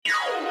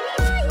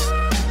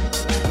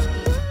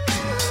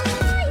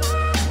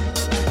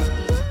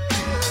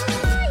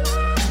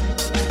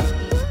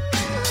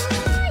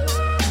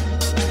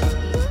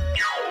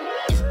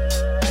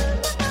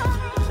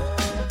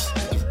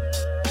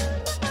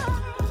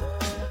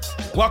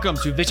Welcome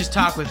to Vicious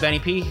Talk with Benny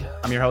P.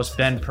 I'm your host,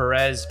 Ben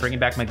Perez, bringing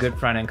back my good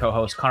friend and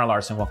co-host, Connor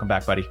Larson. Welcome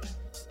back, buddy.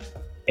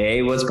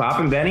 Hey, what's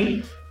poppin',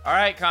 Benny? All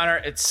right, Connor,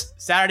 it's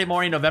Saturday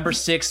morning, November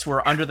 6th.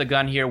 We're under the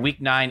gun here.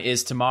 Week 9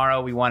 is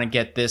tomorrow. We want to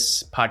get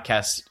this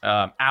podcast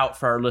out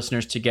for our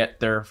listeners to get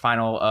their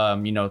final,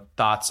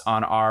 thoughts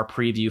on our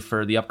preview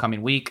for the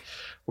upcoming week.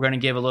 We're going to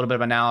give a little bit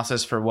of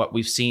analysis for what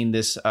we've seen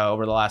this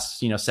over the last,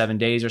 7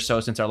 days or so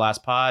since our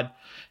last pod.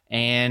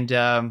 And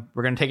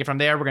we're going to take it from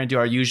there. We're going to do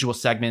our usual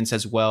segments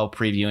as well,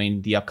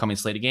 previewing the upcoming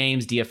slate of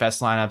games,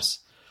 DFS lineups,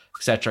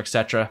 et cetera, et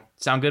cetera.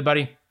 Sound good,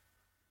 buddy?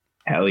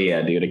 Hell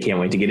yeah, dude. I can't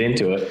wait to get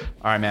into it.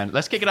 All right, man.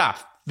 Let's kick it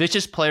off.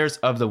 Vicious Players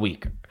of the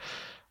Week.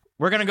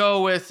 We're going to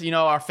go with,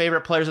 our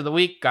favorite players of the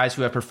week, guys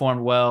who have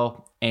performed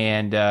well,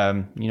 and,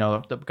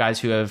 the guys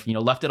who have,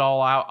 left it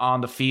all out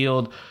on the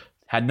field,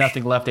 had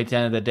nothing left at the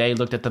end of the day,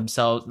 looked at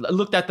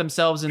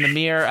themselves in the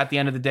mirror at the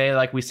end of the day,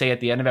 like we say at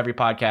the end of every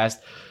podcast.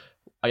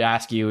 I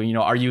ask you,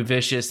 are you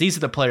vicious? These are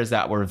the players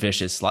that were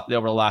vicious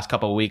over the last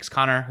couple of weeks.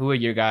 Connor, who are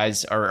your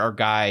guys or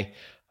guy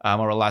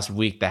over the last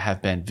week that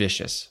have been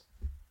vicious?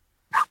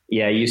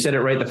 Yeah, you said it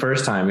right the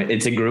first time.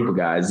 It's a group of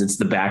guys. It's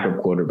the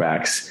backup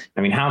quarterbacks.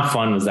 I mean, how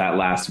fun was that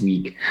last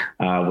week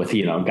with,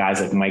 guys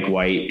like Mike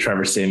White,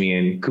 Trevor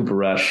Siemian, Cooper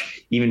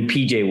Rush, even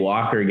PJ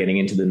Walker getting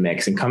into the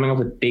mix and coming up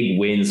with big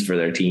wins for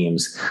their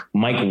teams.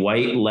 Mike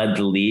White led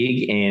the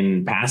league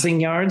in passing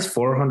yards,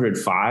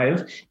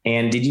 405.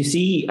 And did you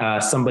see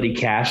somebody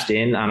cashed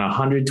in on a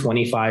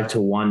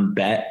 125-1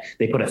 bet?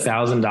 They put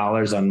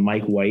 $1,000 on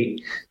Mike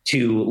White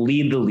to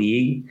lead the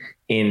league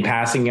in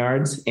passing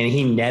yards, and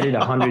he netted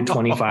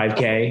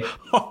 125K.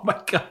 Oh my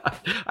God.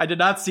 I did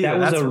not see that. That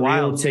was That's a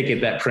wild. real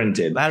ticket that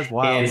printed. That is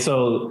wild. And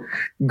so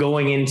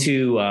going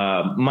into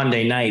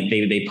Monday night,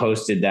 they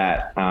posted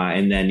that.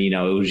 And then, it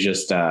was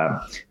just,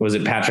 was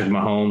it Patrick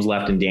Mahomes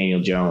left and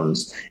Daniel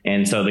Jones?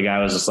 And so the guy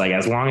was just like,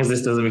 as long as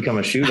this doesn't become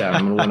a shootout,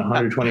 I'm going to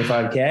win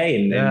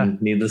 125K. And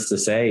needless to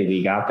say,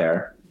 we got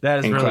there. That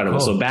is incredible. Really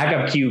cool. So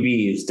backup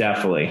QBs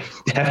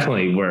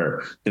definitely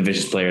were the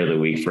vicious player of the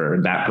week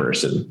for that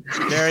person.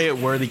 Very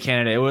worthy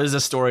candidate. It was a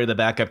story of the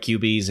backup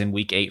QBs in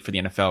week 8 for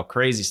the NFL.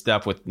 Crazy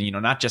stuff with,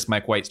 not just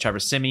Mike White's Trevor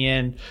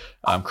Siemian.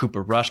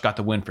 Cooper Rush got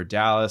the win for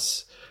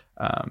Dallas.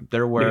 The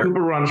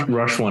Cooper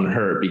Rush one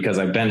hurt because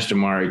I benched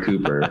Amari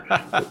Cooper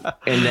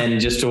and then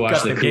just to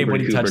watch the Cooper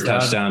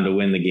touchdown to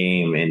win the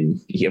game.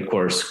 And he, of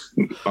course,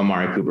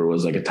 Amari Cooper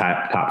was like a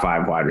top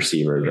 5 wide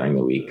receiver during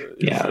the week.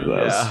 Yeah, that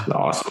was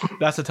awesome.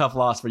 That's a tough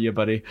loss for you,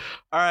 buddy.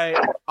 All right.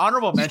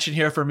 Honorable mention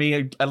here for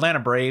me. Atlanta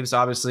Braves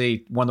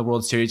obviously won the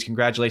World Series.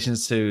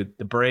 Congratulations to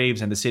the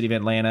Braves and the city of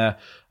Atlanta.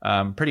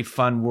 Pretty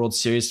fun World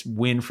Series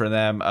win for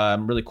them.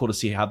 Really cool to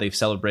see how they've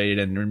celebrated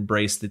and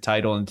embraced the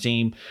title and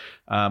team.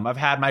 I've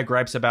had my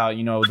gripes about,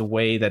 the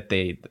way that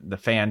the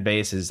fan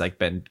base has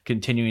been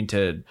continuing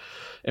to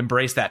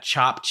embrace that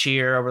chop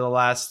cheer over the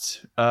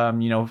last,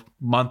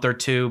 month or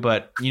two.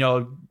 But,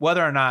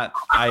 whether or not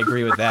I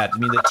agree with that, I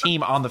mean, the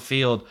team on the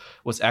field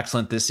was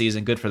excellent this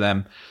season. Good for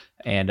them.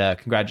 And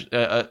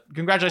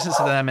congratulations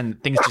to them.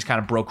 And things just kind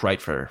of broke right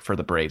for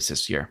the Braves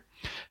this year.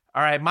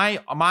 All right,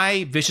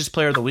 my vicious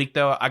player of the week,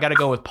 though, I got to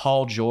go with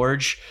Paul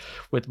George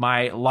with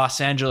my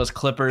Los Angeles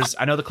Clippers.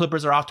 I know the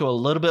Clippers are off to a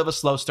little bit of a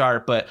slow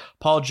start, but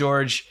Paul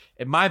George,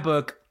 in my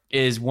book,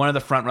 is one of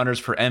the front runners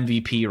for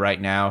MVP right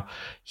now.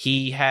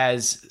 He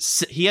has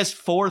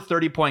 4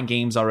 30-point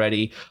games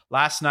already.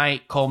 Last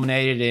night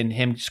culminated in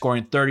him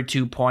scoring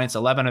 32 points,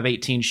 11 of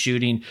 18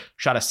 shooting,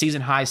 shot a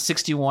season high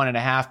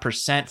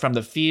 61.5% from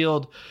the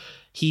field.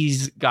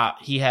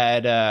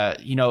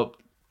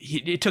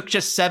 It took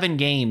just 7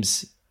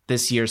 games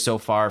this year so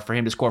far for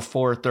him to score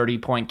 4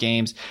 30-point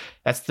games.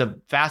 That's the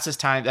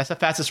fastest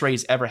rate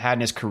he's ever had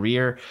in his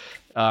career.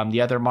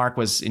 The other mark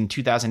was in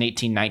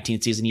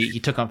 2018-19 season. He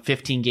took on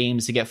 15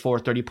 games to get 4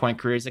 30-point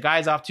careers. The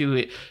guy's off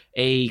to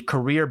a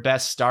career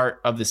best start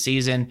of the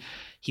season.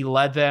 He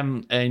led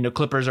them in the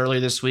Clippers earlier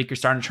this week. Are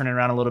starting to turn it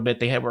around a little bit.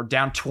 They were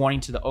down 20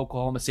 to the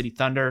Oklahoma City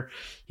Thunder.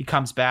 He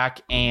comes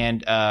back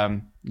and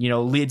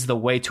leads the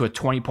way to a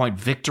 20-point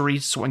victory,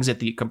 swings it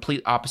the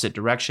complete opposite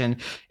direction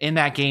in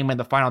that game in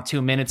the final 2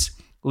 minutes,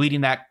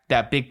 leading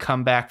that big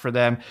comeback for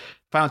them.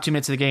 Final 2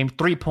 minutes of the game,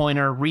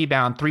 3-pointer,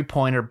 rebound,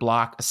 3-pointer,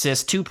 block,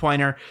 assist,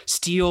 2-pointer,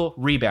 steal,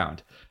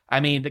 rebound. I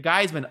mean, the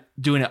guy's been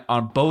doing it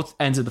on both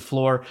ends of the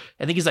floor.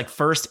 I think he's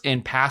first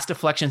in pass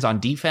deflections on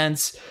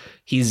defense.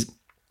 He's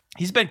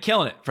been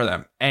killing it for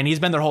them, and he's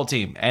been their whole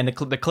team. And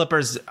the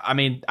Clippers, I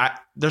mean,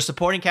 their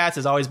supporting cast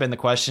has always been the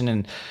question.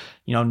 And,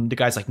 the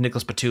guys like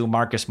Nicholas Batum,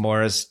 Marcus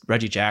Morris,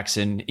 Reggie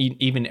Jackson,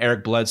 even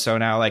Eric Bledsoe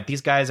now,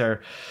 these guys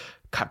are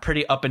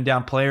pretty up and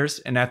down players.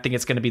 And I think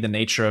it's going to be the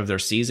nature of their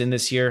season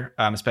this year,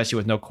 especially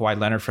with no Kawhi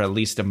Leonard for at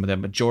least the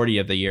majority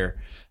of the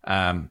year.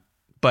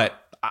 But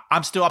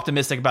I'm still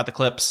optimistic about the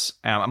Clips.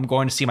 I'm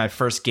going to see my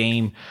first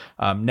game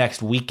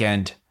next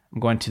weekend.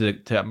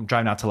 I'm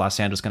driving out to Los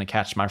Angeles, going to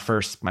catch my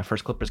first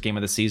Clippers game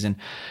of the season.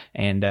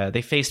 And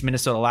they faced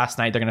Minnesota last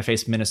night. They're going to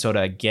face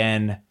Minnesota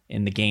again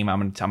in the game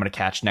I'm going to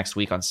catch next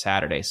week on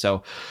Saturday.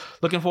 So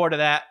looking forward to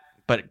that.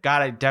 but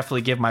gotta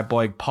definitely give my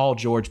boy Paul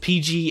George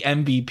PG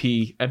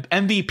MVP.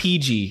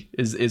 MVPG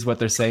is what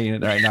they're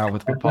saying right now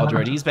with Paul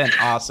George. He's been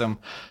awesome,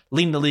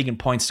 leading the league in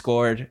points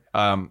scored.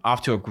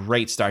 Off to a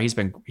great start. He's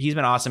been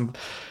awesome.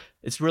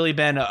 It's really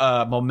been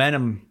a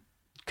momentum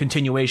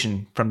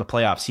continuation from the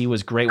playoffs. He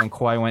was great when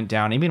Kawhi went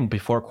down. Even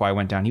before Kawhi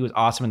went down, he was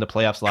awesome in the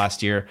playoffs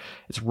last year.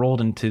 It's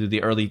rolled into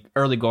the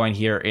early going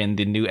here in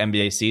the new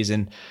NBA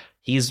season.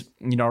 He's,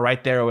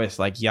 right there with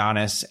like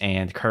Giannis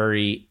and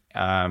Curry,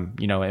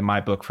 in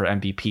my book for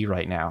MVP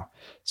right now.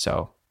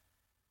 So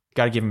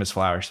got to give him his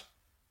flowers.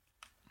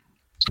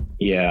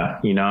 Yeah.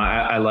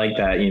 I like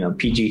that,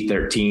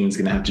 PG-13 is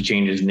going to have to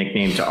change his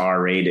nickname to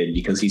R-rated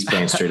because he's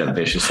playing straight up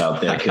vicious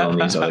out there, killing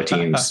these other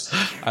teams.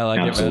 I like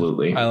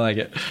Absolutely. it, man. I like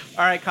it.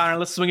 All right, Connor,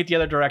 let's swing it the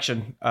other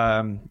direction.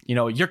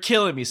 You're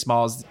killing me,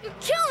 Smalls. You're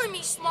killing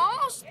me,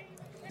 Smalls.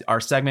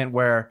 Our segment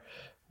where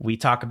we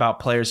talk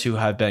about players who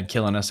have been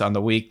killing us on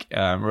the week,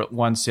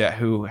 ones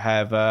who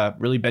have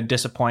really been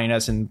disappointing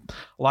us in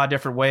a lot of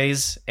different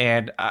ways.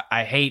 And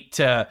I hate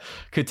to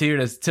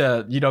continue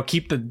to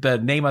keep the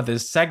name of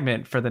this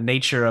segment for the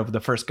nature of the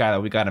first guy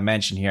that we got to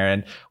mention here.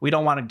 And we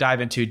don't want to dive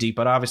in too deep,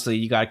 but obviously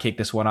you got to kick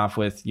this one off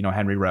with,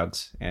 Henry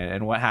Ruggs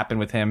and what happened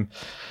with him.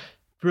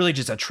 Really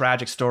just a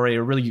tragic story.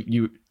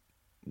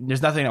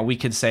 There's nothing that we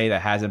could say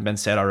that hasn't been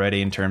said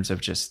already in terms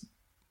of just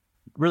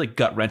really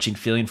gut-wrenching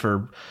feeling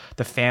for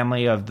the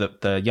family of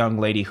the young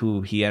lady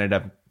who he ended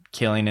up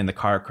killing in the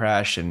car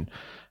crash, and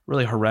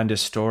really horrendous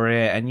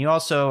story. And you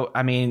also,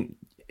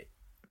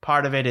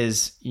 part of it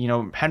is,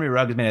 Henry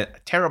Ruggs made a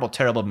terrible,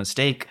 terrible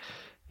mistake,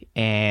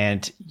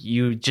 and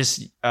you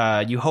just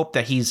you hope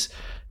that he's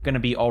going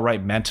to be all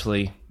right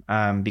mentally,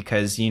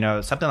 because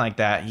something like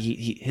that,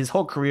 his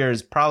whole career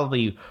is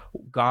probably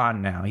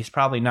gone now. He's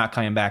probably not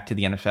coming back to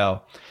the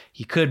NFL.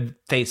 He could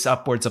face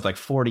upwards of like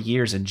 40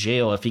 years in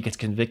jail if he gets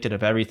convicted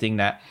of everything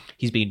that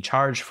he's being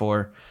charged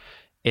for.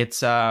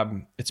 It's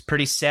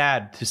pretty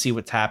sad to see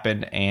what's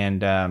happened,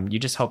 and you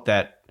just hope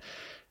that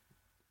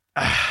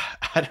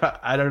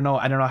I don't know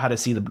how to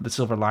see the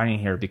silver lining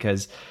here,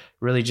 because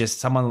really just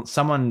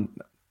someone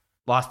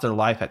lost their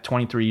life at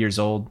 23 years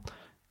old.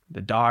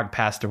 The dog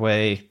passed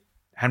away.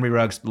 Henry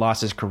Ruggs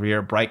lost his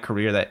career, bright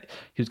career that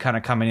he was kind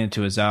of coming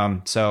into his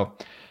own. So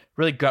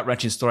really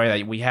gut-wrenching story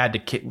that we had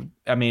to,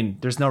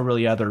 there's no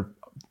really other,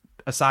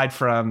 aside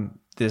from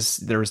this,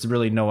 there's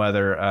really no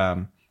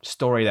other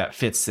story that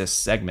fits this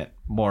segment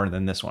more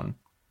than this one.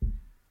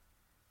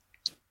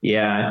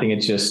 Yeah, I think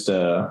it's just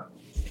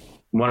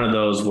one of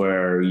those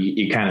where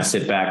you kind of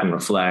sit back and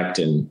reflect,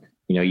 and,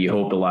 you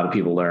hope a lot of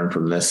people learn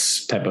from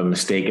this type of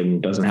mistake and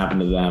it doesn't happen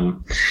to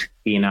them.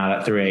 Being out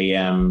at 3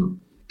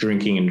 a.m.,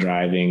 drinking and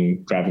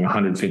driving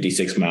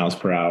 156 miles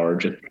per hour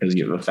just because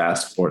you have a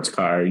fast sports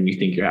car and you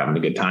think you're having a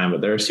good time,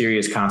 but there are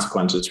serious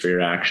consequences for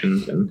your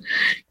actions. And,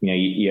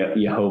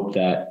 you hope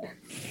that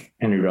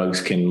Henry Ruggs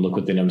can look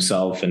within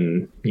himself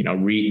and,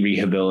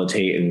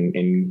 rehabilitate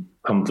and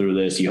come through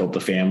this. You hope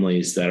the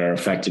families that are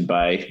affected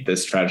by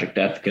this tragic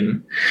death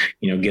can,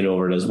 get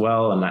over it as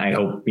well. And I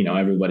hope,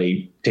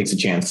 everybody takes a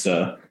chance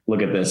to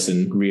look at this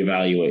and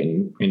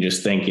reevaluate and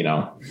just think,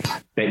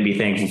 be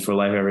thankful for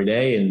life every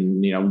day.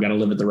 And, we got to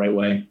live it the right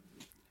way.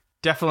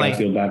 Definitely. I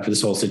feel bad for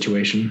this whole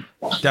situation.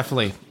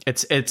 Definitely.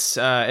 It's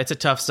a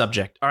tough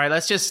subject. All right,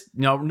 let's just,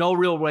 no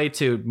real way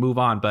to move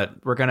on, but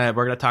we're going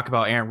to talk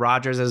about Aaron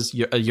Rodgers as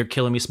you're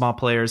killing me small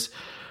players.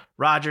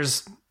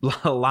 Rodgers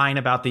lying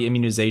about the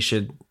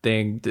immunization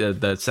thing,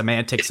 the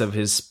semantics of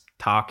his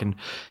talk. And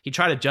he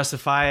tried to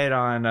justify it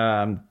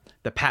on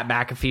the Pat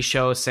McAfee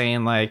show,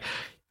 saying like,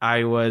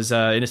 I was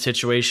in a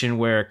situation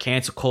where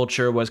cancel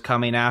culture was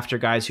coming after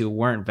guys who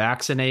weren't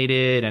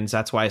vaccinated. And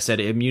that's why I said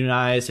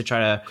immunized, to try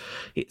to,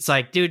 it's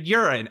like, dude,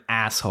 you're an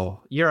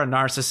asshole. You're a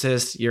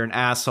narcissist. You're an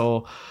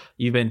asshole.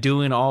 You've been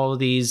doing all of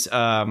these,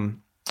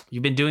 terrible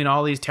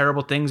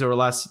things over the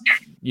last,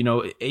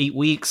 8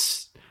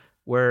 weeks,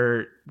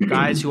 where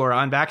guys who are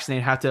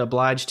unvaccinated have to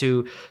oblige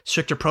to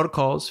stricter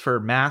protocols for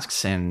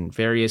masks and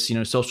various,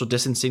 social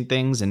distancing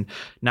things, and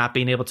not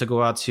being able to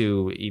go out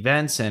to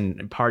events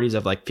and parties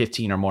of like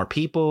 15 or more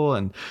people.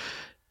 And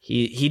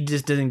he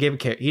just didn't give a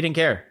care. He didn't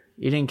care.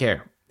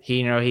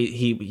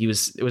 It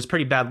was a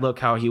pretty bad look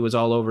how he was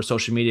all over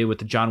social media with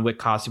the John Wick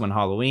costume on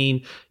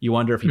Halloween. You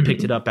wonder if he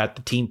picked it up at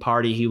the team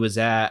party he was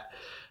at.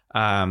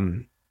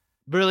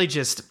 Really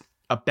just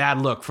a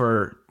bad look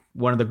for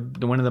one of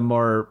the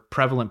more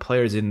prevalent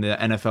players in the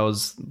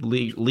NFL's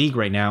league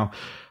right now.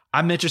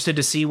 I'm interested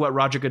to see what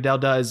Roger Goodell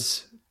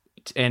does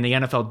and the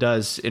NFL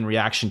does in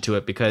reaction to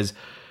it, because,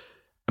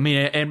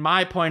 in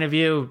my point of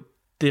view,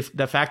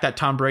 the fact that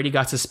Tom Brady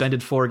got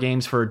suspended 4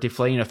 games for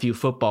deflating a few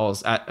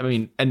footballs,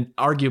 and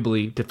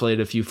arguably deflated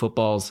a few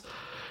footballs,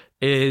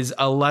 is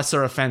a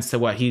lesser offense to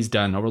what he's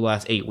done over the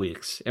last 8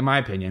 weeks, in my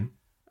opinion.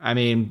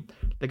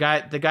 The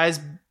guy's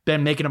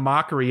been making a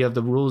mockery of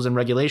the rules and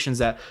regulations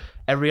that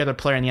every other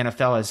player in the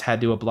NFL has had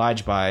to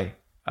oblige by.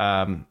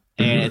 And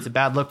it's a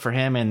bad look for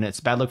him, and it's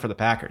a bad look for the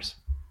Packers.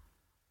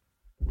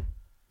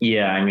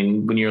 Yeah,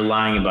 when you're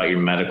lying about your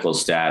medical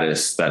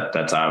status,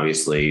 that's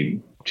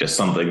obviously just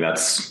something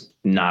that's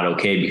not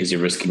okay because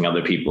you're risking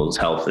other people's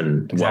health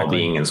and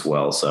well-being as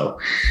well. So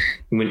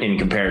in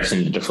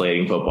comparison to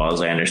deflating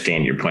footballs, I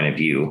understand your point of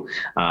view.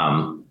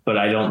 But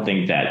I don't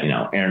think that,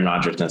 Aaron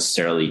Rodgers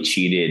necessarily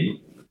cheated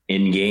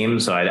in game.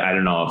 So I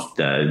don't know if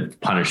the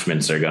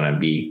punishments are going to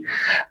be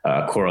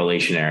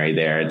correlationary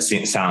there.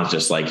 It sounds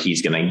just like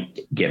he's going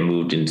to get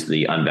moved into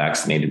the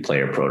unvaccinated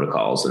player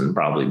protocols and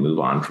probably move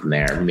on from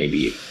there.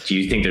 Maybe, do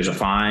you think there's a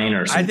fine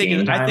or some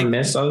game time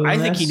miss? I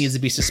think he needs to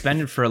be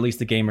suspended for at least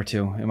a game or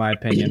two, in my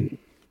opinion.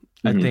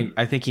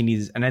 I think he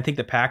needs, and I think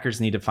the Packers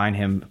need to find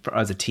him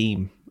as a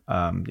team,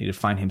 need to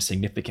find him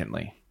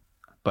significantly,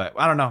 but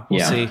I don't know.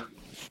 We'll see.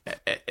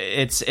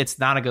 It's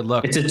not a good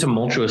look. It's a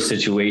tumultuous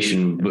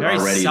situation Very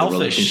already. selfish. The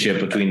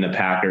relationship between the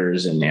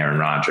Packers and Aaron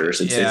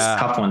Rodgers. It's a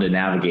tough one to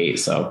navigate.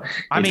 So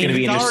it's going to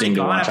be interesting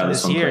to watch how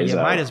this one plays out.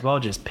 You might as well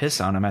just piss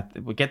on him.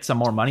 We'll get some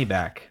more money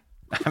back.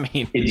 I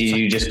mean, do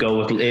you just go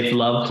with, if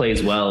Love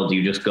plays well, do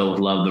you just go with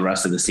Love the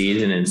rest of the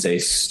season and say,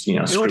 screw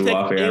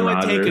off Aaron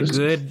Rodgers?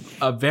 It would take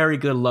a very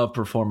good Love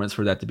performance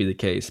for that to be the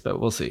case, but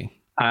we'll see.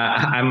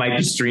 I might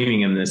be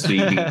streaming him this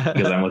week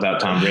because I'm without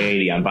Tom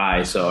Brady on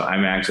bye, so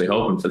I'm actually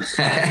hoping for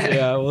that.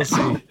 Yeah, we'll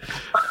see.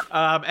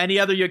 Any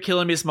other You're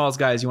Killing Me Smalls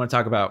guys you want to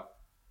talk about?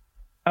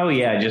 Oh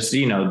yeah, just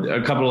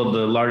a couple of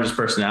the largest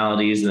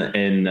personalities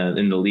in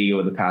the league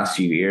over the past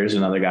few years.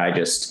 Another guy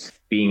just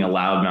being a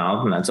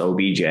loudmouth, and that's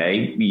OBJ.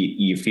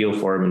 You feel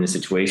for him in this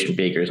situation.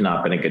 Baker's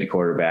not been a good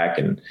quarterback,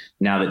 and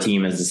now the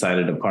team has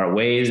decided to part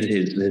ways.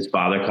 His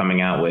father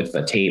coming out with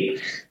a tape,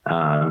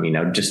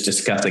 just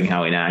discussing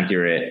how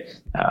inaccurate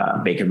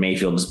Baker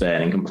Mayfield has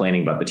been and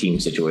complaining about the team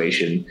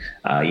situation.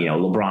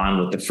 LeBron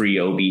with the free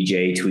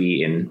OBJ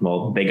tweet, and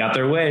well, they got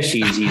their wish.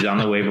 He's on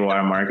the waiver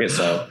wire market,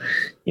 so.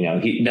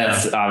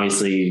 That's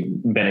obviously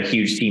been a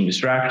huge team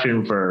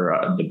distraction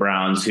for the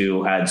Browns,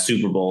 who had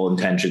Super Bowl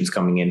intentions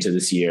coming into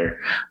this year.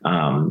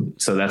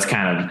 So that's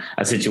kind of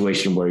a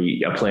situation where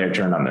a player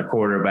turned on their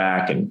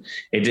quarterback, and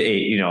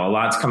a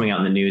lot's coming out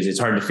in the news. It's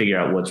hard to figure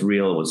out what's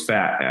real, what's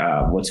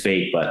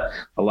fake, but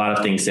a lot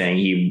of things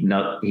saying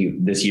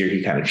this year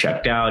he kind of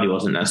checked out. He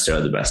wasn't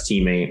necessarily the best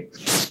teammate.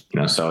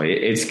 So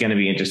it's going to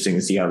be interesting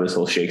to see how this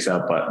whole shakes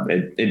out, but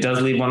it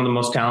does leave one of the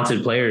most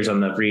talented players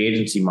on the free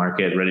agency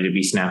market ready to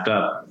be snapped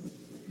up.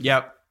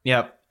 Yep.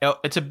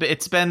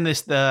 It's been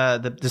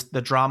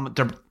the drama,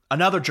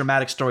 another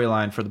dramatic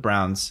storyline for the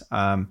Browns.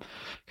 Kind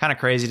of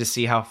crazy to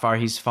see how far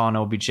he's fallen,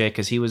 OBJ,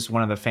 because he was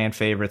one of the fan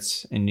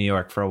favorites in New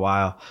York for a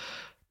while.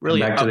 Really,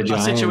 back to the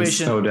Giants,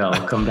 situation. Odell,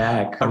 come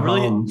back. A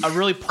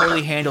really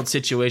poorly handled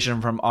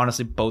situation from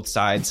honestly both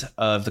sides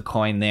of the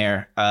coin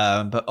there.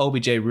 But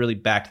OBJ really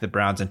backed the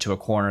Browns into a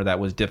corner that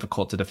was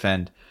difficult to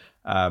defend.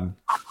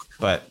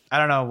 But I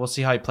don't know. We'll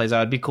see how he plays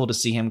out. It'd be cool to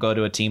see him go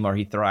to a team where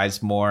he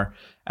thrives more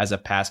as a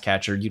pass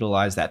catcher,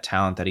 utilize that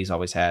talent that he's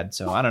always had.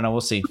 So I don't know.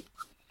 We'll see.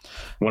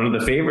 One of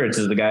the favorites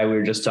is the guy we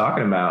were just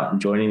talking about,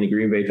 joining the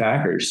Green Bay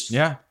Packers.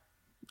 Yeah.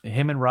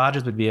 Him and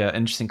Rodgers would be an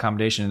interesting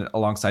combination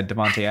alongside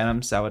Devontae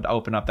Adams. That would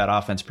open up that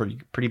offense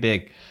pretty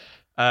big.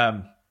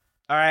 All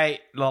right.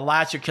 The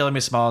last You're Killing Me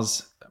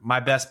Smalls. My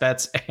best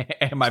bets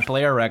and my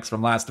player recs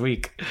from last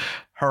week.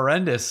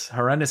 Horrendous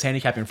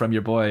handicapping from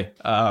your boy.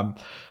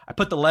 I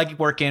put the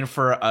legwork in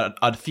for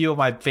a few of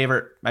my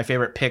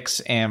favorite picks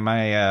and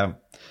my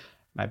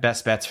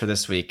best bets for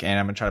this week, and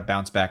I'm gonna try to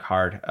bounce back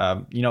hard.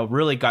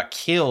 Really got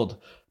killed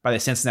by the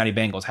Cincinnati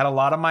Bengals. Had a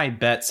lot of my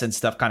bets and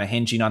stuff kind of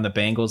hinging on the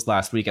Bengals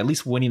last week, at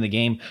least winning the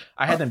game.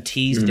 I had them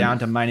teased down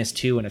to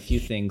 -2 and a few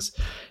things,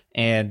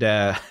 and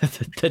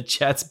the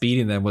Jets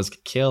beating them was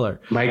killer.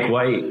 Mike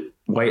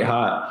White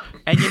hot.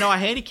 And, I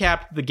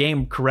handicapped the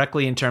game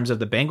correctly in terms of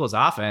the Bengals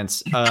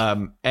offense.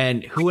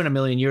 And who in a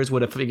million years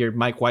would have figured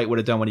Mike White would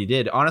have done what he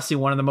did? Honestly,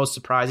 one of the most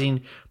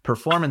surprising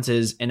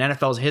performances in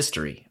NFL's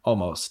history,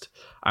 almost.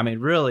 I mean,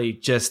 really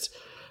just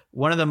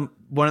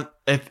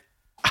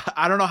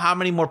I don't know how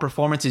many more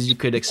performances you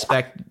could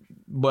expect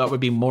what would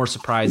be more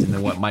surprising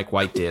than what Mike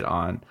White did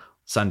on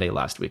Sunday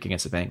last week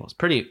against the Bengals.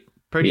 Pretty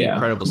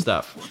incredible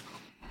stuff.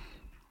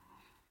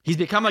 He's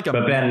become like a...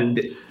 But Ben,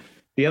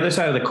 the other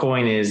side of the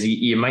coin is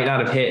you might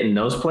not have hit in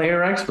those player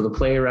recs, but the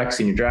player recs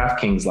in your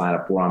DraftKings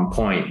lineup were on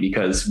point,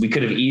 because we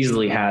could have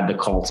easily had the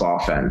Colts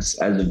offense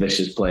as the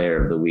vicious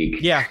player of the week.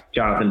 Yeah.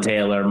 Jonathan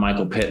Taylor,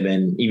 Michael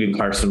Pittman, even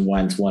Carson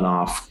Wentz went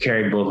off,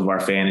 carried both of our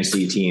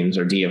fantasy teams,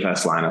 or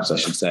DFS lineups, I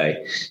should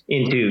say,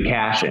 into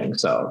cashing.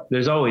 So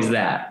there's always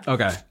that.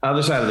 Okay.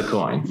 Other side of the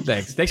coin.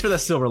 Thanks for the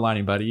silver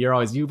lining, buddy.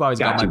 You've always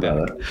got my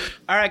back.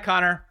 All right,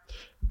 Connor.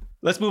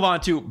 Let's move on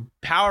to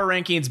Power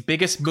Rankings,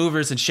 biggest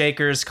movers and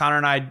shakers. Connor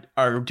and I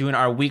are doing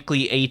our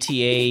weekly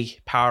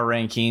ATA Power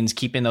Rankings,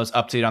 keeping those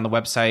up to date on the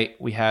website.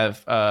 We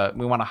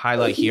want to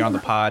highlight here on the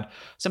pod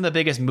some of the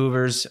biggest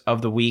movers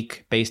of the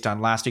week based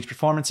on last week's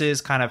performances,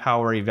 kind of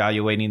how we're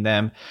evaluating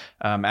them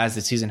as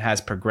the season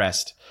has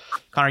progressed.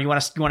 Connor, you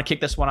want to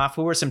kick this one off?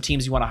 Who are some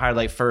teams you want to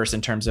highlight first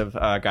in terms of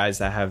guys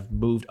that have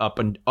moved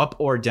up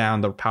or down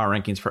the Power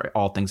Rankings for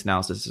all things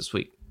analysis this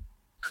week?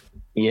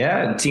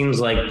 Yeah, it seems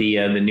like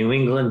the New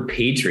England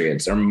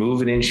Patriots are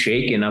moving and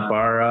shaking up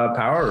our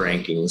power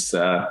rankings.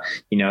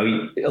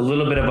 A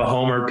little bit of a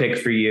homer pick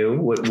for you.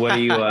 What do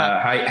you?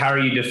 How are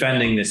you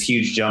defending this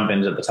huge jump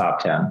into the top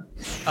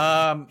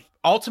 10?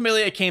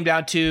 Ultimately, it came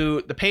down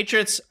to the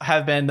Patriots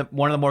have been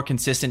one of the more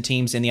consistent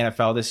teams in the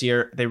NFL this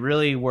year. They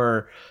really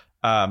were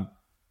on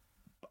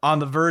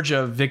the verge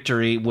of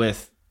victory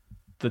with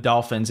the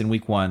Dolphins in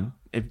Week 1.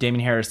 If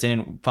Damien Harris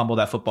didn't fumble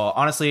that football,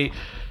 honestly.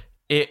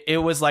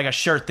 It was like a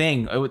sure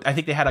thing. I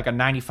think they had like a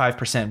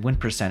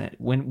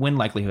 95% win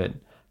likelihood,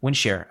 win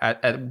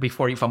share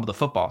before you fumbled the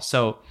football.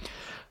 So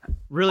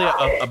really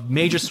a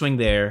major swing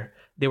there.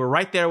 They were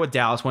right there with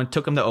Dallas when it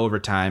took them to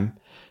overtime.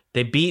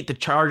 They beat the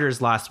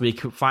Chargers last week.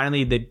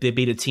 Finally, they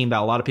beat a team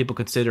that a lot of people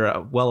consider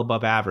well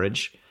above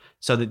average.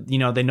 So that,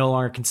 they no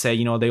longer can say,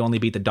 they only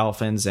beat the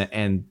Dolphins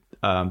and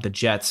the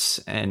Jets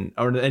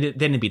or they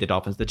didn't beat the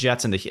Dolphins, the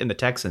Jets and the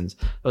Texans.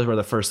 Those were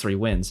the first 3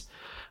 wins.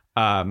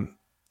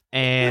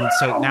 And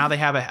so now they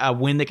have a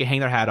win they can hang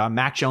their hat on.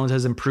 Mac Jones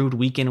has improved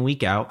week in and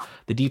week out.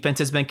 The defense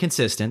has been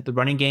consistent. The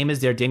running game is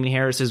there. Damien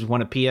Harris is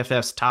one of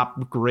PFF's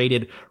top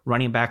graded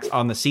running backs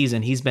on the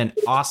season. He's been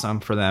awesome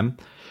for them.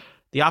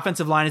 The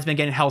offensive line has been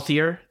getting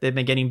healthier. They've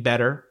been getting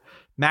better.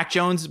 Mac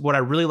Jones, what I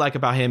really like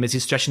about him is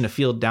he's stretching the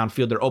field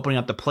downfield. They're opening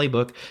up the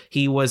playbook.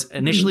 He was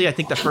initially, I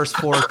think the first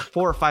 4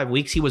 or 5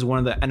 weeks, he was one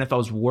of the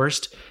NFL's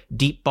worst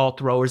deep ball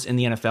throwers in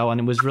the NFL.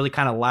 And it was really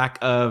kind of lack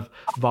of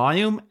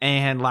volume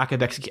and lack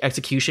of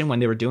execution when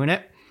they were doing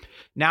it.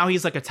 Now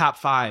he's like a top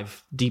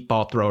 5 deep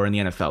ball thrower in the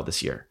NFL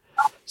this year.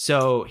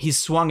 So he's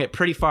swung it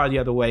pretty far the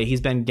other way. He's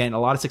been getting a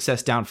lot of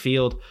success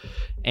downfield,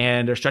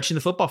 and they're stretching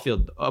the football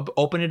field,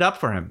 open it up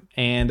for him,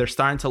 and they're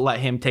starting to let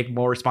him take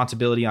more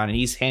responsibility on it.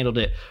 He's handled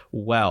it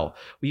well.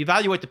 We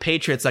evaluate the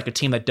Patriots like a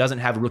team that doesn't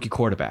have a rookie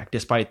quarterback,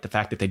 despite the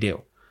fact that they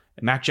do.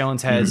 And Mac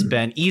Jones has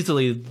been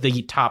easily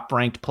the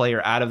top-ranked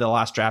player out of the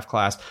last draft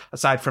class,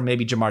 aside from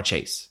maybe Jamar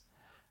Chase.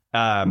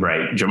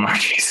 Right, Jamar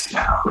Chase.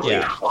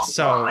 Yeah.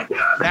 So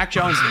Mac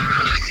Jones,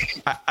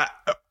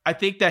 I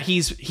think that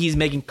he's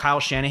making Kyle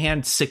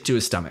Shanahan sick to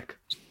his stomach.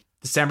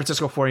 The San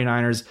Francisco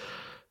 49ers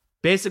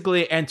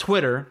basically, and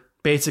Twitter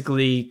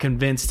basically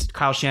convinced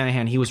Kyle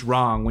Shanahan he was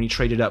wrong when he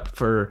traded up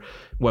for,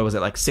 what was it,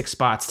 like 6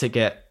 spots to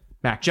get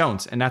Mac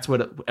Jones. And that's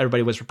what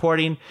everybody was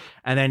reporting.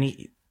 And then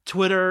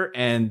Twitter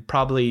and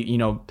probably,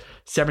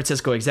 San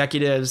Francisco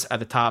executives at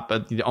the top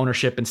of the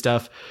ownership and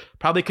stuff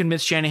probably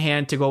convinced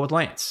Shanahan to go with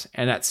Lance.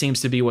 And that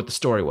seems to be what the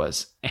story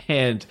was.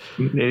 And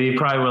they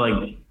probably were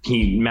like,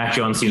 Mac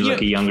Jones seems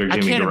like a younger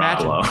Jimmy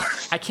Garoppolo.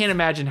 I can't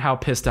imagine how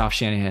pissed off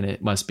Shanahan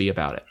it must be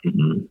about it.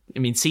 Mm-hmm. I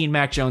mean, seeing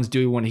Mac Jones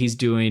doing what he's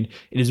doing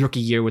in his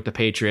rookie year with the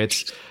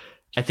Patriots,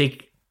 I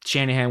think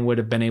Shanahan would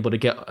have been able to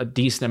get a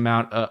decent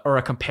amount or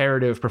a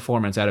comparative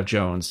performance out of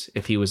Jones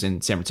if he was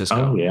in San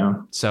Francisco. Oh, yeah.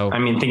 So, I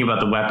mean, think about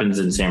the weapons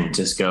in San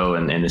Francisco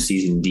and the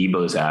season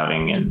Debo's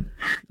having. And,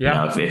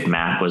 if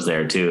Mac was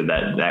there too,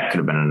 that could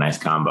have been a nice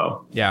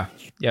combo. Yeah.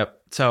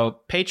 Yep.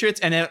 So Patriots.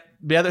 And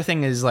the other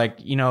thing is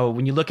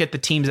when you look at the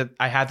teams that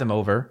I had them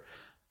over,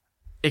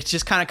 it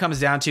just kind of comes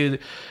down to,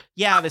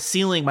 the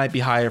ceiling might be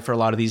higher for a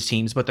lot of these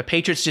teams, but the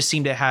Patriots just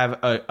seem to have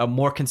a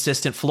more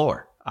consistent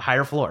floor. A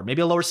higher floor,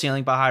 maybe a lower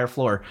ceiling, but a higher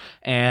floor.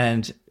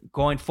 And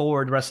going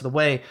forward the rest of the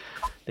way,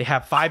 they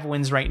have 5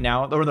 wins right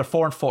now. Or they're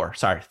 4-4.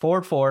 Sorry,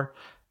 4-4.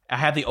 I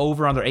have the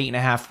over on their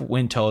 8.5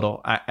 win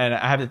total. And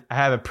I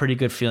have a pretty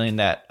good feeling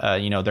that, they're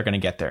going to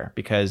get there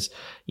because,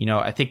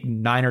 I think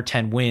 9 or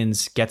 10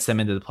 wins gets them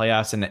into the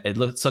playoffs, and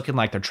it's looking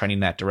like they're trending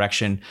that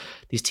direction.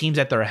 These teams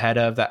that they're ahead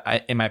of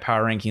in my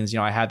power rankings,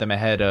 I had them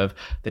ahead of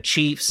the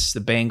Chiefs, the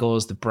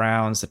Bengals, the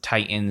Browns, the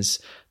Titans,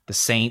 the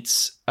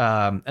Saints,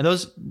 and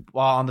those,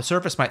 while on the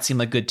surface might seem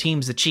like good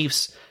teams, the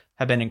Chiefs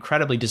have been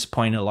incredibly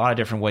disappointing in a lot of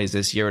different ways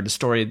this year. The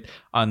story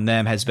on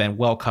them has been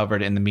well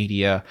covered in the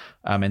media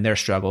and their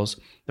struggles.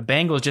 The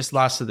Bengals just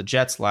lost to the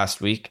Jets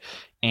last week,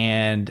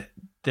 and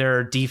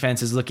their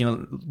defense was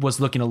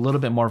looking a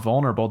little bit more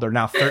vulnerable. They're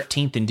now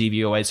 13th in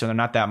DVOA, so they're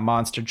not that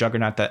monster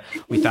juggernaut that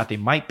we thought they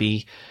might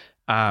be.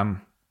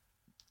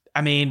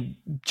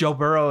 Joe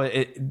Burrow,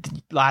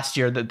 last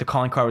year, the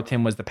calling card with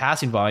him was the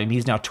passing volume.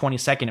 He's now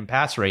 22nd in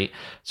pass rate,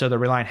 so they're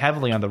relying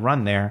heavily on the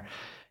run there.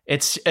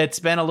 It's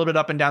been a little bit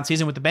up and down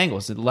season with the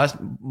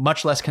Bengals,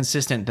 much less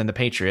consistent than the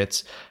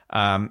Patriots.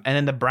 And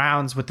then the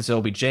Browns with this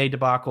OBJ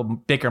debacle,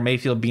 Baker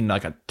Mayfield being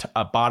like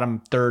a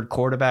bottom 3rd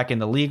quarterback in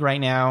the league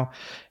right now.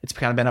 It's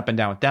kind of been up and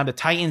down with them. The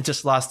Titans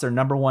just lost their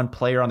number 1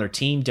 player on their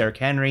team, Derrick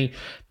Henry.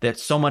 That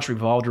so much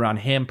revolved around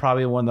him,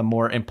 probably one of the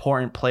more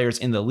important players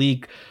in the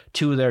league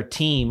to their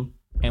team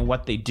and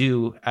what they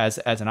do as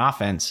an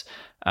offense.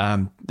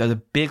 That's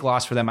a big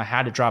loss for them. I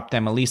had to drop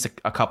them at least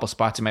a couple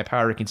spots in my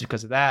power rankings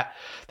because of that.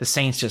 The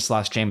Saints just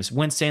lost Jameis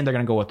Winston. They're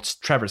going to go with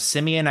Trevor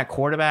Siemian at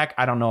quarterback.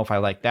 I don't know if I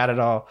like that at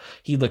all.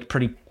 He looked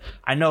pretty.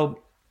 I know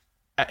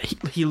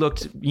he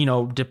looked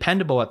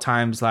dependable at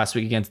times last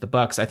week against the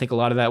Bucs. I think a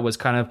lot of that was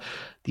kind of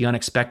the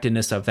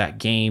unexpectedness of that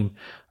game.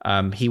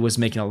 He was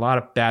making a lot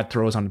of bad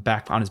throws on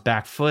his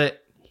back foot.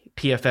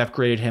 PFF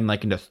graded him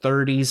like in the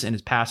 30s in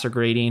his passer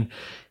grading.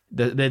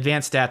 the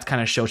advanced stats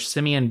kind of show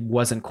Simeon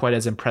wasn't quite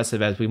as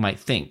impressive as we might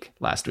think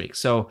last week.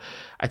 So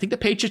I think the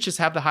Patriots just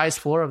have the highest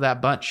floor of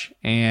that bunch,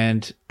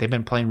 and they've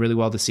been playing really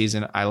well this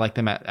season. I had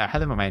them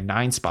at my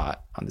 9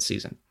 spot on the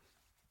season.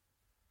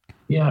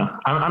 Yeah,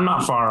 I'm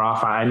not far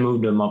off. I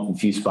moved them up a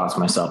few spots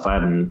myself. I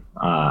haven't,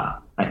 I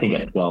think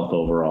at 12th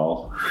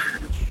overall.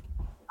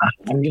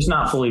 I'm just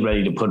not fully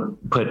ready to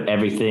put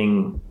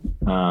everything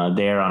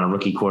there on a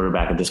rookie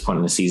quarterback at this point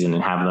in the season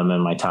and have them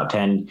in my top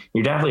 10.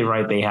 You're definitely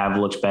right. They have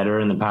looked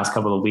better in the past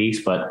couple of weeks,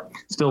 but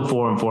still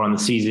 4-4 on the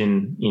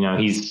season. You know,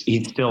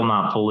 he's still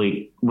not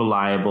fully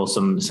reliable.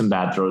 Some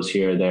bad throws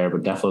here or there,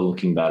 but definitely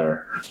looking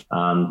better.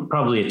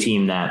 Probably a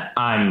team that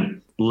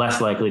I'm less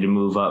likely to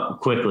move up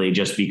quickly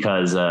just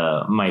because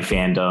my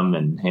fandom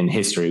and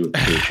history with the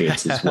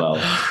Patriots as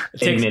well.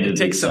 It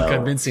takes some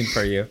convincing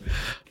for you.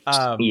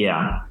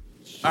 Yeah.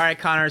 All right,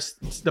 Connor,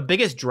 the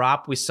biggest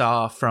drop we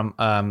saw from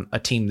a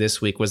team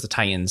this week was the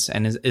Titans.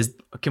 And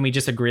can we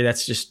just agree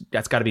that's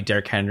got to be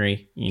Derrick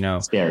Henry? You know,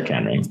 it's Derrick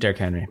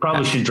Henry.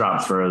 Probably should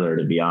drop further,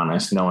 to be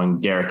honest,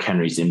 knowing Derrick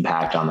Henry's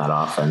impact on that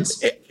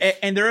offense.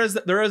 And there is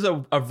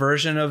a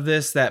version of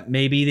this that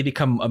maybe they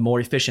become a more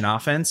efficient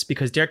offense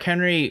because Derrick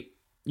Henry,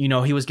 you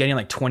know, he was getting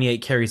like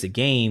 28 carries a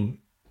game.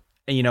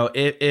 And, you know,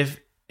 if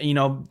you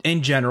know,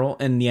 in general,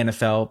 in the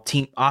NFL,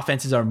 team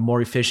offenses are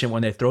more efficient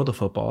when they throw the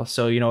football.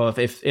 So, you know,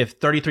 if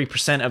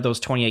 33% of those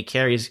 28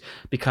 carries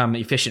become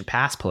efficient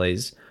pass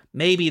plays,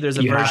 maybe there's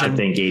a version. You have to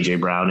think AJ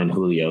Brown and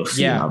Julio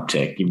see an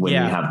uptick when you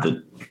have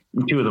the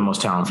two of the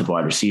most talented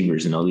wide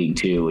receivers in the league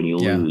too, and you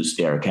lose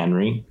Derrick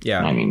Henry.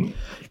 Yeah, I mean,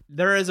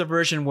 there is a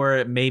version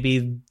where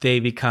maybe they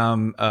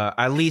become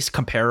at least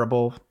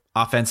comparable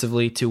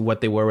offensively to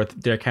what they were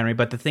with Derrick Henry.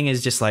 But the thing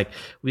is just like,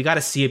 we got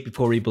to see it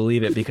before we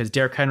believe it, because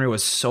Derrick Henry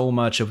was so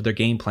much of their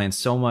game plan,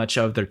 so much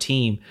of their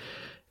team.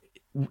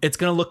 It's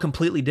going to look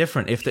completely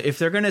different. If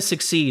they're going to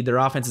succeed, their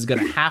offense is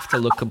going to have to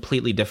look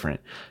completely different.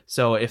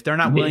 So if they're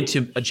not willing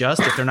to adjust,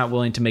 if they're not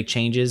willing to make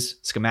changes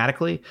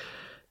schematically,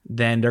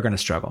 then they're going to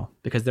struggle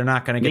because they're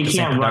not going to get the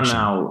same production. They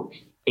can't run out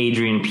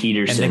Adrian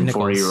Peterson,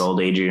 4-year-old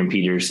Adrian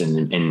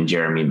Peterson and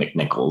Jeremy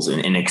McNichols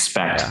and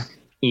expect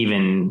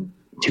even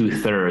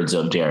 2/3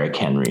 of Derrick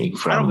Henry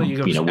from I don't think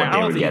what they were getting.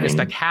 I don't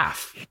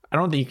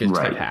think you can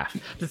expect half.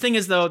 The thing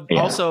is, though,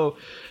 also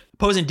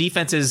opposing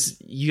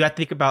defenses, you have to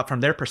think about from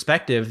their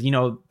perspective. You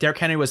know, Derrick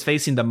Henry was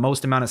facing the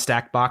most amount of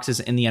stacked boxes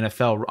in the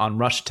NFL on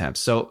rush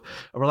attempts. So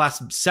over the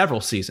last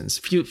several seasons,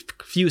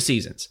 few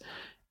seasons,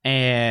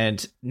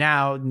 and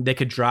now they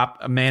could drop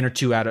a man or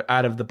two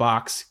out of the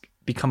box,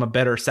 become a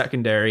better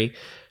secondary,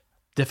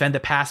 defend the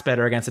pass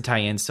better against the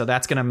Titans. So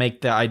that's going to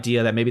make the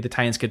idea that maybe the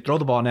Titans could throw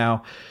the ball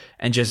now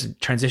and just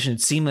transition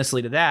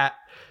seamlessly to that.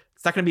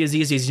 It's not going to be as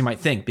easy as you might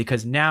think,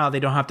 because now they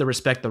don't have to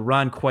respect the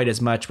run quite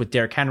as much with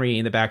Derrick Henry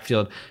in the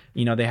backfield.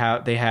 You know, they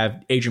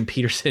have Adrian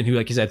Peterson, who,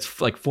 like you said,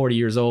 is like 40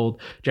 years old.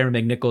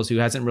 Jeremy McNichols, who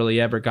hasn't really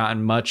ever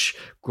gotten much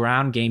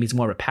ground game. He's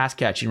more of a pass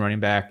catching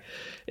running back.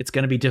 It's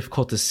going to be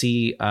difficult to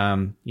see,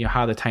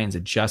 how the Titans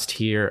adjust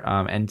here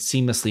and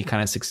seamlessly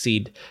kind of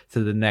succeed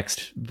to the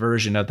next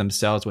version of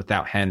themselves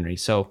without Henry.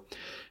 So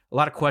a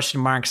lot of question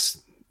marks.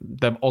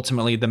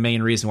 Ultimately, the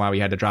main reason why we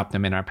had to drop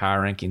them in our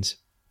power rankings.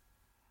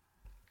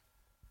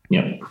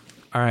 Yep.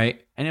 All right.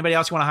 Anybody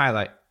else you want to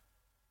highlight?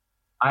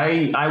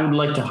 I would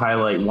like to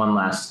highlight one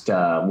last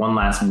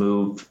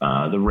move.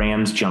 The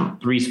Rams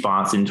jumped 3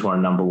 spots into our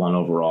number 1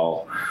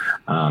 overall.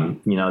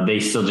 They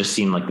still just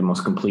seem like the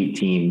most complete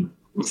team.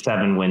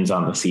 7 wins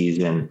on the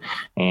season.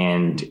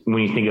 And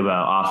when you think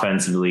about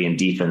offensively and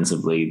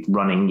defensively,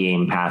 running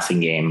game, passing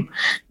game,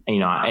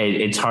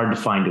 it's hard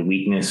to find a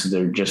weakness.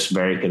 They're just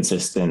very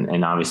consistent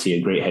and obviously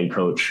a great head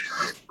coach.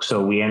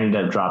 So we ended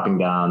up dropping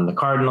down the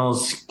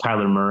Cardinals.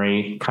 Kyler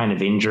Murray kind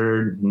of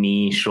injured,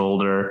 knee,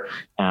 shoulder.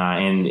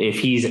 And if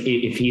he's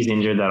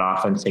injured, that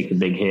offense takes a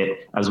big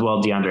hit as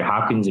well. DeAndre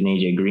Hopkins and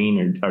AJ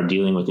Green are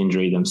dealing with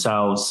injury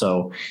themselves.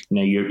 So,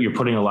 you're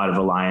putting a lot of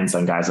reliance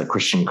on guys like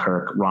Christian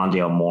Kirk,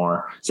 Rondale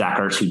Moore, Zach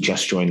Ertz, who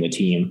just joined the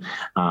team.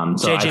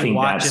 So I think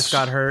Watt just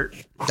got hurt,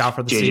 out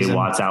for the season. JJ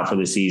Watt's out for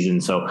the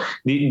season. So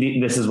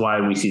this is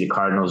why we see the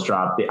Cardinals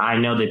drop. I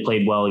know they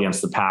played well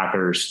against the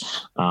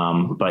Packers,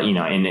 but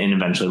and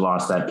eventually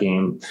lost that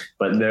game.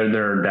 But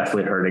they're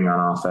definitely hurting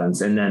on offense.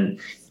 And then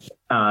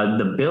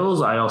the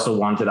Bills, I also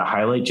wanted to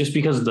highlight just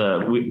because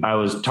I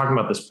was talking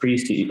about this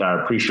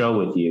pre-show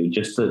with you.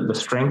 Just the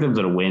strength of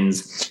their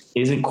wins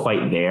isn't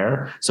quite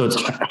there, so it's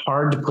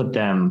hard to put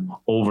them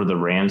over the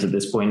Rams at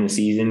this point in the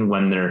season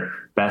when their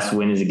best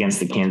win is against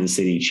the Kansas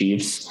City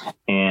Chiefs,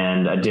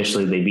 and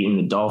additionally they've beaten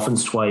the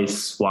Dolphins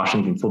twice,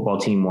 Washington football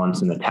team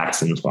once, and the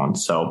Texans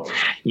once. So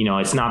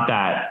it's not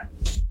that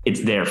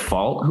it's their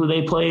fault who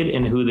they played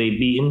and who they've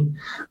beaten,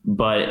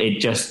 but it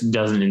just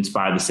doesn't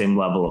inspire the same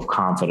level of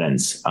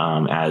confidence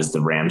as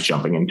the Rams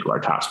jumping into our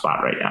top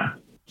spot right now.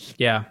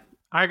 Yeah,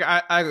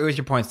 I agree with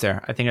your points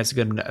there. I think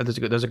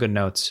those are good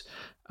notes.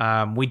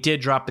 We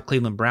did drop the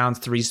Cleveland Browns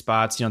 3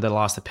 spots. They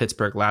lost to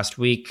Pittsburgh last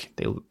week.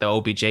 The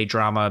OBJ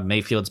drama,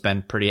 Mayfield's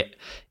been pretty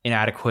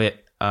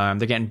inadequate.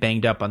 They're getting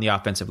banged up on the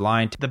offensive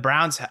line. The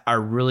Browns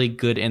are really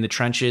good in the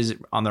trenches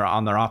on their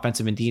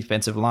offensive and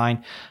defensive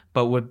line,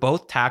 but with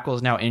both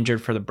tackles now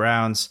injured for the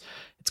Browns,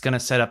 it's going to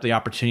set up the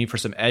opportunity for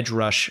some edge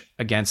rush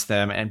against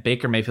them. And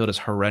Baker Mayfield is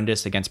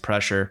horrendous against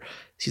pressure.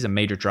 He sees a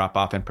major drop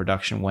off in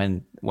production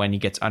when he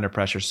gets under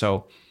pressure.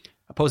 So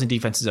opposing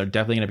defenses are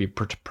definitely going to be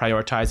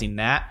prioritizing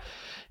that.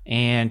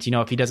 And,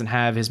 if he doesn't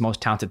have his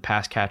most talented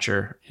pass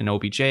catcher in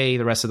OBJ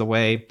the rest of the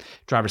way,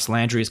 Jarvis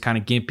Landry is kind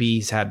of gimpy.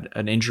 He's had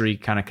an injury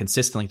kind of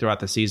consistently throughout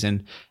the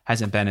season,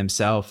 hasn't been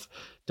himself.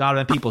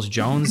 Donovan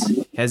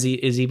Peoples-Jones is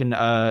even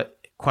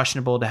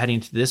questionable to heading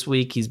into this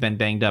week. He's been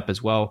banged up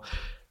as well.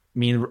 I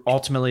mean,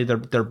 ultimately,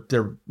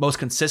 their most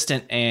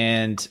consistent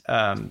and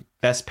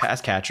best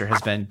pass catcher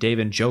has been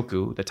David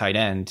Njoku, the tight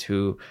end,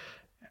 who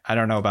I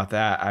don't know about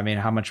that. I mean,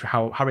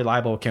 how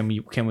reliable can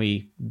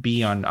we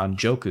be on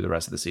Njoku the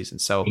rest of the season?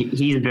 So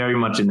he's very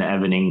much in the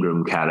Evan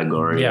Ingram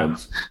category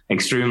of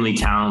extremely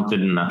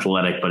talented and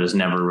athletic, but has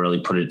never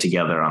really put it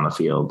together on the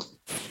field.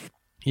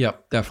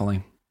 Yep,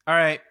 definitely. All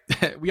right.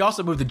 We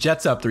also moved the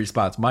Jets up 3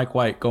 spots. Mike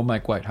White. Go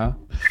Mike White, huh?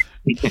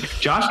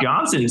 Josh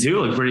Johnson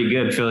too looked pretty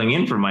good filling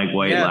in for Mike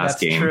White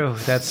last game.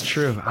 That's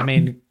true. I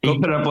mean, he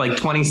put up like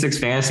 26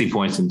 fantasy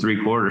points in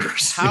 3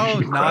 quarters. How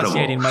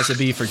nauseating must it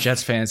be for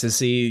Jets fans to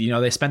see,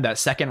 they spend that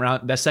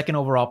second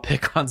overall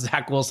pick on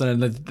Zach Wilson,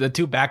 and the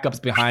 2 backups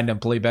behind him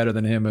play better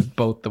than him in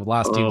both the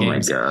last 2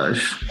 games. Oh my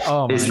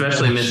gosh.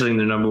 Especially missing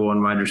the number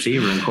 1 wide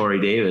receiver in Corey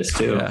Davis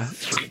too. Yeah.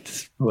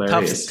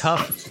 Tough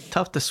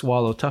to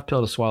swallow. Tough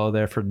pill to swallow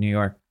there for New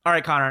York. All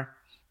right, Connor.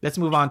 Let's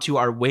move on to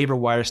our waiver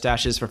wire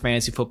stashes for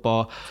fantasy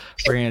football.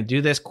 We're going to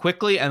do this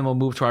quickly, and we'll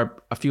move to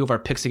a few of our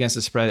picks against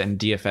the spread and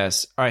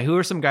DFS. All right, who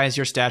are some guys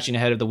you're stashing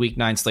ahead of the Week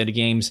 9 slate of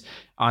games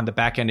on the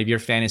back end of your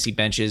fantasy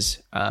benches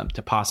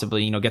to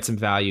possibly, get some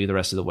value the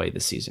rest of the way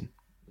this season?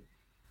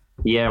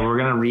 Yeah, we're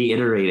going to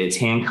reiterate it's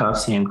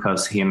handcuffs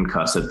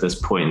at this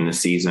point in the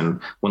season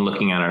when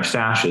looking at our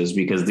stashes,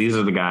 because these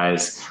are the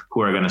guys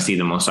who are going to see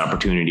the most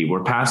opportunity.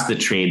 We're past the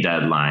trade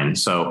deadline,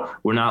 so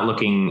we're not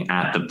looking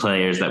at the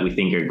players that we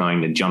think are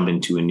going to jump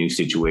into a new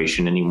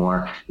situation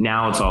anymore.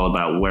 Now it's all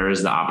about where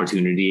does the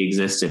opportunity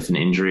exist if an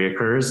injury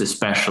occurs,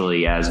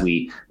 especially as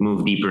we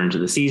move deeper into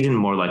the season,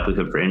 more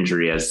likelihood for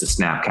injury as the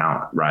snap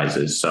count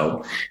rises.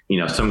 So,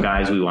 some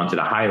guys we wanted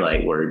to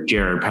highlight were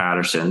Jared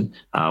Patterson,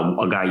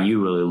 a guy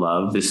you really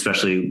love,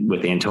 especially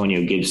with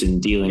Antonio Gibson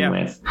dealing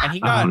with and he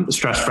got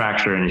stress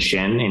fracture in his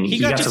shin, and he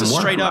got just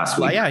some work last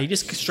week. He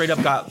just straight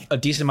up got a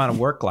decent amount of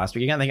work last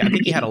week. Again, I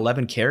think he had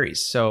 11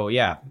 carries. So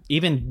yeah,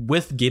 even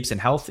with Gibson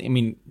healthy, I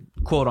mean,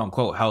 quote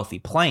unquote healthy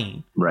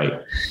playing. Right.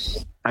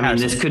 I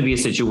mean, this could be a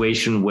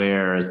situation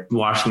where the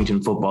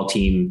Washington football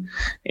team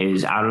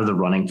is out of the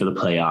running for the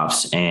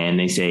playoffs, and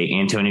they say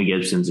Antonio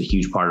Gibson's a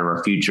huge part of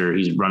our future.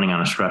 He's running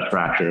on a stress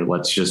fracture.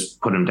 Let's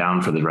just put him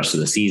down for the rest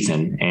of the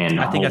season, and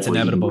I think that's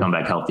inevitable. He can come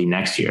back healthy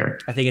next year.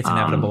 I think it's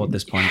inevitable at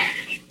this point.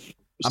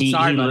 He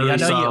literally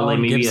saw like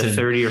maybe Gibson. A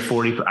 30 or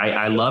 40.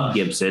 I love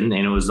Gibson,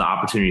 and it was the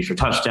opportunity for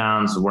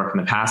touchdowns, to work in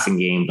the passing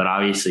game. But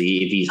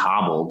obviously, if he's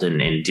hobbled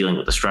and dealing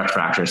with the stress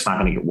fracture, it's not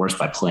going to get worse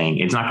by playing.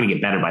 It's not going to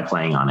get better by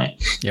playing on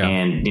it. Yeah.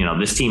 And,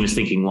 this team is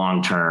thinking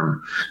long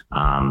term.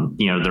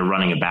 They're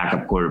running a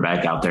backup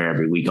quarterback out there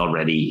every week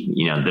already.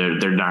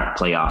 They're not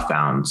playoff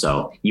bound.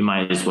 So you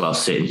might as well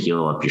sit and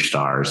heal up your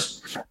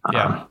stars.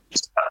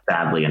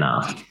 Sadly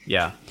enough.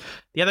 Yeah.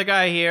 The other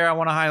guy here I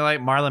want to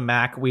highlight, Marlon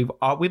Mack. We've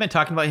been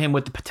talking about him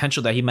with the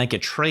potential that he might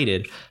get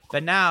traded,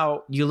 but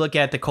now you look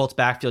at the Colts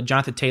backfield.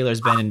 Jonathan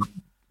Taylor's been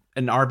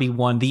an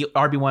RB1, the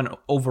RB1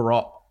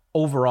 overall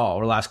over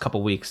the last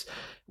couple of weeks.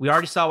 We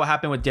already saw what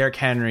happened with Derrick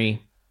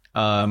Henry,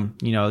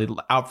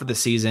 out for the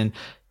season.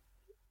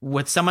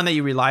 With someone that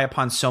you rely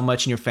upon so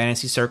much in your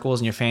fantasy circles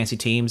and your fantasy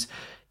teams,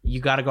 you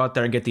got to go out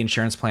there and get the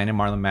insurance plan in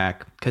Marlon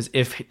Mack. Because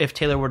if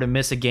Taylor were to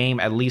miss a game,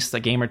 at least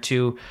a game or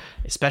two,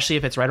 especially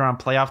if it's right around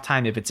playoff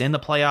time, if it's in the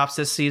playoffs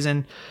this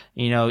season,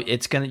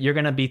 you're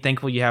gonna be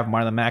thankful you have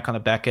Marlon Mack on the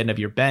back end of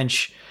your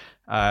bench,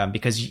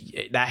 because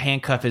that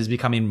handcuff is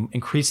becoming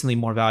increasingly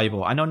more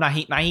valuable. I know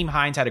Nyheim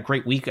Hines had a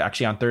great week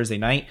actually on Thursday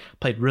night,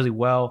 played really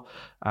well.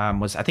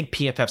 Was I think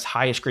PFF's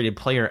highest graded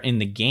player in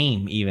the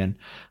game even.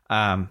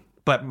 But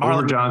Marlon,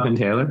 over Jonathan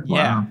Taylor, wow.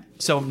 Yeah.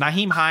 So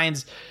Nyheim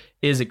Hines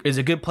is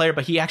a good player,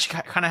 but he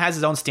actually kind of has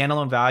his own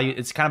standalone value.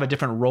 It's kind of a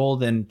different role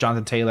than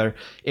Jonathan Taylor.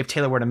 If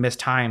Taylor were to miss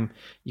time,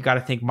 you got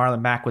to think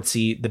Marlon Mack would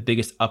see the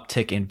biggest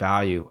uptick in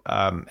value.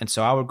 And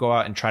so I would go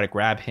out and try to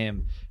grab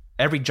him.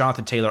 Every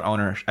Jonathan Taylor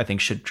owner, I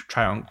think, should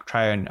try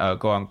and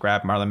go out and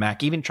grab Marlon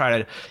Mack.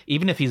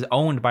 Even if he's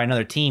owned by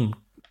another team,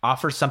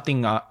 offer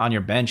something on your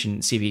bench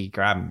and see if you can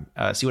grab him.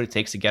 See what it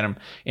takes to get him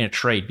in a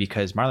trade,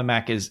 because Marlon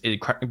Mack is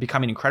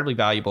becoming incredibly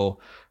valuable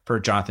for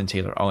Jonathan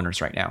Taylor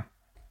owners right now.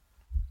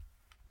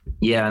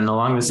 Yeah, and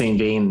along the same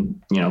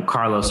vein,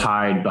 Carlos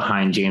Hyde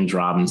behind James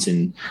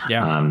Robinson,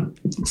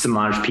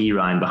 Samaj P.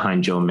 Ryan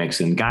behind Joe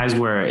Mixon, guys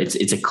where it's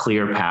a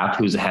clear path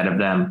who's ahead of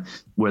them,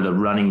 where the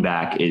running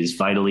back is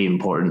vitally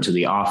important to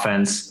the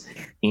offense.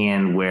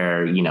 and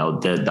where,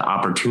 the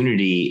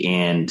opportunity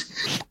and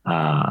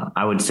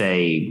I would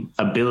say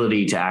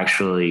ability to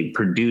actually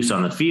produce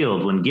on the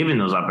field when given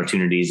those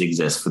opportunities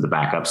exists for the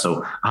backup.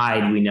 So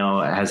Hyde, we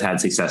know, has had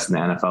success in the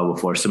NFL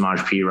before. Samaj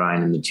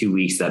Pirine in the 2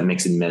 weeks that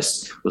Mixon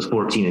missed was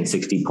 14 and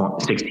 16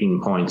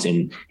 points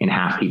in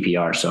half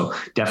PPR. So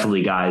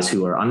definitely guys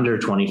who are under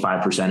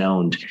 25%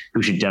 owned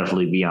who should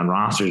definitely be on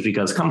rosters,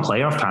 because come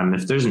playoff time,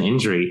 if there's an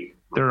injury,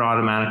 they're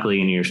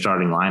automatically in your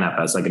starting lineup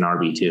as like an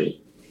RB2.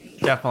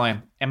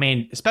 Definitely. I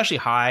mean, especially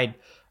Hyde.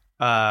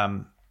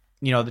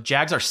 The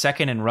Jags are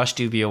second in rush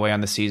DVOA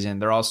on the season.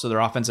 Their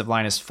offensive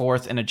line is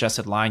fourth in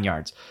adjusted line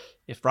yards.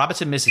 If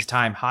Robinson misses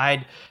time,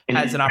 Hyde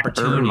has an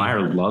opportunity. Urban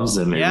Meyer loves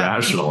him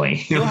irrationally.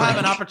 He'll have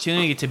an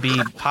opportunity to be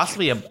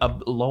possibly a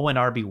low end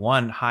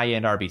RB1, high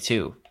end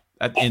RB2.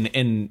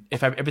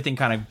 If everything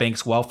kind of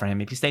banks well for him,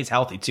 if he stays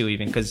healthy too,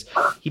 even because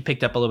he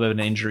picked up a little bit of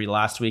an injury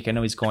last week. I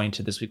know he's going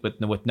to this week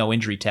with no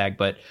injury tag,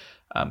 but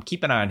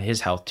keep an eye on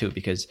his health too,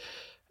 because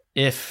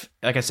if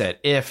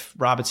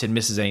Robinson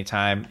misses any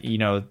time,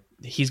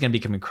 he's going to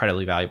become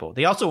incredibly valuable.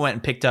 They also went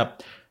and picked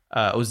up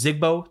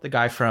Ozigbo, the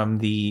guy from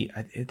the,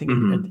 I think,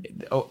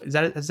 is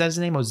that his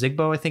name?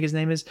 Ozigbo, I think his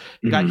name is.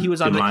 The guy, he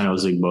was on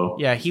Ozigbo.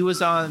 Yeah, he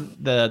was on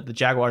the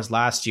Jaguars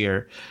last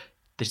year.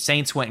 The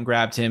Saints went and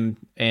grabbed him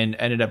and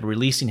ended up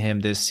releasing him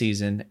this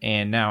season,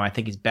 and now I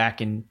think he's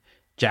back in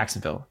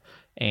Jacksonville.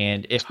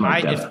 And if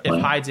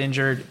Hyde's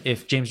injured,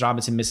 if James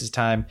Robinson misses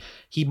time,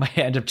 he might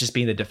end up just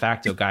being the de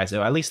facto guy.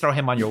 So at least throw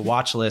him on your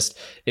watch list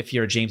if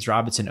you're a James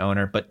Robinson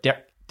owner. But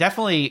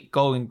definitely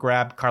go and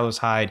grab Carlos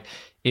Hyde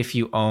if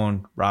you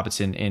own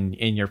Robinson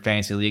in your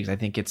fantasy leagues. I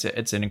think it's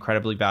an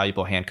incredibly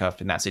valuable handcuff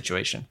in that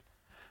situation.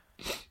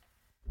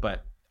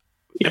 But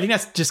I think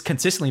that's just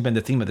consistently been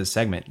the theme of this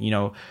segment.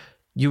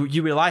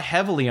 You rely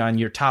heavily on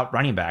your top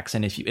running backs,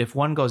 and if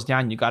one goes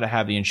down, you got to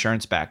have the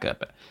insurance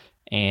backup.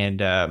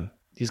 And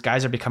these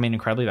guys are becoming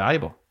incredibly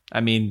valuable. I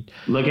mean,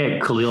 look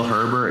at Khalil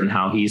Herbert and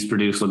how he's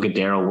produced. Look at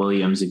Darrell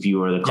Williams. If you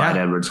were the Clyde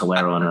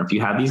Edwards-Helaire owner, if you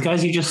have these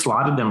guys, you just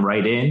slotted them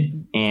right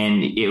in,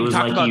 and it was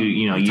like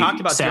you talked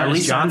about at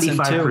least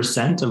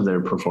 75% of their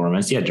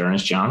performance. Yeah,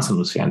 D'Ernest Johnson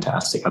was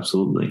fantastic.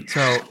 Absolutely.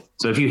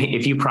 So if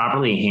you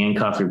properly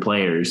handcuff your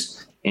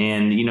players.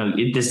 And,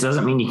 this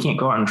doesn't mean you can't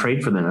go out and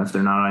trade for them if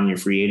they're not on your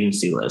free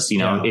agency list.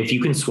 If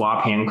you can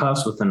swap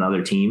handcuffs with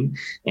another team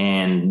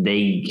and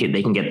they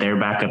can get their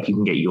backup, you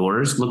can get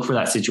yours. Look for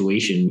that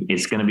situation.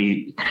 It's going to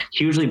be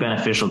hugely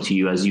beneficial to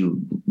you as you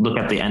look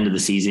at the end of the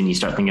season. You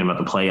start thinking about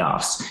the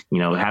playoffs.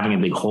 Having a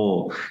big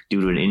hole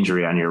due to an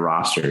injury on your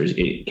rosters,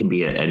 it can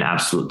be an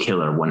absolute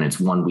killer when it's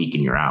 1 week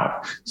and you're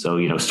out.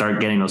 So, start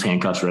getting those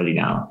handcuffs ready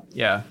now.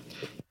 Yeah.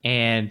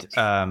 And,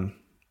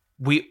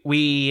 We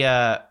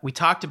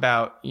talked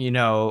about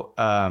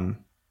Darrynton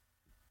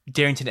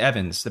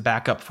Evans, the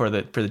backup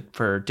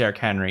for Derrick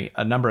Henry,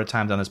 a number of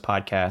times on this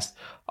podcast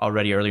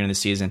already earlier in the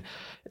season.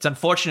 It's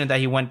unfortunate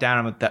that he went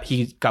down, that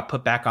he got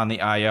put back on the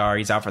IR.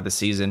 He's out for the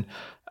season.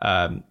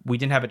 We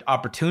didn't have an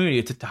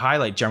opportunity to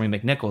highlight Jeremy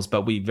McNichols,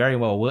 but we very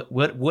well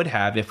would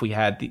have if we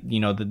had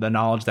the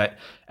knowledge that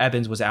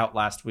Evans was out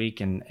last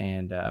week,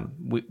 and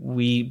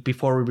we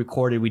before we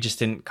recorded, we just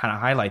didn't kind of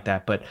highlight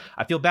that. But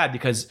I feel bad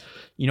because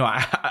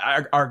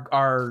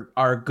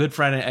our good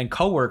friend and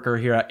coworker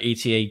here at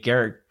ATA,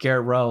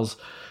 Garrett Wells,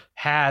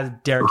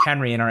 had Derrick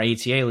Henry in our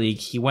ATA league.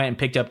 He went and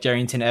picked up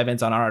Darrynton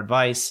Evans on our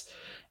advice,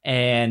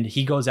 and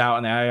he goes out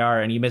in the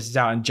IR and he misses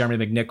out on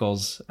Jeremy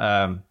McNichols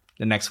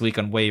the next week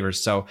on waivers.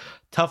 So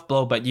tough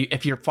blow. But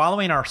if you're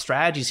following our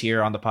strategies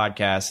here on the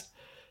podcast,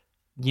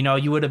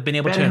 you would have been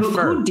able to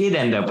infer. Who did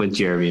end up with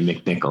Jeremy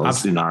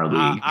McNichols in our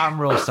league?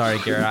 I'm real sorry,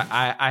 Garrett.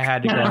 I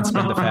had to go and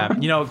spend the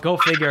fab. Go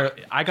figure.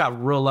 I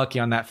got real lucky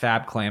on that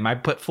fab claim. I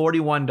put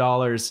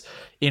 $41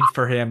 in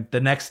for him.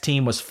 The next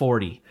team was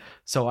 $40.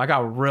 So I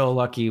got real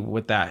lucky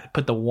with that.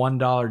 Put the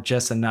 $1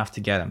 just enough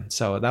to get him.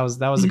 So that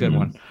was a good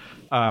one.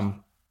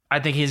 I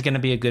think he's going to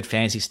be a good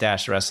fantasy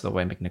stash the rest of the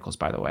way. McNichols,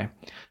 by the way.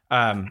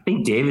 I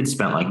think David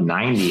spent like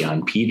 90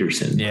 on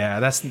Peterson. Yeah,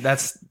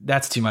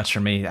 that's too much for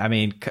me. I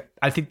mean,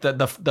 I think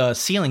the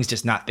ceiling's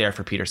just not there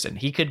for Peterson.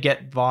 He could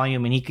get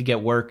volume and he could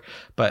get work,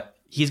 but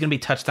he's going to be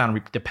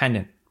touchdown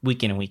dependent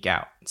week in and week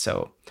out.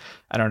 So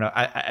I don't know.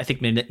 I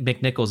think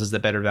McNichols is the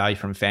better value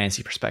from a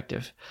fantasy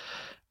perspective.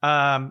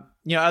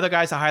 Other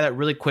guys to highlight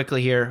really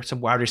quickly here,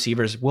 some wide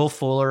receivers. Will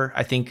Fuller,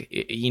 I think,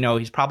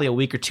 he's probably a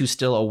week or two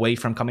still away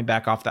from coming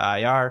back off the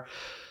IR.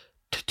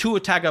 Tua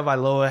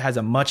Tagovailoa has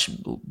a much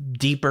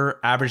deeper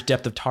average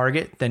depth of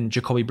target than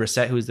Jacoby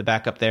Brissett, who is the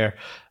backup there.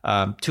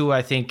 Tua,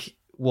 I think,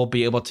 will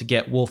be able to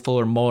get Will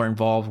Fuller more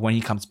involved when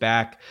he comes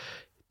back.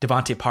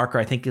 Devontae Parker,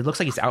 I think it looks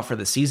like he's out for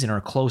the season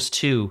or close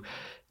to.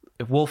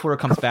 If Will Fuller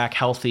comes back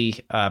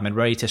healthy and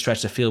ready to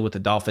stretch the field with the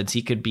Dolphins,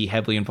 he could be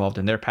heavily involved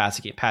in their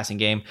passing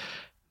game.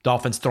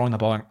 Dolphins throwing the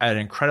ball at an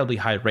incredibly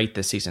high rate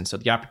this season, so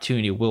the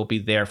opportunity will be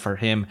there for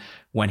him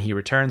when he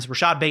returns.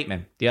 Rashad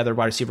Bateman, the other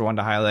wide receiver one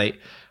to highlight,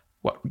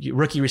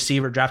 rookie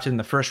receiver drafted in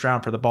the first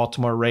round for the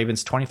Baltimore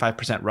Ravens, 25%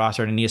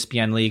 rostered in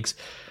ESPN leagues.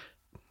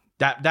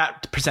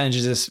 that percentage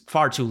is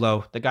far too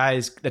low.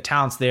 The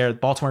talent's there.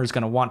 Baltimore is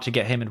going to want to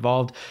get him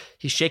involved.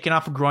 He's shaking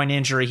off a groin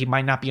injury. He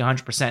might not be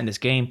 100% in this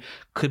game.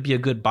 Could be a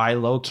good buy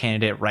low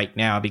candidate right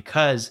now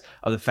because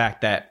of the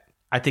fact that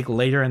I think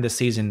later in the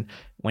season,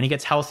 when he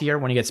gets healthier,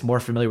 when he gets more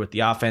familiar with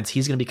the offense,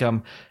 he's going to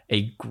become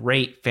a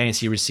great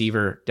fantasy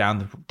receiver down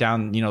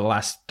the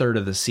last third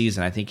of the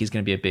season. I think he's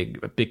going to be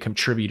a big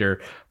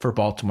contributor for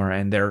Baltimore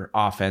and their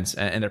offense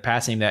and their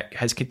passing that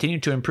has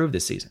continued to improve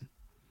this season.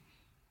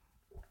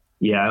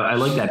 Yeah, I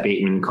like that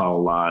Bateman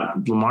call a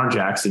lot. Lamar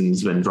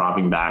Jackson's been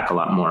dropping back a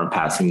lot more,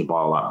 passing the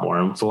ball a lot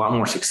more. It's a lot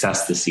more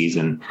success this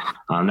season.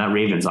 That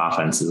Ravens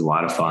offense is a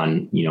lot of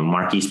fun.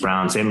 Marquise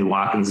Brown, Sammy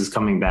Watkins is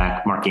coming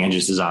back. Mark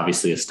Andrews is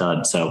obviously a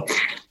stud. So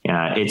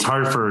it's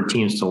hard for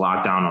teams to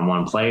lock down on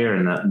one player,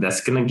 and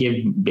that's going to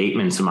give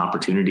Bateman some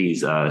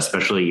opportunities,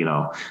 especially,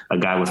 a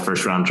guy with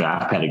first round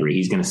draft pedigree.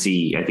 He's going to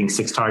see, I think,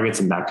 6 targets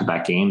in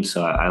back-to-back games.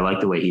 So I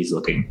like the way he's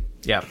looking.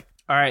 Yeah.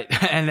 All right.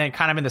 And then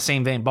kind of in the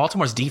same vein,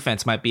 Baltimore's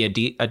defense might be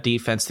a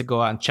defense to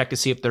go out and check to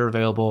see if they're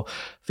available.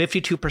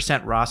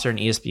 52% roster in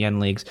ESPN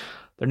leagues.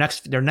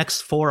 Their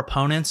next 4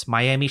 opponents,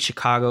 Miami,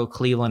 Chicago,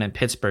 Cleveland, and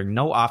Pittsburgh.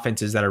 No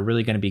offenses that are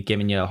really going to be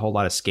giving you a whole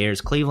lot of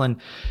scares. Cleveland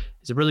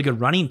is a really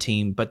good running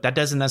team, but that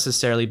doesn't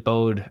necessarily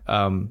bode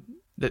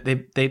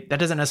that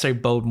doesn't necessarily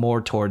bode more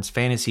towards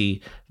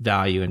fantasy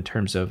value in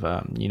terms of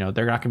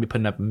they're not going to be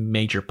putting up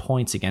major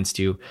points against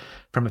you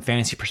from a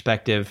fantasy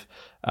perspective.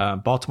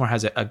 Baltimore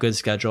has a good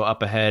schedule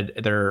up ahead.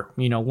 They're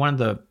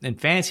in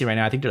fantasy right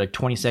now, I think they're like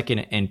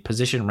 22nd in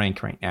position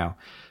rank right now.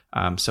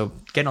 So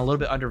getting a little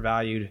bit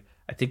undervalued.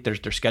 I think their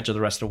schedule the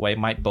rest of the way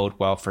might bode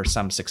well for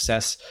some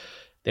success.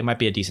 They might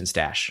be a decent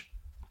stash.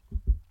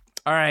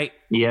 All right.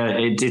 Yeah,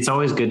 it's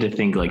always good to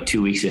think like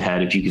 2 weeks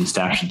ahead if you can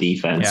stash the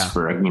defense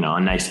for a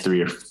nice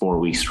 3 or 4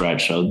 week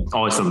stretch. So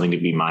always something to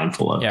be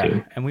mindful of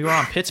too. And we were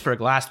on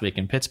Pittsburgh last week,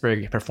 and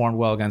Pittsburgh performed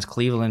well against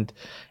Cleveland,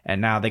 and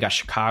now they got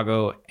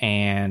Chicago,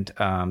 and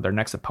their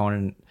next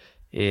opponent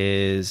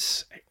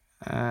is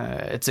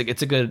it's a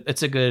good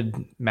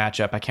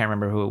matchup. I can't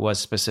remember who it was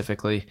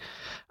specifically.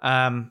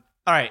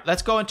 All right,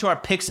 let's go into our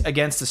picks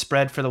against the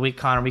spread for the week,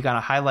 Connor. We got to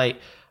highlight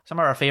some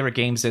of our favorite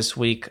games this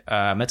week.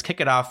 Let's kick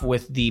it off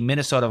with the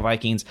Minnesota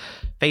Vikings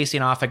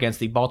facing off against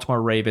the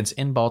Baltimore Ravens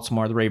in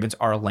Baltimore. The Ravens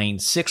are laying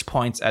 6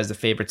 points as the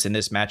favorites in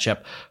this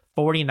matchup.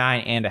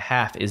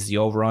 49.5 is the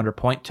over-under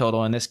point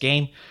total in this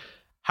game.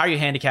 How are you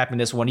handicapping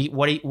this one?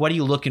 What are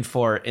you looking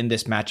for in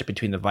this matchup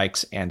between the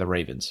Vikes and the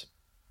Ravens?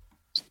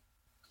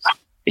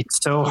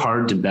 It's so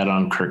hard to bet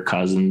on Kirk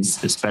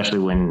Cousins, especially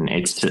when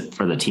it's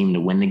for the team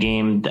to win the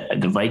game.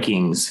 The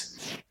Vikings,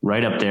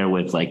 right up there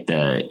with like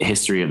the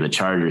history of the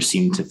Chargers,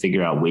 seem to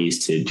figure out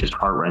ways to just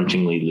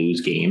heart-wrenchingly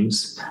lose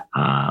games,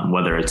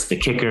 whether it's the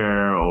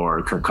kicker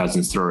or Kirk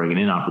Cousins throwing an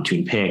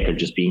inopportune pick or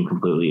just being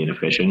completely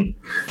inefficient.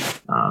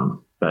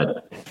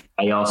 But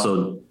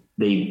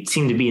they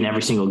seem to be in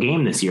every single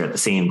game this year at the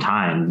same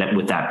time.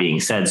 With that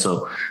being said,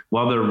 so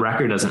while their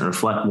record doesn't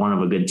reflect one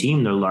of a good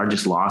team, their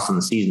largest loss on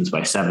the season is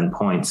by 7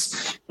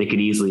 points. They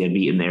could easily have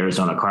beaten the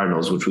Arizona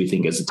Cardinals, which we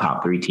think is a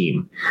top 3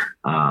 team.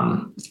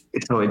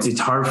 So it's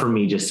hard for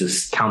me just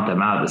to count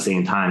them out at the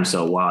same time.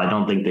 So while I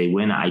don't think they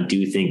win, I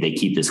do think they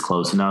keep this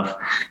close enough.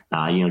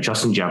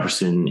 Justin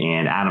Jefferson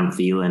and Adam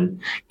Thielen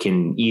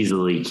can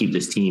easily keep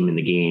this team in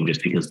the game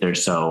just because they're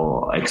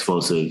so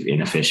explosive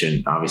and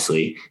efficient,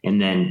 obviously. And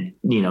then,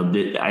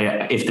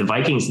 if the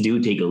Vikings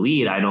do take a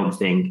lead, I don't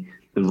think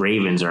the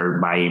Ravens are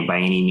by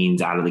any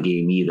means out of the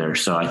game either.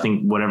 So I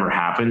think whatever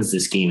happens,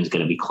 this game is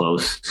going to be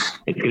close.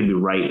 It's going to be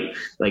right.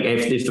 Like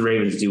if the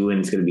Ravens do win,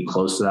 it's going to be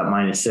close to that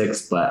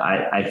 -6. But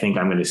I think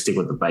I'm going to stick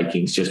with the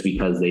Vikings just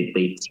because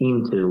they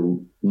seem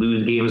to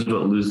lose games,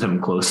 but lose them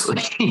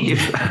closely.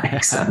 If that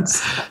makes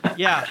sense.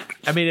 Yeah.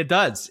 I mean, it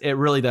does. It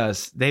really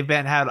does. They've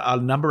had a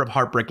number of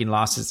heartbreaking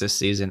losses this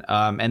season.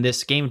 And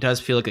this game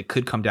does feel like it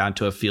could come down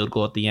to a field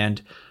goal at the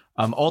end.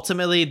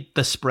 Ultimately,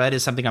 the spread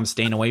is something I'm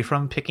staying away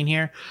from picking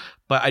here,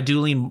 but I do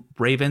lean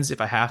Ravens if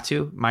I have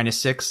to,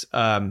 -6.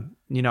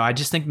 I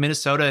just think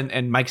Minnesota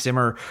and Mike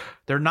Zimmer,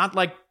 they're not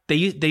like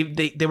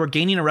they were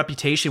gaining a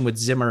reputation with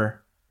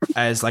Zimmer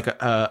as like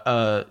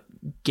a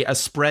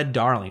spread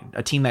darling,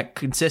 a team that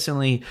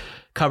consistently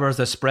covers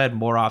the spread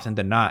more often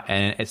than not.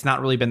 And it's not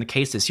really been the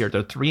case this year.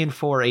 They're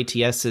 3-4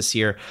 ATS this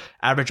year,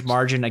 average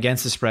margin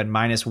against the spread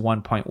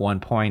 -1.1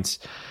 points.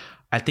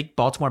 I think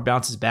Baltimore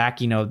bounces back.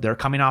 They're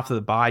coming off of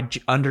the bye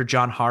under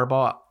John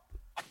Harbaugh,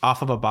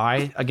 off of a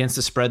bye against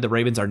the spread. The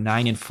Ravens are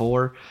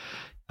 9-4.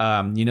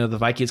 The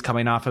Vikings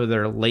coming off of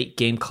their late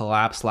game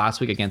collapse last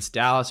week against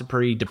Dallas, a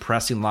pretty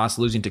depressing loss,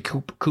 losing to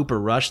Cooper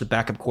Rush, the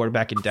backup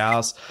quarterback in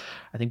Dallas.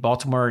 I think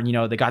Baltimore,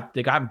 they got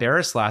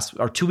embarrassed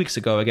 2 weeks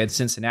ago against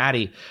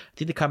Cincinnati. I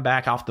think they come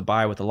back off the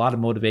bye with a lot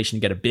of motivation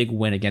to get a big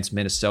win against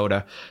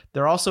Minnesota.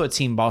 They're also a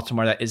team,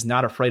 Baltimore, that is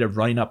not afraid of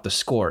running up the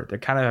score. They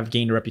kind of have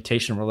gained a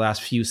reputation over the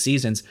last few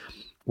seasons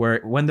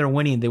where when they're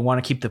winning, they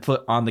want to keep the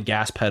foot on the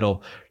gas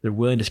pedal. They're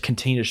willing to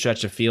continue to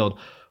stretch the field.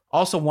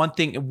 Also,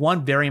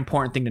 one very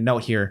important thing to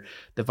note here,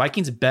 the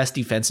Vikings' best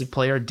defensive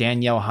player,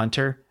 Danielle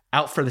Hunter,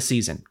 out for the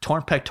season,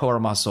 torn pectoral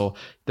muscle.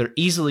 They're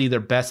easily their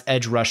best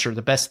edge rusher,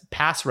 the best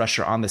pass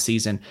rusher on the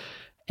season.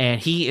 And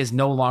he is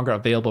no longer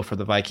available for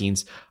the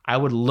Vikings. I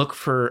would look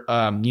for,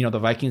 the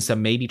Vikings to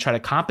maybe try to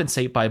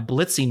compensate by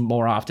blitzing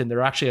more often.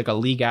 They're actually like a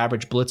league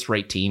average blitz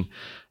rate team.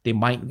 They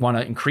might want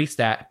to increase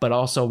that. But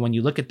also when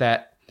you look at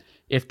that,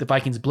 if the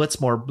Vikings blitz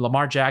more,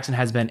 Lamar Jackson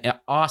has been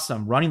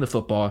awesome running the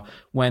football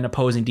when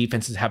opposing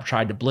defenses have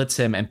tried to blitz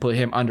him and put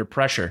him under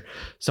pressure.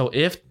 So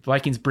if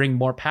Vikings bring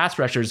more pass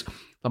rushers,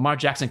 Lamar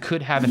Jackson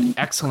could have an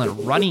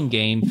excellent running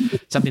game,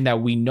 something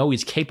that we know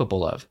he's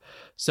capable of.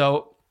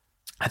 So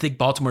I think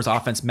Baltimore's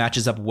offense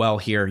matches up well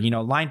here.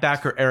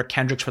 Linebacker Eric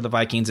Kendricks for the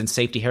Vikings and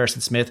safety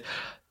Harrison Smith,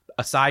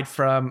 aside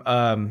from,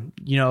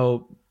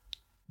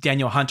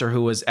 Daniel Hunter,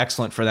 who was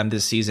excellent for them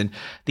this season.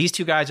 These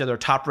two guys are their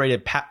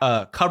top-rated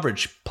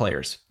coverage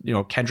players,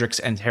 Kendricks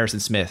and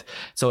Harrison Smith.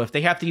 So if they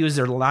have to use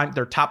their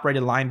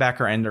top-rated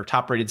linebacker and their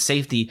top-rated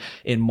safety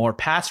in more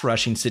pass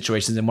rushing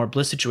situations and more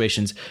blitz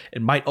situations,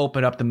 it might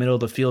open up the middle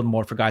of the field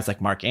more for guys like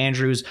Mark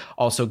Andrews.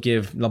 Also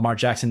give Lamar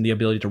Jackson the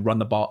ability to run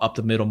the ball up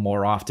the middle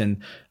more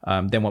often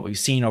than what we've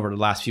seen over the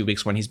last few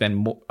weeks when he's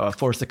been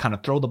forced to kind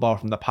of throw the ball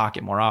from the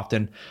pocket more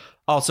often.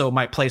 Also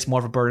might place more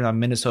of a burden on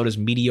Minnesota's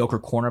mediocre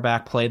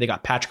cornerback play. They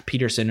got Patrick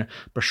Peterson,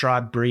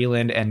 Bashad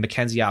Breeland, and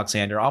Mackenzie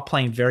Alexander, all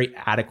playing very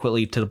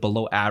adequately to the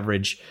below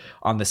average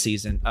on the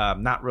season.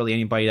 Not really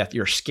anybody that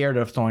you're scared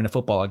of throwing the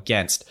football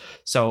against.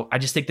 So I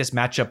just think this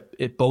matchup,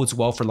 it bodes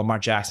well for Lamar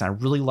Jackson. I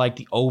really like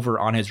the over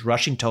on his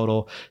rushing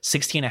total,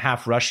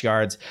 16.5 rush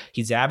yards.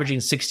 He's averaging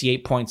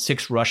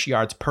 68.6 rush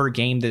yards per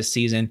game this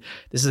season.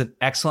 This is an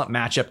excellent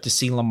matchup to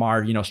see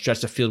Lamar,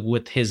 stretch the field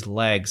with his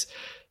legs.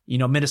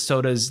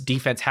 Minnesota's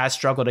defense has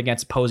struggled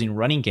against opposing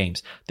running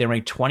games. They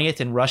rank 20th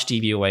in rush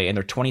DVOA and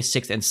they're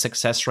 26th in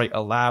success rate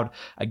allowed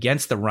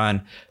against the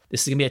run.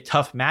 This is going to be a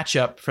tough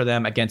matchup for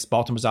them against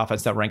Baltimore's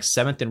offense that ranks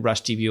 7th in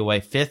rush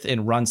DVOA, 5th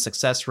in run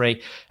success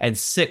rate, and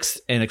 6th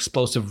in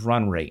explosive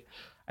run rate.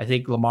 I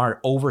think Lamar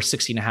over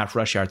 60.5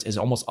 rush yards is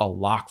almost a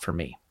lock for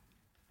me.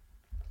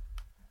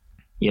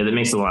 Yeah, that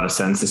makes a lot of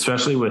sense,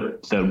 especially with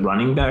the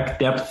running back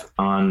depth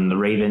on the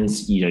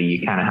Ravens.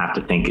 You kind of have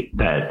to think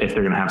that if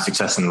they're going to have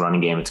success in the running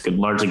game, it's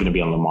largely going to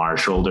be on Lamar's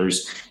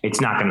shoulders. It's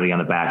not going to be on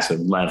the backs of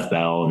Lev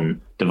Bell and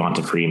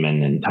Devonta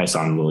Freeman and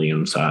Tyson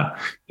Williams, who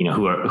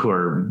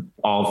are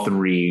all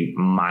three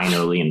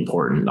minorly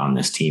important on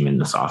this team in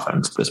this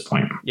offense at this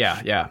point.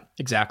 Yeah,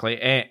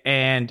 exactly.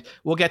 And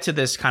we'll get to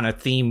this kind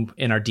of theme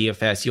in our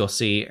DFS. You'll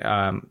see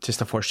just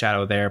a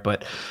foreshadow there.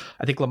 But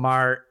I think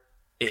Lamar,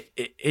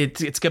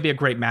 it's going to be a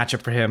great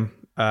matchup for him,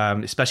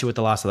 especially with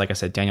the loss of, like I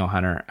said, Daniel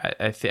Hunter.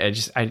 I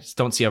just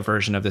don't see a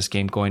version of this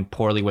game going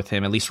poorly with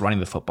him, at least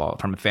running the football.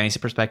 From a fantasy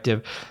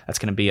perspective, that's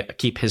going to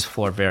keep his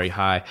floor very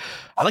high.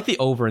 I like the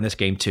over in this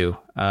game too,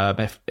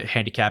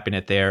 handicapping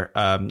it there.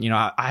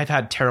 I've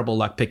had terrible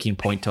luck picking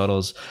point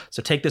totals,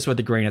 so take this with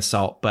a grain of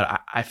salt,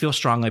 but I feel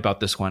strongly about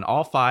this one.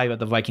 All 5 of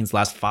the Vikings'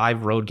 last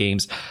 5 road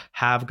games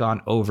have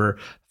gone over.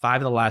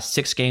 5 of the last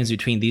 6 games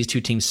between these two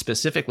teams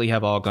specifically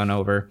have all gone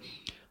over.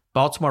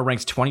 Baltimore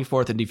ranks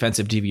 24th in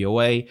defensive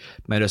DVOA.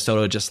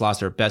 Minnesota just lost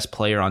their best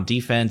player on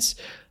defense.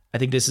 I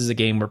think this is a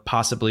game where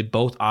possibly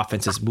both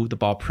offenses move the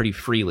ball pretty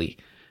freely.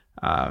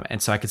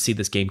 And so I could see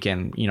this game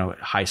getting,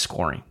 high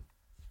scoring.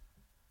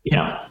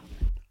 Yeah.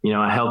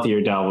 A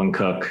healthier Dalvin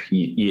Cook,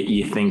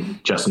 you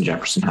think Justin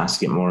Jefferson has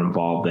to get more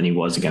involved than he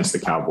was against the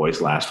Cowboys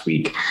last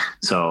week.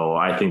 So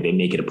I think they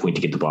make it a point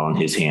to get the ball in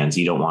his hands.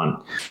 You don't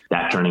want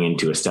that turning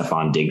into a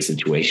Stephon Diggs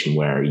situation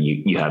where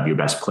you have your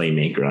best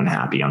playmaker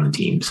unhappy on the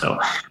team. So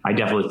I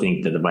definitely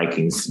think that the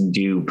Vikings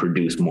do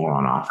produce more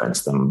on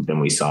offense than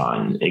we saw,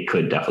 and it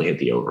could definitely hit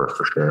the over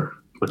for sure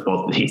with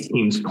both of these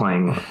teams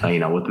playing,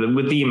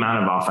 with the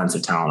amount of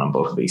offensive talent on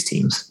both of these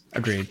teams.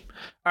 Agreed.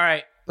 All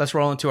right. Let's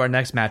roll into our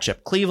next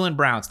matchup. Cleveland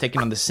Browns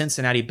taking on the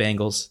Cincinnati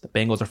Bengals. The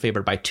Bengals are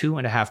favored by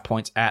 2.5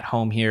 points at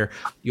home here.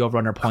 The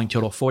over-under point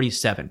total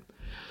 47.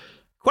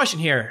 Question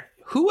here.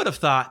 Who would have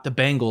thought the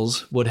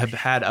Bengals would have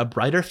had a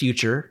brighter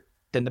future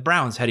than the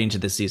Browns heading into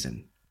this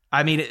season?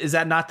 I mean, is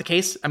that not the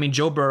case? I mean,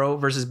 Joe Burrow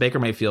versus Baker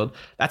Mayfield,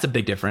 that's a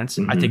big difference.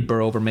 Mm-hmm. I take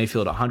Burrow over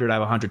Mayfield 100 out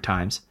of 100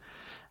 times.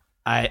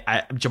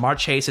 Jamar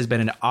Chase has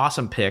been an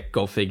awesome pick,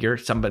 go figure.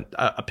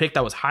 A pick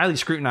that was highly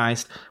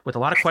scrutinized with a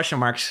lot of question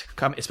marks,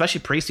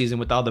 especially preseason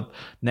with all the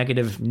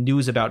negative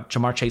news about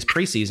Jamar Chase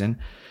preseason.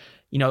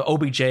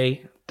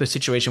 OBJ, the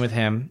situation with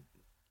him.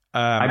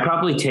 I'd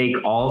probably take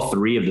all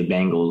 3 of the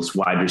Bengals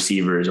wide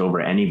receivers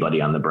over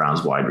anybody on the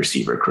Browns wide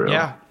receiver crew.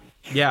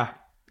 Yeah.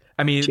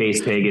 I mean,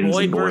 Chase, Higgins,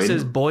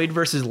 Boyd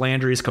versus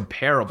Landry is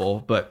comparable,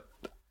 but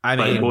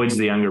Boyd's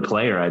the younger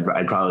player.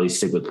 I'd probably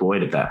stick with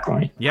Boyd at that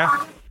point.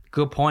 Yeah.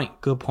 Good point.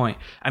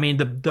 I mean,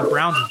 the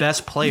Browns'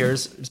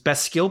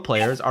 best skill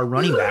players are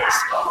running backs.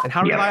 And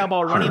how reliable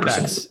are running 100%.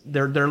 Backs?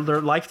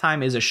 Their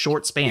lifetime is a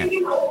short span,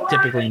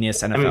 typically in the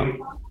NFL.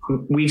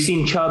 we've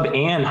seen Chubb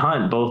and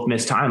Hunt both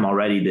miss time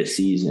already this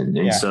season.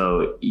 And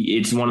so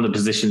it's one of the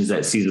positions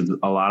that sees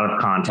a lot of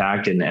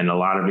contact and a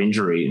lot of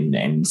injury. And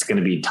it's going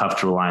to be tough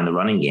to rely on the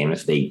running game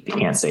if they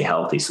can't stay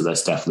healthy. So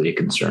that's definitely a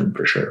concern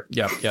for sure.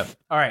 Yep.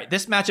 All right.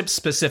 This matchup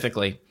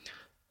specifically,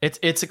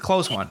 it's a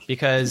close one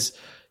because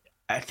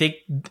I think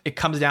it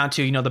comes down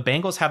to, the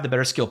Bengals have the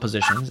better skill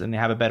positions and they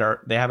have a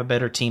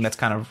better team that's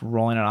kind of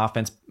rolling on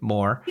offense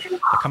more. They're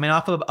coming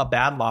off of a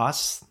bad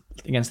loss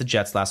against the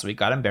Jets last week,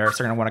 got embarrassed.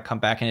 They're going to want to come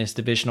back in his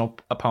divisional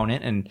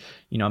opponent and,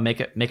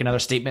 make another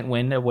statement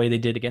win the way they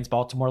did against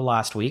Baltimore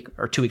last week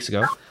or 2 weeks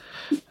ago.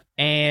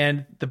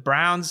 And the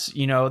Browns,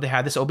 they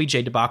had this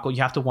OBJ debacle.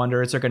 You have to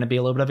wonder, is there going to be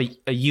a little bit of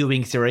a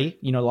Ewing theory,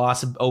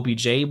 loss of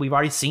OBJ? We've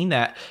already seen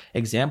that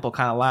example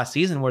kind of last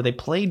season where they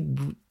played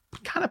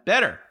kind of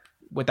better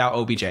without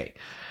OBJ.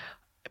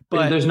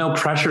 But there's no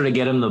pressure to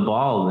get him the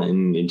ball,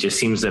 and it just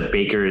seems that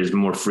Baker is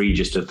more free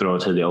just to throw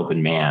it to the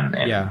open man.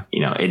 And,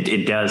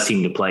 it does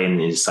seem to play in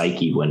his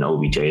psyche when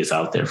OBJ is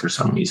out there for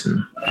some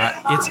reason.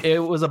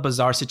 It was a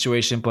bizarre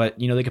situation, but,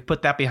 they could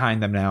put that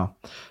behind them now.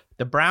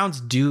 The Browns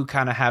do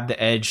kind of have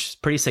the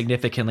edge pretty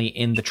significantly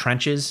in the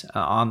trenches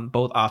on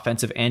both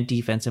offensive and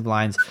defensive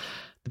lines.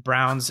 The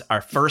Browns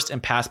are first in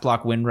pass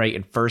block win rate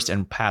and first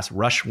in pass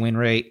rush win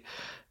rate.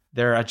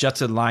 Their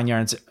adjusted line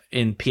yards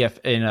in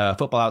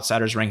Football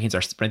Outsiders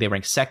rankings they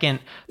rank second.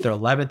 They're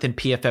 11th in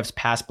PFF's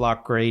pass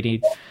block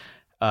grading.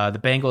 The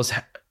Bengals,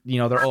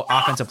 their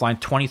offensive line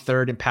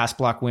 23rd in pass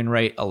block win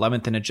rate,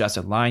 11th in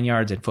adjusted line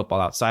yards in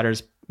Football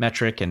Outsiders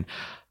metric, and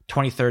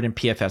 23rd in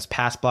PFF's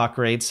pass block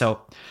grade.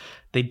 So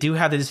they do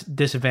have this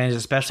disadvantage,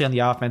 especially on the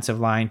offensive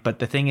line. But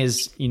the thing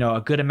is,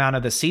 a good amount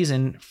of the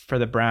season for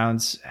the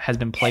Browns has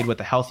been played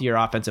with a healthier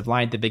offensive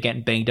line. They've been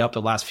getting banged up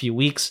the last few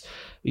weeks.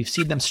 We've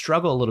seen them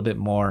struggle a little bit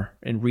more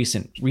in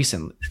recent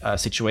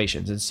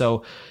situations. And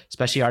so,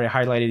 especially already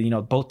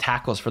highlighted, both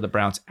tackles for the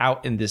Browns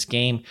out in this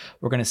game.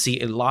 We're going to see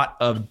a lot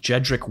of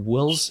Jedrick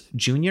Wills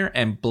Jr.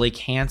 and Blake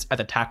Hance at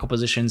the tackle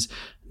positions.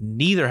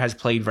 Neither has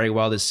played very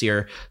well this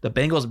year. The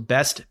Bengals'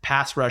 best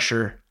pass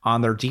rusher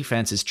on their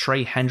defense is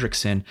Trey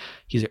Hendrickson.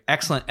 He's an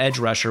excellent edge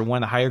rusher,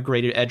 one of the higher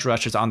graded edge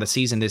rushers on the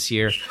season this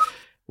year.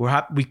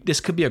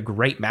 This could be a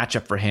great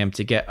matchup for him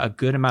to get a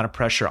good amount of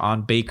pressure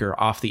on Baker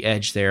off the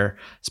edge there,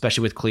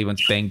 especially with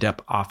Cleveland's banged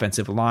up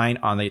offensive line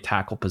on the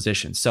tackle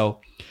position. So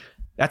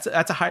that's a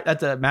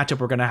matchup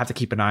we're going to have to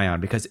keep an eye on,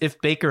 because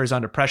if Baker is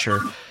under pressure,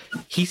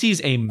 he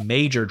sees a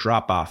major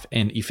drop off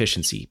in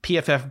efficiency.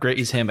 PFF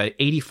grades him at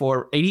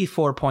 84.6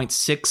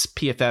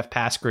 PFF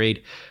pass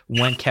grade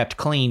when kept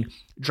clean,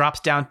 drops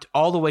down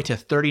all the way to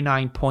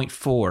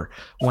 39.4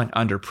 when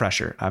under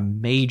pressure. A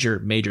major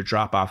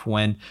drop off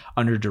when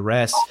under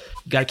duress.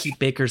 You got to keep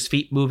Baker's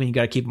feet moving. You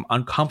got to keep him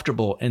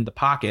uncomfortable in the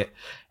pocket.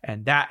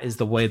 And that is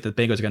the way that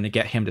the Bengals are going to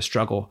get him to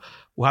struggle.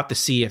 We'll have to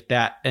see if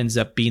that ends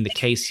up being the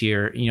case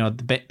here.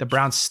 The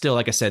Browns still,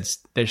 like I said,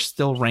 they're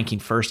still ranking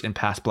first in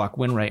pass block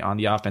win rate on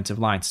the offensive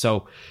line.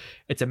 So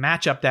it's a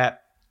matchup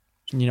that,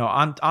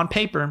 on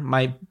paper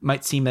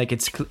might seem like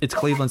it's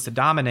Cleveland's to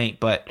dominate,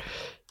 but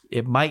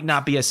it might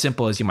not be as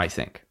simple as you might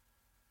think.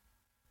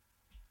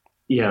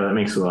 Yeah, that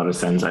makes a lot of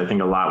sense. I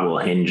think a lot will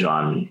hinge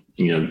on,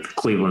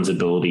 Cleveland's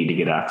ability to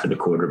get after the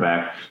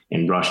quarterback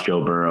and rush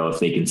Joe Burrow if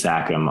they can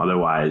sack him.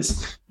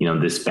 Otherwise,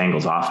 this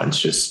Bengals offense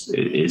just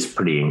is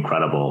pretty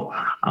incredible.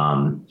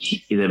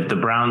 The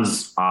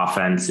Browns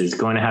offense is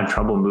going to have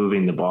trouble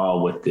moving the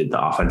ball with the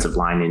offensive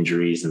line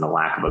injuries and the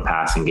lack of a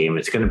passing game.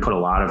 It's going to put a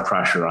lot of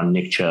pressure on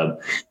Nick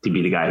Chubb to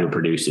be the guy who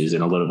produces,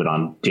 and a little bit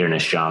on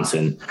Dearness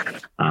Johnson.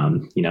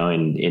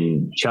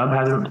 And Chubb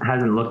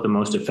hasn't looked the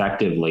most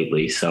effective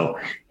lately. So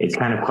it's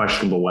kind of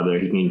questionable whether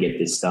he can get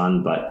this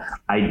done, but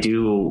I do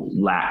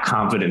lack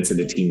confidence in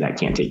a team that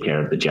can't take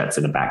care of the Jets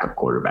and a backup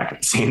quarterback at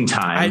the same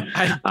time.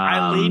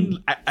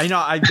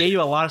 I gave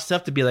you a lot of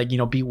stuff to be like,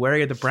 be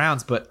wary of the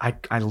Browns, but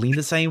I lean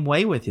the same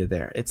way with you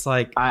there. It's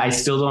like, I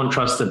still don't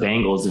trust the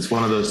Bengals. It's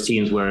one of those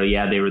teams where,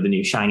 they were the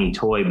new shiny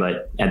toy,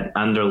 but at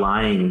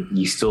underlying,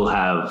 you still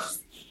have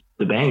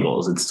the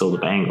Bengals. It's still the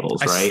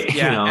Bengals, right?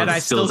 And I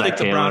still think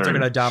the Browns are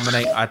going to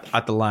dominate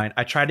at the line.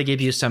 I try to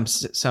give you some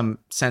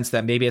sense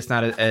that maybe it's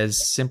not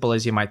as simple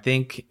as you might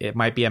think. It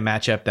might be a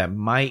matchup that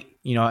might,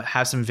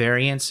 have some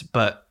variance,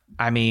 but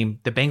I mean,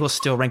 the Bengals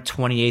still rank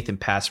 28th in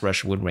pass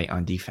rush win rate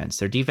on defense.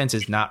 Their defense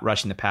is not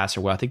rushing the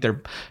passer well. I think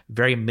they're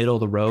very middle of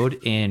the road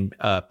in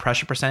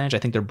pressure percentage. I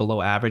think they're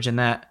below average in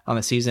that on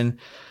the season.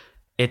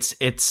 It's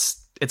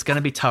going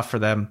to be tough for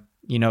them.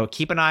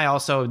 Keep an eye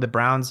also the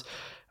Browns.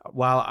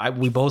 While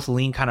we both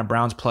lean kind of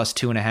Browns plus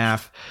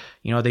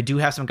 2.5, they do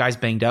have some guys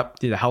banged up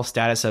through the health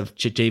status of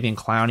Jadeveon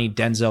Clowney,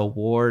 Denzel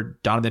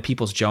Ward, Donovan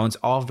Peoples-Jones,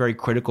 all very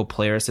critical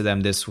players to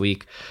them this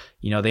week.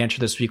 They enter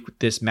this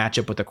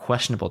matchup with a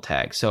questionable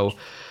tag. So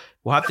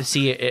we'll have to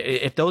see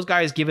if those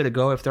guys give it a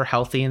go, if they're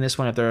healthy in this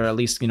one, if they're at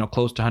least,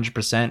 close to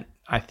 100%.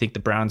 I think the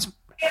Browns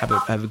have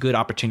a good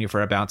opportunity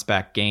for a bounce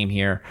back game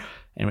here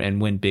and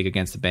win big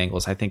against the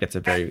Bengals. I think that's a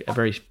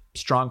very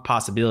strong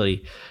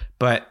possibility,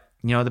 but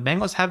the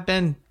Bengals have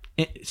been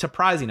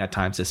surprising at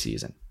times this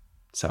season.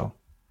 So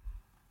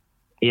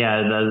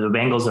Yeah, the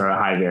Bengals are a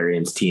high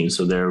variance team,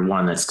 so they're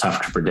one that's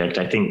tough to predict.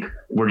 I think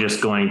we're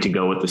just going to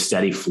go with the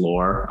steady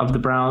floor of the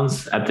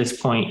Browns at this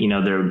point.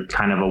 They're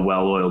kind of a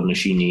well-oiled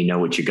machine. You know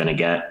what you're going to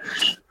get.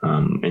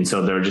 And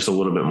so they're just a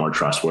little bit more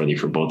trustworthy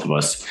for both of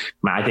us.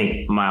 I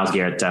think Myles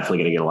Garrett's definitely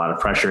going to get a lot of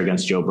pressure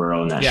against Joe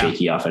Burrow and that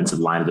shaky offensive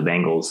line of the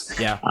Bengals.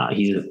 Yeah.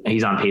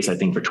 He's on pace, I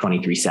think, for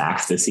 23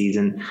 sacks this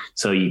season.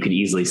 So you could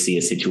easily see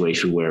a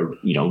situation where,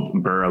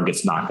 Burrow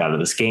gets knocked out of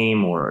this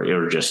game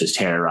or just is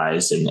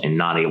terrorized and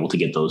not able to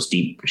get those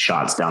deep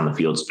shots down the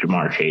field to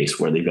Ja'Marr Chase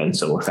where they've been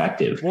so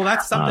effective. Well,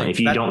 that's something. If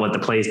you don't let the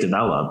plays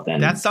develop,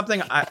 then that's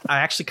something I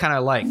actually kind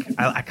of like.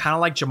 I kind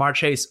of like Ja'Marr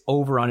Chase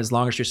over on his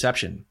longest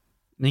reception.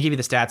 Let me give you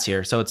the stats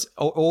here. So it's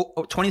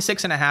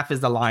 26.5 is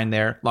the line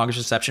there. Longest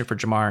reception for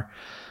Ja'Marr.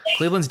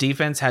 Cleveland's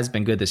defense has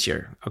been good this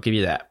year. I'll give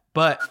you that.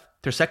 But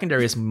their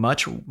secondary is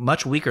much,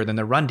 much weaker than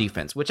their run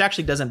defense, which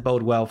actually doesn't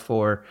bode well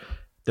for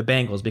the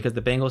Bengals because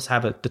the Bengals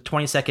have the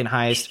 22nd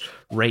highest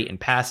rate in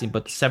passing,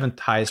 but the 7th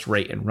highest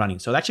rate in running.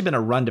 So it's actually been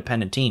a run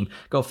dependent team.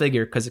 Go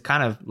figure, because it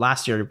kind of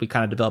last year we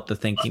kind of developed the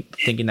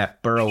thinking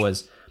that Burrow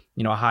was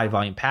a high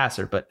volume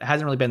passer, but it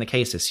hasn't really been the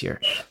case this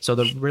year. So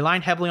they're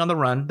relying heavily on the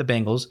run, the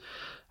Bengals.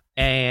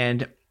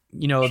 And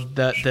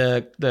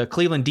the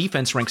Cleveland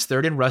defense ranks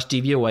 3rd in rush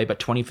DVOA, but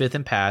 25th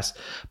in pass,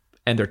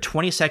 and their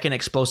 22nd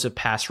explosive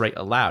pass rate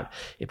allowed.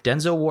 If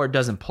Denzel Ward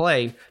doesn't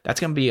play, that's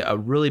going to be a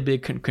really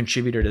big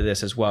contributor to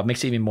this as well. It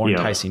makes it even more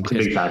enticing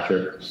because big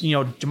factor.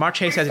 Ja'Marr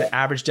Chase has an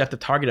average depth of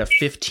target of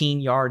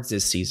 15 yards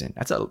this season.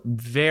 That's a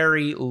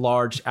very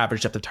large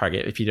average depth of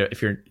target. If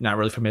you're not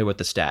really familiar with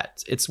the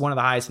stats, it's one of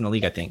the highest in the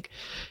league, I think,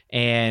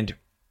 and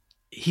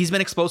he's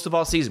been explosive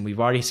all season. We've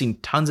already seen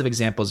tons of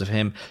examples of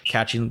him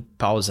catching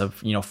balls of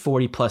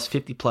 40 plus,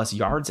 50 plus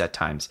yards at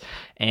times.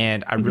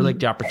 And I really like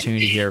the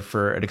opportunity here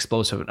for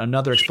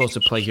another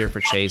explosive play here for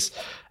Chase.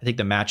 I think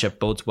the matchup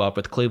bodes well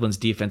with Cleveland's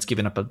defense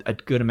giving up a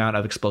good amount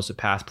of explosive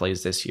pass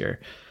plays this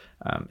year.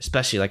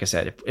 Especially, like I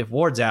said, if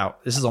Ward's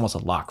out, this is almost a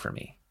lock for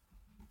me.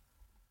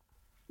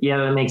 Yeah,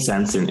 that makes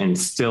sense. And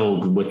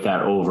still with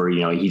that over,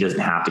 he doesn't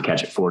have to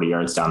catch it 40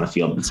 yards down the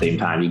field at the same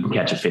time. You can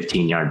catch a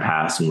 15-yard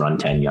pass and run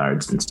 10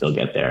 yards and still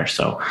get there.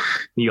 So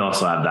you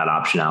also have that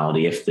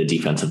optionality if the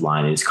defensive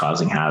line is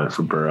causing havoc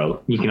for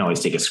Burrow. You can always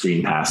take a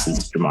screen pass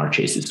since Ja'Marr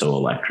Chase is so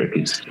electric.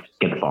 He's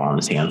get the ball in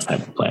his hands type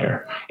of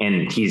player.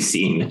 And he's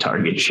seeing the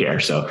target share.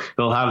 So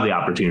they'll have the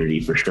opportunity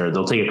for sure.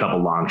 They'll take a couple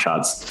long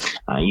shots,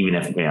 even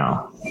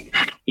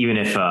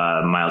if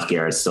Myles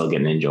Garrett's still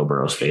getting in Joe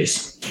Burrow's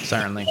face.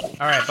 Certainly.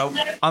 All right,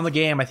 but on the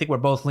game, I think we're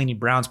both leaning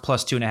Browns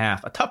plus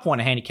 2.5. A tough one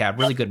to handicap.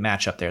 Really good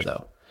matchup there,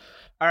 though.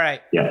 All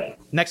right. Yeah.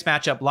 Next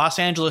matchup, Los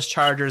Angeles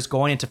Chargers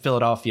going into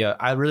Philadelphia.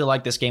 I really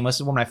like this game. This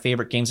is one of my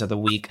favorite games of the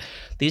week.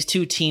 These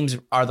two teams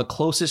are the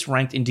closest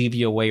ranked in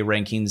DVOA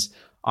rankings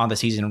on the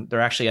season.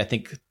 They're actually, I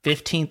think,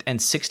 15th and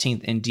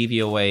 16th in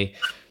DVOA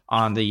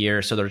on the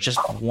year. So they're just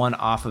one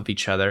off of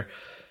each other.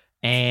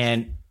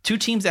 And two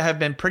teams that have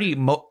been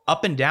pretty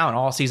up and down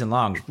all season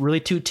long. Really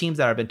two teams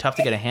that have been tough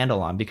to get a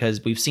handle on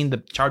because we've seen the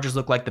Chargers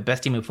look like the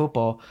best team in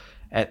football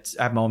at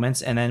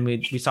moments. And then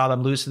we saw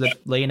them lose to the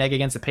lay an egg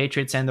against the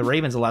Patriots and the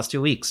Ravens the last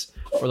 2 weeks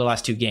or the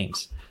last two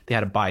games. They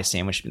had a bye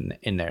sandwich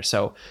in there.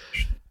 So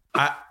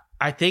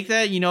I think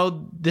that,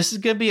 this is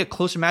going to be a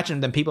closer match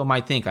than people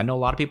might think. I know a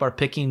lot of people are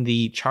picking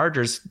the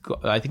Chargers.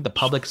 I think the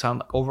public's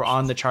over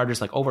on the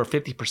Chargers, like over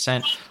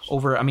 50%,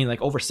 over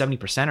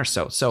 70% or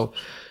so. So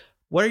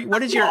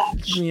what is your,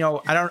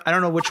 I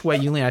don't know which way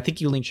you lean. I think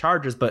you lean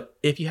Chargers, but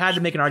if you had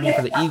to make an argument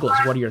for the Eagles,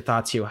 what are your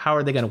thoughts here? How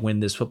are they going to win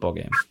this football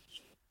game?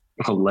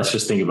 Well, let's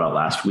just think about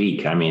last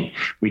week. I mean,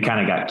 we kind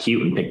of got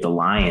cute and picked the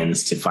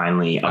Lions to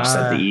finally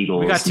upset the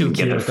Eagles and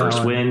get their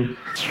first win.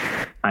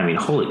 I mean,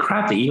 holy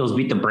crap, the Eagles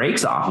beat the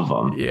brakes off of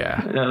them.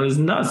 Yeah. That was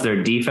nuts.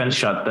 Their defense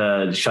shut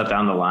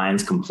down the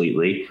Lions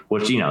completely,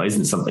 which,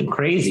 isn't something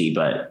crazy,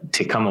 but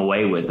to come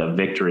away with a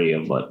victory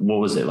of what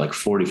was it, like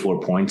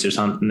 44 points or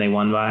something they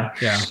won by?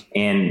 Yeah.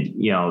 And,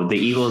 the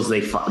Eagles,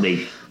 they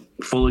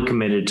fully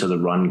committed to the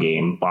run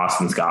game.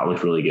 Boston Scott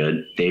looked really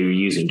good. They were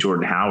using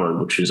Jordan Howard,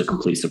 which was a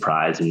complete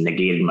surprise and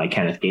negated my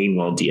Kenneth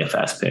Gainwell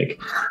DFS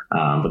pick.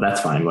 But that's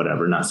fine,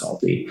 whatever, not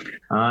salty.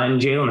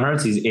 And Jalen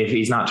Hurts, if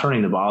he's not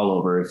turning the ball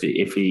over,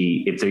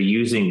 if they're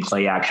using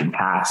play action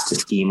pass to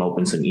scheme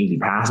open some easy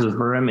passes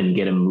for him and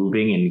get him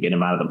moving and get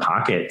him out of the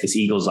pocket, this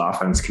Eagles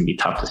offense can be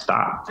tough to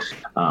stop.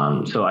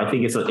 So I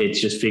think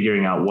it's just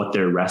figuring out what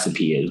their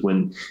recipe is.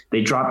 When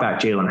they drop back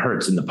Jalen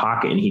Hurts in the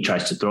pocket and he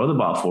tries to throw the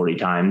ball 40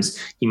 times,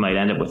 he might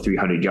end up with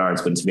 300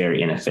 yards, but it's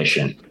very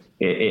inefficient.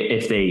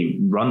 If they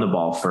run the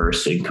ball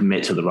first and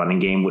commit to the running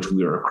game, which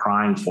we were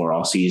crying for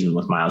all season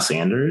with Miles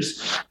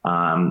Sanders,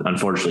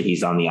 unfortunately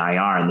he's on the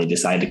IR and they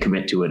decide to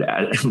commit to it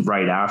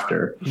right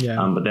after. Yeah.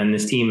 But then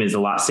this team is a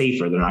lot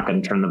safer. They're not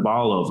going to turn the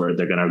ball over.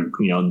 They're going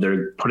to,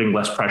 they're putting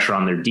less pressure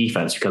on their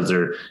defense because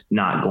they're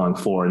not going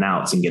 4 and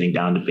outs and getting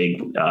down to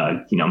big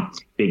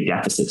big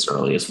deficits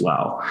early as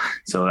well.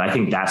 So I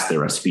think that's the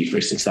recipe for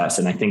success.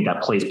 And I think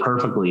that plays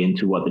perfectly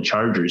into what the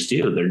Chargers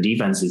do. Their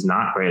defense is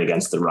not great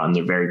against the run.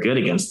 They're very good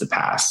against the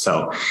pass.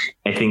 So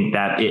I think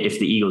that if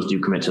the Eagles do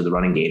commit to the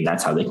running game,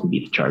 that's how they can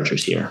beat the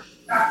Chargers here.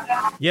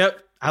 Yep.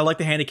 I like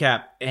the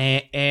handicap,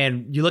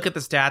 and you look at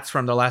the stats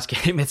from the last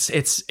game.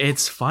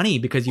 It's funny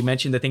because you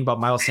mentioned the thing about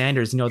Miles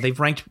Sanders. They've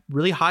ranked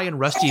really high in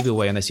rush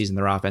DVOA on the season,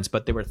 their offense,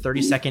 but they were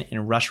 32nd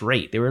in rush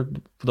rate. They were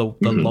the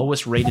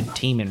lowest rated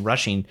team in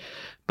rushing,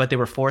 but they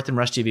were 4th in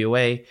rush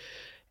DVOA.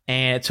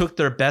 And it took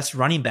their best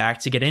running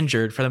back to get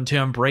injured for them to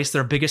embrace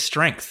their biggest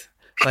strength.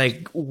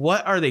 Like,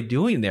 what are they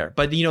doing there?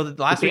 But the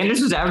last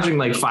Sanders was averaging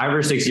like 5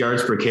 or 6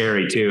 yards per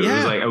carry too. Yeah. It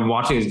was like, I'm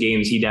watching his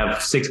games. He'd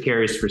have 6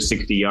 carries for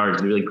 60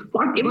 yards. And they're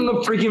like, give him the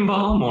freaking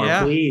ball more,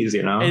 please.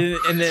 And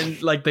then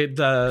like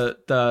the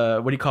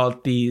what do you call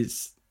it?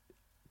 These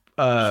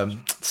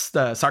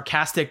the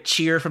sarcastic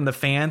cheer from the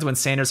fans when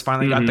Sanders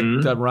finally got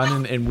the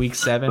run in week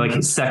 7, like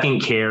his second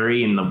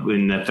carry in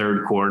the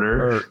third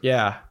quarter.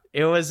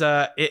 It was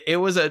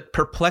a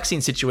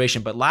perplexing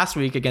situation. But last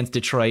week against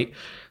Detroit,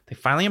 they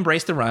finally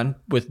embraced the run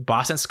with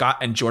Boston Scott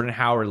and Jordan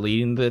Howard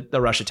leading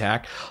the rush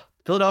attack.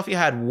 Philadelphia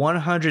had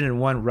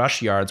 101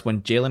 rush yards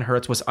when Jalen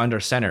Hurts was under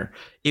center.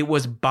 It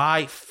was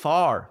by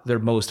far their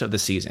most of the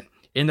season.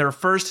 In their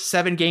first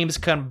 7 games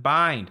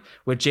combined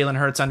with Jalen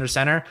Hurts under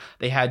center,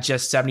 they had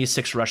just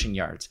 76 rushing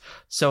yards.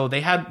 So they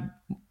had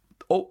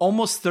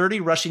almost 30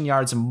 rushing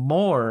yards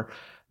more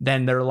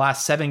than their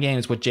last 7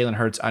 games with Jalen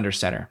Hurts under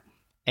center.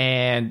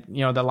 And,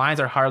 the Lions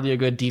are hardly a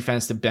good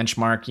defense to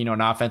benchmark,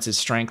 an offensive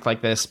strength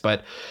like this.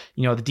 But,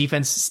 the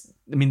defense,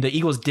 the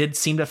Eagles did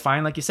seem to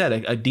find, like you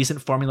said, a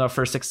decent formula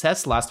for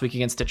success last week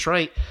against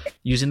Detroit,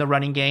 using the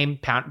running game,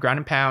 ground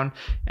and pound,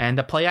 and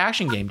the play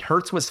action game.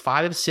 Hurts was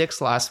 5 of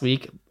 6 last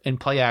week in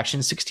play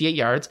action, 68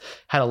 yards,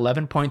 had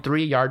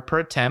 11.3 yard per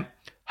attempt,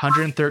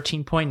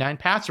 113.9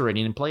 passer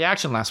rating in play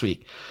action last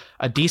week.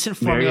 A decent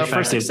formula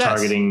for success.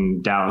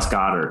 Targeting Dallas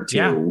Goedert too.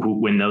 Yeah.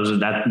 When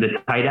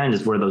the tight end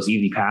is where those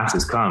easy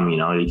passes come.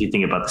 If you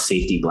think about the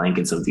safety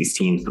blankets of these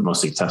teams, the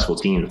most successful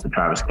teams, the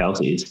Travis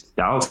Kelce's,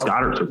 Dallas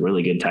Goedert's a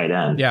really good tight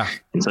end. Yeah.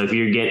 And so if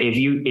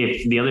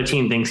the other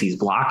team thinks he's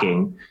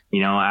blocking,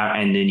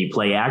 and then you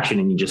play action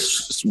and you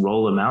just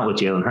roll him out with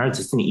Jalen Hurts,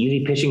 it's an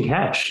easy pitch and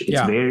catch. It's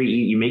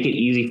you make it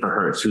easy for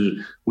Hurts,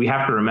 who we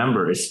have to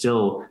remember is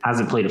still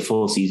hasn't played a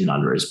full season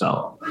under his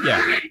belt.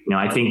 Yeah.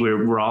 I think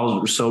we're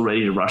all so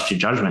ready to rush to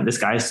judgment. This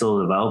guy's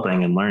still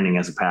developing and learning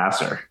as a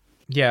passer.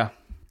 Yeah.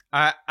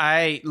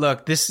 I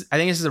think this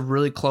is a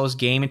really close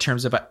game in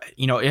terms of,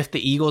 if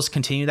the Eagles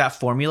continue that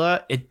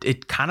formula,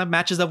 it kind of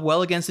matches up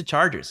well against the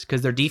Chargers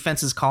because their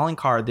defense's calling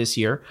card this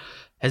year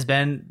has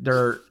been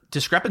their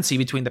discrepancy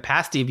between the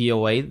pass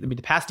DVOA,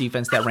 the pass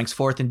defense that ranks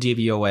 4th in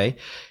DVOA,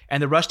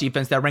 and the rush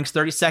defense that ranks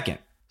 32nd.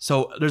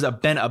 So there's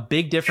been a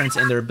big difference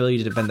in their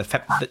ability to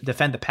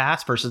defend the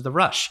pass versus the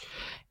rush.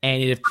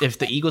 And if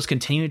the Eagles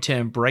continue to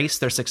embrace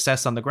their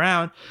success on the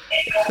ground,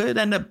 it could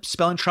end up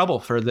spelling trouble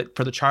for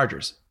the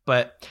Chargers.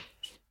 But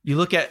you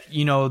look at,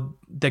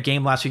 the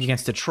game last week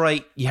against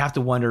Detroit, you have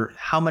to wonder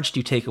how much do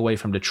you take away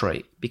from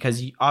Detroit?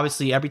 Because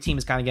obviously every team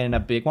is kind of getting a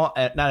big, well,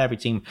 not every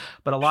team,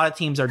 but a lot of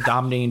teams are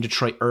dominating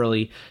Detroit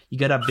early. You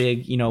get a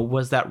big,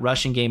 was that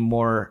rushing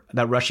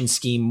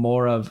scheme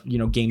more of,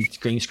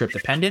 game script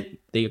dependent?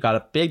 They got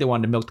a big, they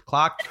wanted to milk the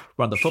clock,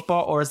 run the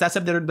football, or is that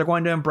something they're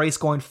going to embrace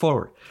going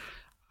forward?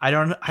 I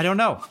don't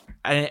know.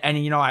 And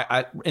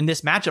I in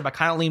this matchup, I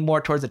kind of lean more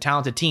towards the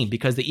talented team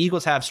because the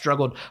Eagles have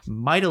struggled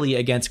mightily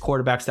against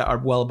quarterbacks that are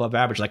well above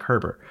average, like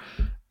Herbert.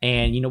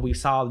 And, we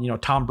saw,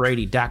 Tom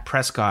Brady, Dak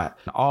Prescott,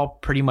 all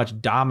pretty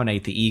much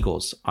dominate the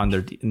Eagles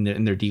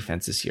in their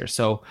defense this year.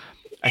 So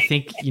I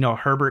think,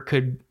 Herbert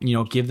could,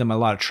 give them a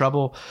lot of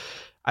trouble.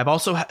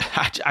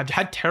 I've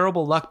had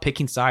terrible luck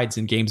picking sides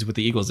in games with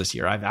the Eagles this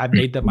year. I've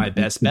made them my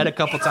best bet a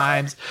couple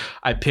times.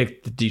 I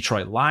picked the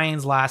Detroit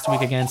Lions last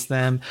week against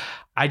them.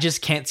 I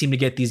just can't seem to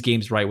get these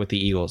games right with the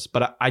Eagles,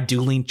 but I do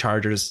lean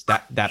Chargers.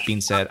 That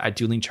being said, I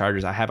do lean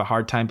Chargers. I have a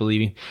hard time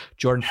believing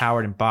Jordan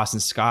Howard and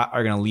Boston Scott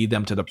are going to lead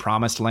them to the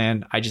promised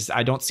land. I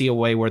don't see a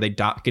way where they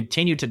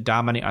continue to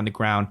dominate on the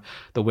ground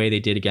the way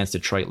they did against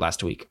Detroit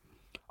last week.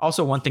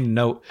 Also, one thing to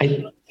note,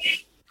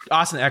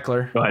 Austin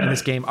Eckler in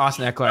this game.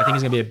 Austin Eckler, I think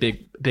is going to be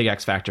a big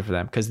X factor for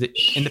them because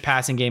in the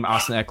passing game,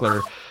 Austin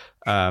Eckler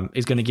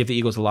is going to give the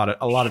Eagles a lot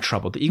of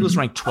trouble. The Eagles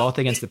ranked 12th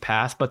against the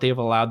pass, but they've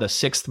allowed the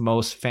 6th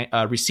most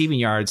receiving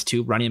yards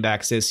to running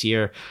backs this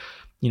year.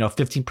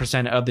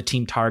 15% of the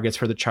team targets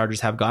for the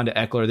Chargers have gone to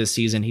Eckler this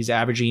season. He's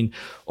averaging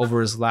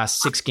over his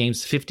last 6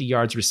 games 50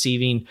 yards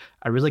receiving.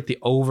 I really like the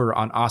over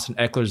on Austin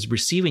Eckler's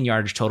receiving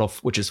yardage total,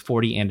 which is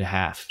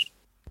 40.5.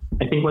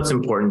 I think what's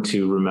important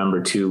to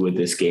remember too with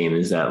this game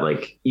is that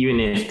even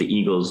if the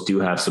Eagles do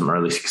have some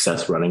early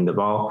success running the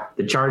ball,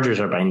 the Chargers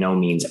are by no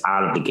means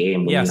out of the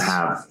game when you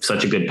have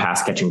such a good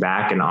pass catching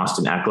back and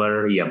Austin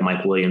Eckler. You have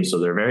Mike Williams, so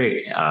they're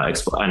very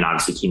and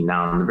obviously Keenan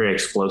Allen, they're very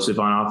explosive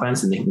on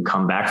offense and they can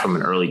come back from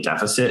an early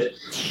deficit.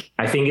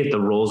 I think if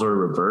the roles are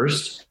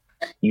reversed,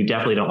 you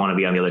definitely don't want to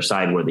be on the other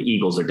side where the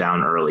Eagles are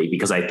down early,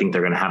 because I think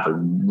they're going to have a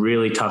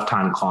really tough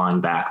time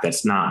clawing back.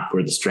 That's not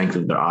where the strength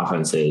of their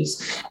offense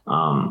is.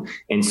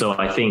 And so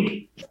I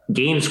think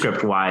game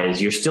script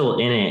wise, you're still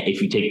in it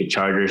if you take the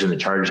Chargers and the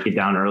Chargers get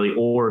down early,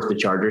 or if the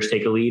Chargers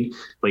take a lead,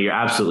 but you're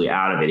absolutely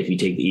out of it if you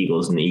take the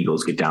Eagles and the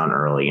Eagles get down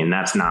early. And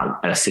that's not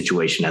a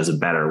situation as a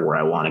bettor where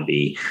I want to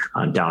be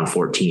down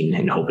 14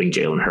 and hoping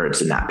Jalen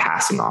Hurts and that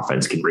passing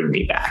offense can bring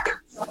me back.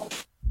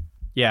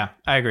 Yeah,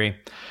 I agree.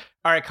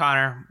 All right,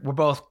 Connor, we're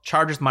both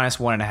Chargers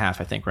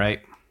 -1.5, I think,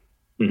 right?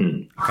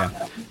 Mm-hmm.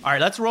 Okay. All right,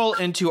 let's roll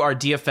into our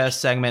DFS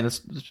segment.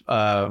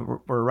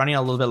 We're running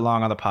a little bit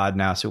long on the pod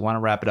now, so we want to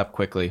wrap it up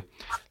quickly.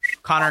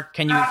 Connor,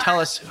 can you tell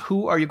us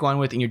who are you going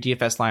with in your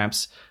DFS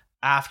lineups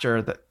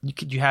after the?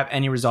 Do you have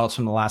any results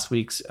from the last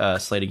week's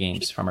slate of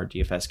games from our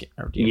DFS game?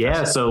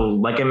 Yeah, so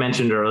like I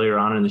mentioned earlier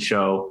on in the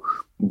show,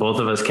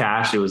 both of us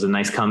cashed. It was a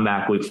nice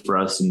comeback week for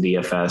us in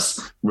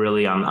DFS,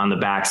 really on the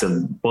backs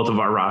of both of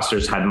our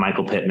rosters had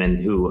Michael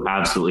Pittman, who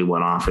absolutely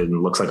went off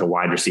and looks like a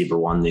wide receiver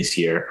one this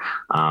year,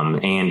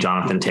 and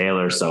Jonathan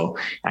Taylor. So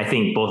I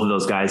think both of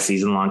those guys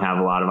season long have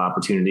a lot of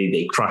opportunity.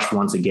 They crushed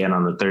once again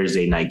on the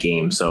Thursday night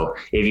game. So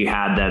if you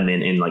had them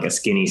in like a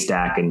skinny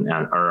stack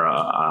or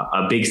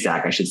a big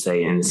stack, I should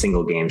say, in a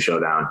single game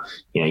showdown,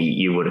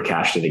 you would have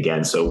cashed it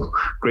again. So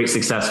great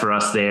success for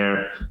us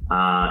there.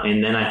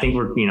 And then I think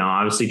we're,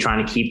 obviously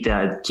trying to keep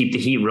the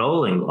heat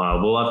rolling.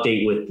 We'll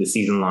update with the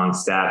season long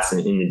stats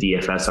in the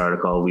DFS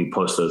article. We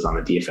post those on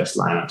the DFS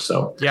lineup.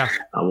 So yeah,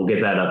 we'll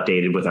get that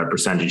updated with our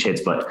percentage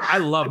hits. But I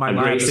love my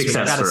lineup. Great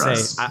success for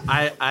us.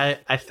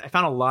 I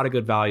found a lot of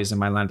good values in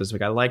my lineup this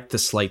week. I liked the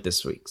slate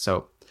this week.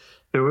 So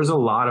there was a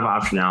lot of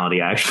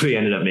optionality. I actually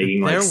ended up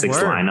making like 6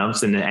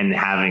 lineups and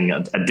having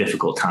a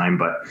difficult time,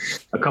 but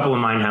a couple of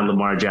mine had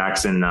Lamar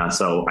Jackson.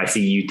 So I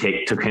see you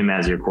took him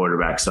as your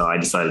quarterback. So I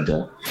decided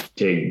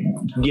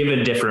to give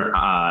a different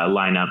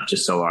lineup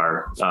just so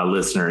our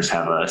listeners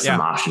have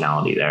some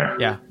optionality there.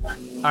 Yeah.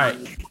 All right.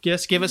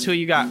 Just give us who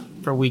you got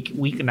for week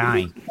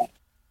 9.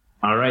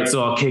 All right,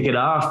 so I'll kick it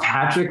off.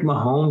 Patrick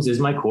Mahomes is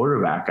my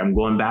quarterback. I'm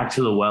going back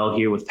to the well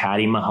here with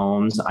Patty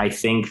Mahomes. I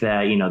think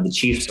that, the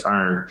Chiefs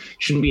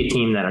shouldn't be a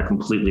team that are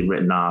completely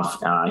written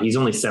off. He's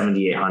only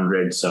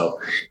 7,800,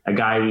 so a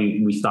guy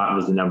we thought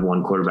was the number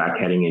one quarterback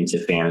heading into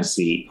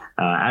fantasy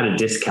at a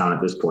discount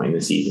at this point in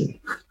the season.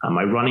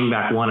 My running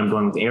back one, I'm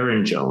going with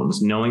Aaron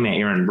Jones. Knowing that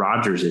Aaron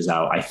Rodgers is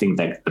out, I think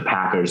that the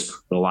Packers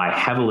rely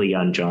heavily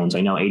on Jones.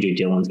 I know A.J.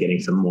 Dillon's getting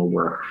some more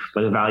work,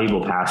 but the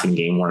valuable passing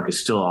game work is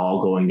still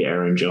all going to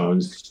Aaron Jones.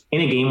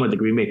 In a game where the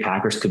Green Bay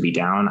Packers could be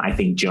down, I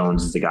think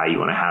Jones is the guy you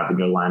want to have in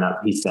your lineup.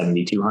 He's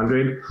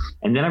 7,200.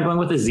 And then I'm going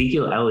with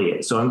Ezekiel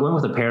Elliott. So I'm going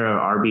with a pair of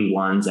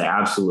RB1s. I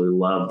absolutely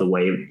love the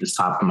way the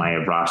top of my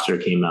roster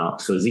came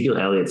out. So Ezekiel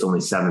Elliott's only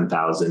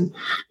 7,000.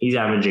 He's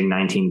averaging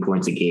 19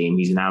 points a game.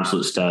 He's an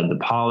absolute stud. The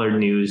Pollard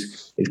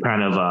news is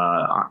kind of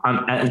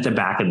at the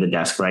back of the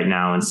desk right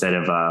now instead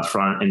of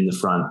in the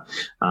front.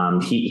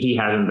 He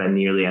hasn't been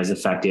nearly as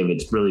effective.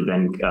 It's really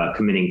been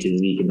committing to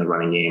Zeke in the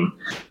running game.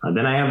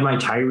 Then I have my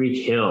Tyreek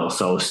Hill.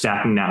 So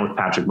stacking that with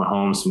Patrick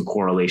Mahomes, some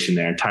correlation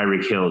there.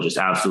 Tyreek Hill just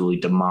absolutely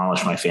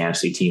demolished my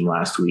fantasy team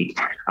last week.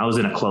 I was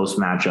in a close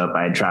matchup.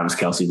 I had Travis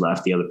Kelce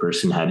left. The other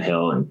person had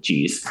Hill. And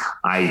geez,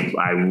 I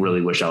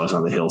really wish I was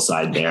on the Hill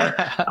side there.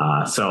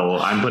 So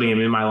I'm putting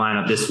him in my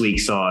lineup this week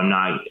so I'm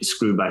not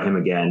screwed by him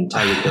again.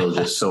 Tyreek Hill is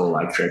just so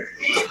electric.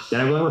 Then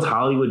I'm going with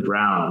Hollywood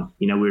Brown.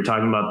 We were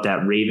talking about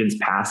that Ravens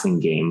passing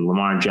game.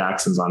 Lamar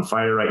Jackson's on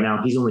fire right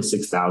now. He's only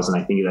 6,000.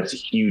 I think that's a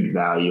huge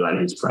value at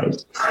his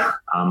price.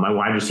 My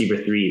wide receiver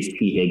 3 is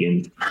T.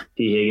 Higgins.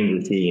 T.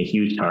 Higgins is seeing a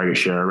huge target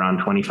share, around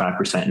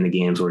 25% in the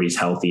games where he's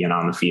healthy and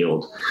on the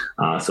field.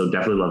 So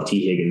definitely love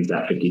T. Higgins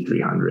at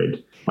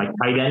 5,300. My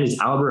tight end is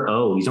Albert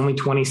O. He's only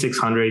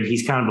 2,600.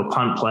 He's kind of a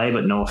punt play,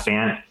 but Noah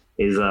Fant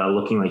is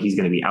looking like he's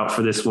going to be out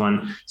for this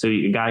one. So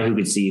a guy who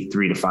could see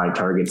 3 to 5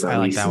 targets at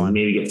least, and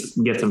maybe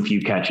get some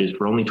few catches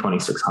for only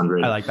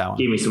 2,600. I like that one.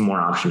 Gave me some more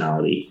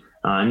optionality.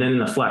 And then in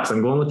the flex,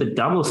 I'm going with the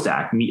double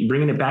stack,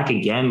 bringing it back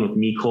again with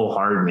Mecole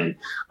Hardman.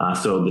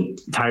 So the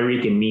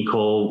Tyreek and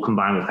Mecole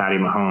combined with Patty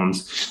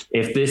Mahomes.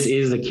 If this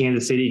is the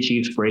Kansas City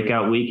Chiefs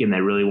breakout week and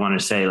they really want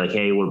to say like,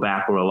 hey, we're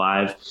back, we're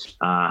alive,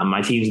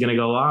 my team's going to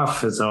go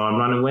off. So I'm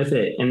running with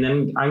it. And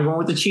then I'm going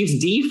with the Chiefs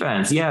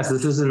defense. Yes,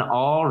 this is an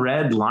all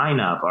red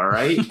lineup. All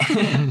right.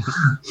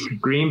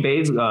 Green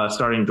Bay's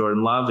starting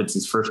Jordan Love. It's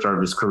his first start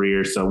of his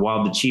career. So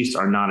while the Chiefs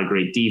are not a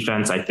great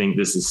defense, I think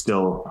this is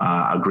still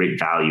a great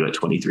value at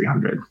 2,300.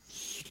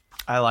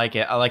 I like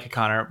it,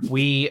 Connor.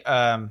 We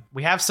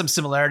have some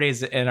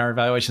similarities in our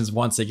evaluations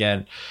once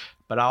again,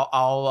 but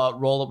I'll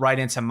roll right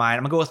into mine.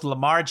 I'm gonna go with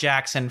Lamar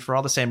Jackson for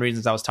all the same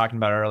reasons I was talking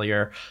about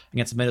earlier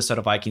against the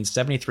Minnesota Vikings.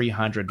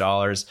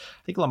 $7,300.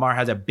 I think Lamar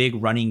has a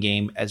big running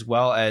game as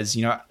well as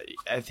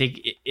I think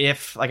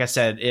if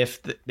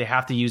they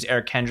have to use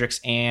Eric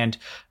Kendricks and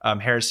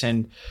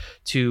Harrison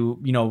to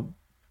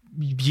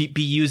be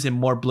used in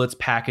more blitz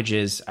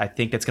packages, I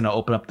think that's going to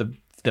open up the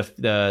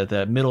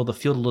the middle of the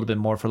field a little bit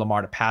more for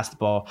Lamar to pass the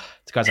ball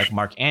to guys like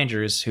Mark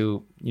Andrews,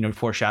 who,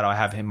 foreshadow, I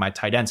have him in my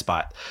tight end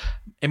spot.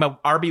 In my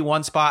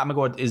RB1 spot, I'm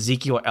going to go with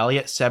Ezekiel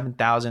Elliott,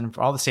 7,000,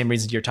 for all the same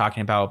reasons you're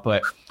talking about.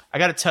 But I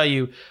got to tell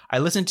you, I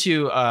listened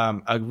to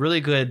a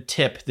really good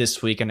tip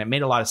this week, and it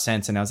made a lot of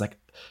sense. And I was like,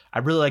 I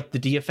really like the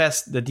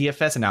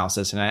DFS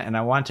analysis, and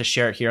I wanted to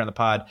share it here on the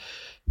pod.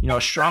 A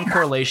strong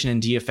correlation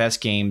in DFS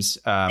games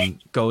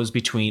goes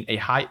between in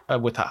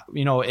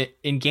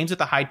games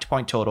with a high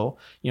point total.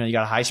 You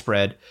got a high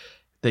spread.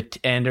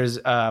 And there's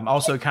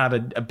also kind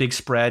of a big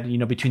spread,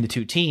 between the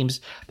two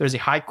teams. There's a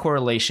high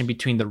correlation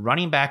between the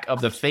running back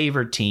of the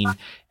favored team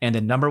and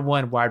the number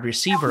one wide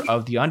receiver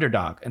of the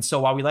underdog. And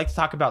so while we like to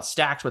talk about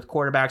stacks with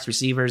quarterbacks,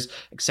 receivers,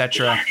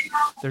 etc.,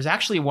 there's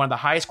actually one of the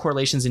highest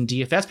correlations in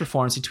DFS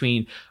performance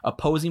between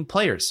opposing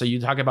players. So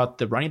you talk about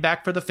the running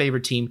back for the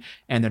favored team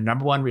and the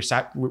number one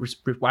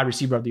wide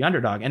receiver of the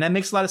underdog. And that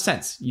makes a lot of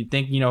sense. You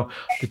think,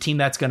 the team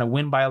that's going to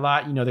win by a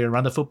lot, they're going to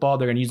run the football,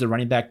 they're going to use the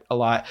running back a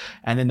lot.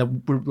 And then the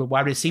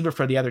wide receiver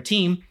for the other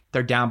team,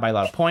 they're down by a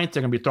lot of points.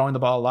 They're going to be throwing the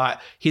ball a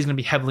lot. He's going to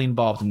be heavily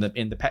involved in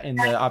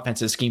the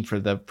offensive scheme for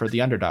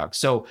the underdog.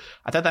 So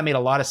I thought that made a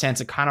lot of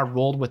sense. It kind of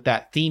rolled with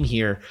that theme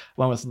here.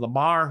 Went with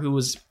Lamar, who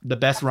was the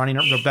best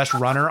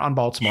runner on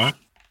Baltimore.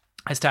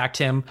 I stacked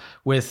him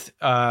with,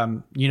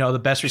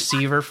 the best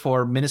receiver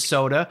for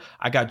Minnesota.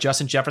 I got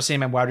Justin Jefferson in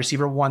my wide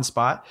receiver 1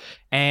 spot,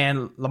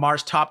 and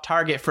Lamar's top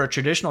target for a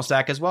traditional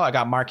stack as well. I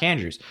got Mark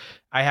Andrews.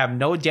 I have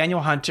no Daniel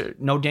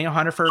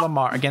Hunter for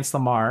Lamar against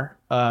Lamar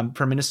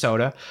for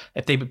Minnesota.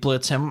 If they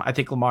blitz him, I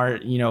think Lamar,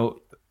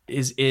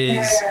 if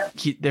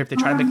they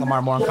try to make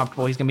Lamar more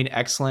uncomfortable, he's going to be an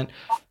excellent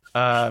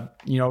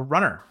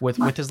runner with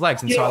his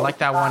legs. And so I like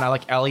that one. I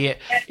like Elliott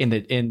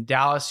in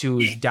Dallas,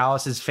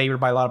 Dallas is favored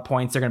by a lot of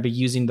points. They're going to be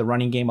using the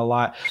running game a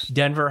lot.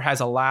 Denver has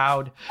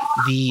allowed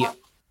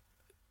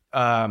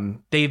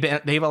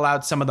they've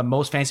allowed some of the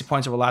most fantasy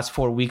points over the last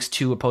 4 weeks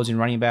to opposing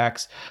running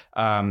backs.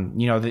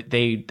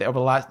 They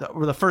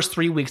over the first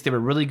 3 weeks, they were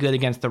really good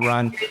against the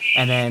run.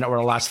 And then over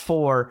the last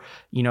 4,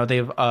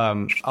 they've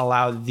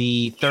allowed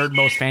the third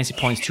most fantasy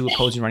points to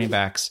opposing running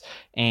backs.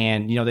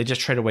 And, they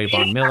just traded away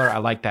Von Miller. I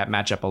like that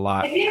matchup a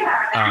lot.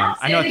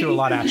 I know I threw a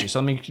lot at you,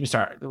 so let me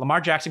start.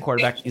 Lamar Jackson,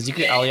 quarterback.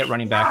 Ezekiel Elliott,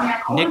 running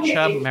back. Nick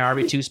Chubb, my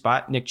RB2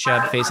 spot. Nick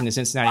Chubb facing the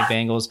Cincinnati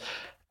Bengals.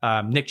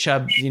 Nick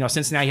Chubb,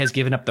 Cincinnati has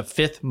given up the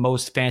 5th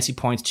most fantasy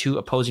points to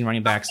opposing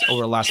running backs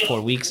over the last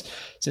 4 weeks.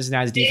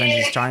 Cincinnati's defense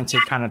is starting to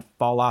kind of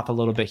fall off a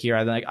little bit here.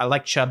 I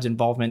like Chubb's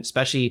involvement,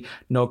 especially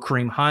no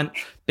Kareem Hunt.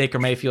 Baker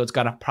Mayfield's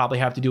got to probably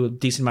have to do a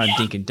decent amount of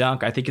dink and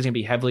dunk. I think he's going to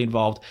be heavily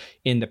involved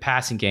in the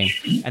passing game.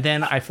 And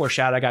then I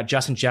got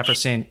Justin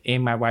Jefferson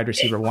in my wide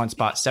receiver 1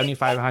 spot,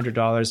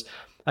 $7,500.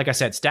 Like I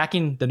said,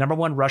 stacking the number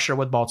 1 rusher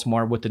with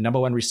Baltimore with the number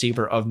 1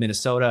 receiver of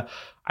Minnesota.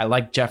 I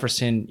like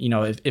Jefferson.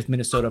 If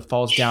Minnesota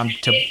falls down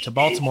to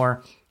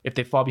Baltimore, if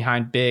they fall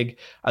behind big,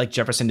 I like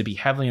Jefferson to be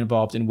heavily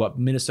involved in what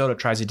Minnesota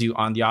tries to do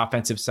on the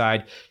offensive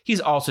side.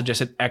 He's also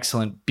just an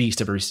excellent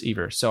beast of a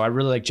receiver. So I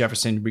really like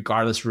Jefferson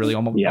regardless, really,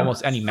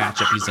 almost any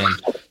matchup he's in.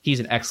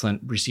 He's an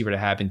excellent receiver to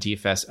have in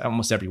DFS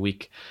almost every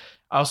week.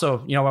 Also,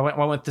 I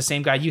went with the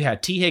same guy you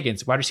had, T.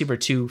 Higgins, wide receiver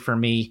 2 for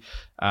me,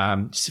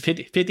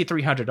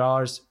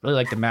 $5,300. Really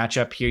like the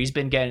matchup here. He's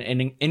been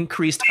getting an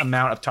increased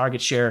amount of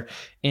target share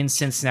in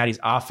Cincinnati's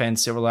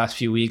offense over the last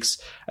few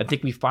weeks. I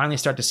think we finally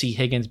start to see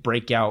Higgins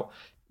break out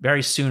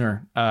very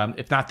sooner.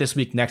 If not this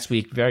week, next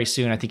week, very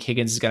soon. I think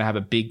Higgins is going to have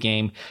a big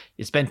game.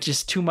 It's been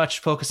just too much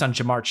focus on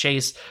Jamar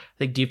Chase. I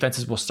think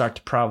defenses will start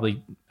to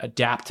probably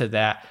adapt to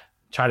that.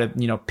 Try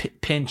to,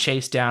 pin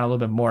Chase down a little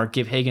bit more,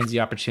 give Higgins the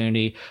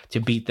opportunity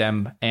to beat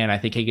them. And I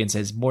think Higgins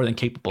is more than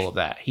capable of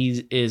that.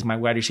 He is my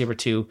wide receiver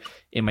 2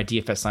 in my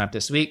DFS lineup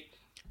this week.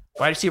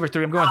 Wide receiver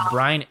 3, I'm going with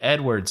Bryan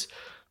Edwards.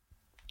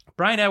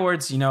 Bryan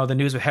Edwards, the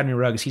news with Henry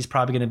Ruggs, he's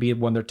probably going to be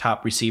one of their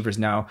top receivers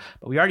now.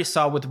 But we already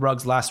saw with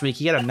Ruggs last week,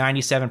 he had a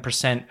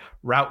 97%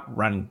 route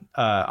run.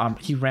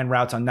 He ran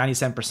routes on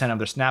 97% of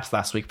their snaps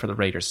last week for the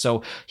Raiders.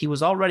 So he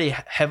was already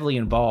heavily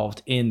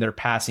involved in their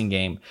passing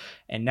game.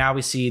 And now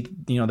we see,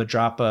 the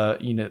drop,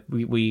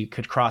 we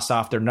could cross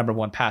off their number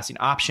 1 pass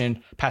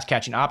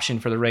catching option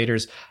for the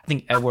Raiders. I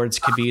think Edwards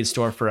could be in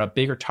store for a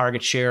bigger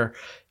target share.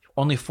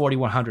 Only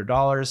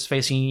 $4,100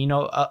 facing,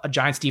 a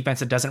Giants defense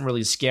that doesn't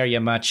really scare you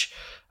much.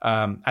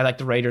 I like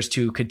the Raiders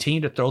to continue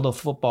to throw the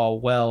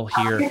football well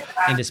here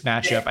in this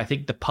matchup. I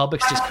think the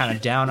public's just kind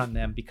of down on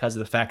them because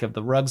of the fact of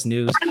the Ruggs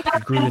news,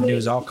 the Gruden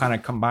news, all kind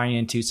of combine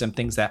into some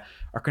things that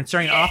are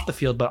concerning off the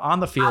field. But on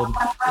the field,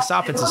 this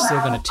offense is still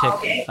going to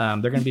tick.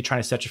 They're going to be trying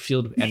to stretch a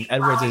field, and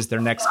Edwards is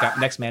their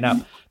next man up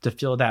to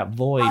fill that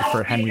void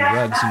for Henry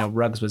Ruggs.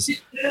 Ruggs was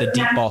the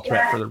deep ball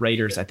threat for the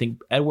Raiders. I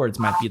think Edwards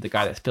might be the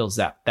guy that fills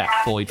that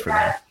void for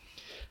them.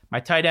 My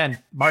tight end,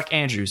 Mark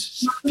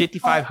Andrews,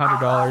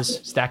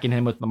 $5,500, stacking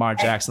him with Lamar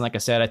Jackson. Like I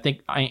said, I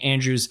think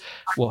Andrews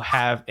will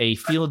have a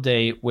field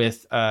day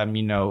with,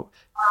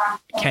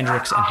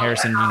 Kendricks and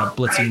Harrison,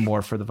 blitzing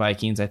more for the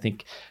Vikings, I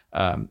think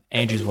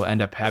Andrews will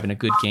end up having a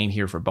good game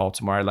here for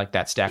Baltimore. I like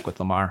that stack with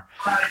Lamar.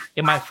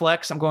 In my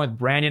flex, I'm going with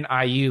Brandon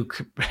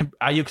Ayuk.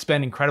 Ayuk's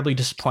been incredibly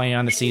disappointing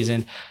on the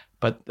season,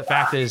 but the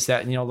fact is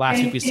that,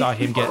 last week we saw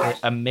him get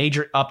a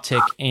major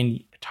uptick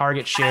in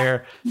target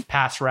share,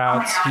 pass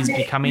routes. He's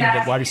becoming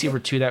the wide receiver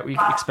 2 that we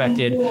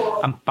expected.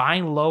 I'm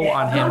buying low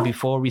on him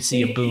before we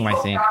see a boom, I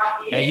think.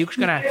 Ayuk's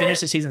going to finish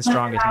the season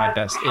strong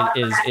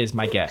is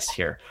my guess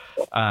here.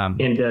 And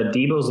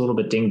Debo's a little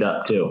bit dinged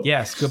up too.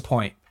 Yes, good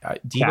point.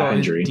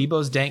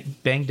 Debo's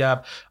banged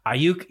up.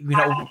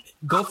 Ayuk,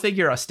 go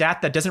figure, a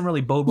stat that doesn't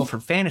really bode well for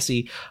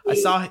fantasy. Did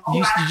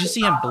you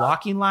see him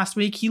blocking last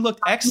week? He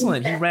looked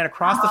excellent. He ran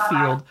across the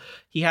field.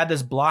 He had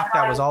this block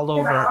that was all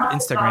over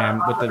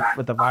Instagram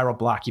with the viral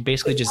block. He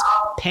basically just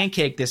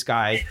pancaked this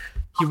guy.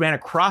 He ran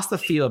across the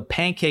field,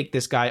 pancaked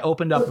this guy,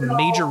 opened up a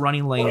major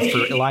running lane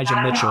for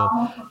Elijah Mitchell.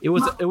 It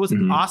was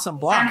an awesome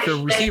block for a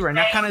receiver, and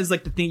that kind of is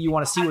like the thing you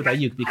want to see with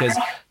Ayuk, because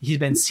he's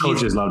been seeing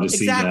coaches love to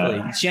see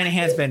that.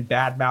 Shanahan's been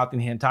bad mouthing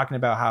him, talking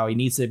about how he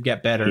needs to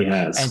get better,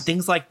 and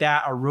things like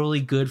that are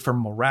really good for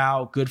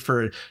morale, good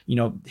for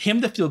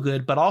him to feel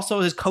good, but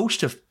also his coach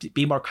to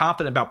be more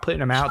confident about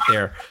putting him out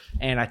there.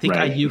 And I think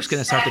Ayuk's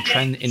going to start to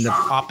trend in the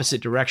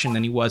opposite direction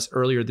than he was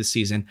earlier this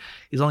season.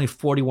 He's only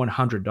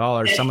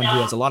 $4,100, someone who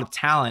has a lot of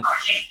talent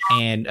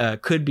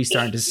and could be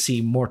starting to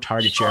see more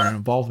target share and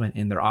involvement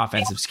in their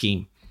offensive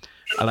scheme.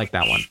 I like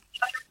that one.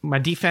 My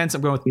defense,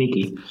 I'm going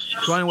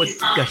with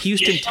the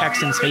Houston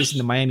Texans facing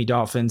the Miami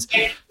Dolphins.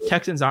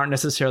 Texans aren't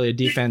necessarily a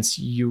defense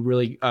you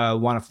really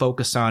want to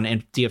focus on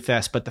in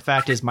DFS, but the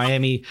fact is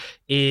Miami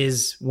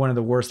is one of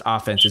the worst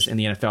offenses in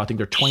the NFL. I think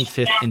they're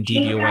 25th in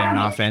DVOA on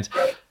offense.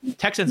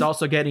 Texans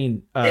also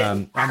getting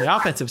on the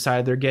offensive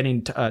side, they're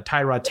getting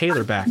Tyrod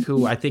Taylor back,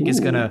 who I think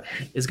is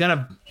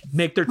gonna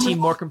make their team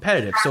more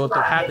competitive. So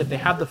if they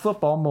have the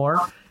football more,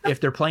 if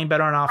they're playing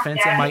better on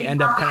offense, it might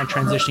end up kind of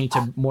transitioning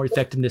to more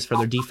effectiveness for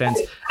their defense,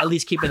 at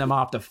least keeping them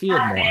off the field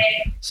more.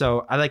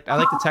 So I like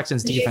the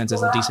Texans defense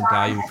as a decent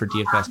value for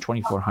DFS,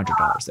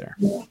 $2,400 there.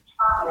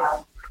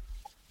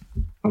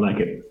 I like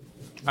it.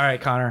 All right,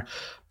 Connor.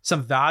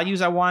 Some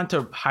values I wanted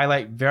to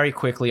highlight very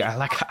quickly.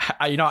 I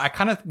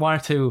kind of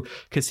wanted to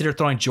consider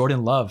throwing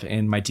Jordan Love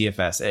in my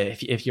DFS.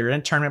 If you're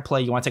in tournament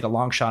play, you want to take a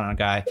long shot on a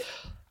guy.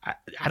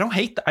 I don't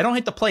hate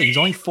the play. He's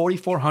only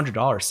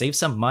 $4,400. Save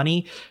some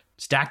money.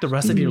 Stack the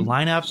rest of your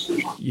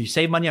lineup. You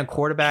save money on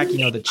quarterback.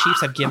 The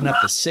Chiefs have given up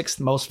the 6th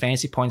most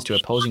fantasy points to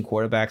opposing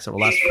quarterbacks over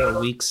the last 4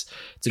 weeks.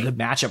 It's a good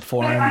matchup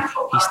for him.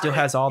 He still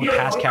has all the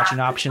pass catching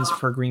options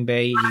for Green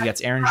Bay. He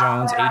gets Aaron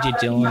Jones, AJ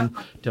Dillon,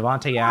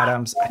 Devontae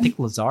Adams. I think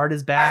Lazard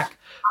is back.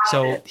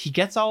 So he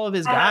gets all of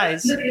his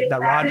guys that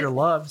Roger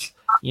loves.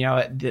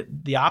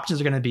 The options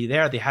are going to be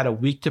there. They had a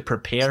week to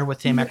prepare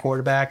with him at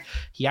quarterback.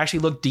 He actually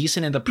looked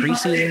decent in the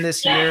preseason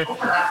this year.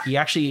 He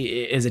actually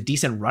is a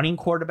decent running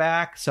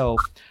quarterback. So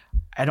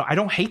I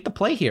don't hate the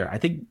play here. I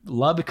think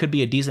Love could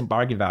be a decent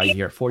bargain value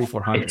here at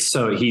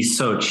 $4,400. He's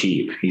so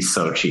cheap.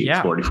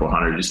 Yeah.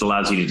 $4,400 just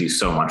allows you to do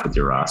so much with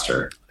your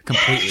roster.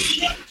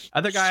 Completely.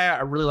 Other guy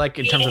I really like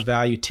in terms of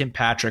value, Tim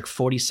Patrick,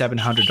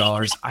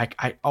 $4,700.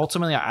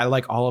 I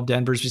like all of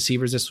Denver's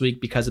receivers this week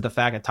because of the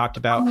fact I talked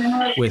about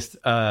with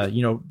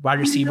wide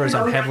receivers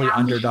on heavily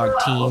underdog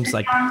teams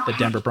like the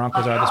Denver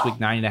Broncos are this week,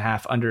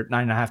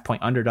 9.5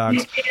 point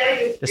underdogs.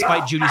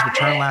 Despite Judy's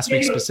return last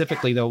week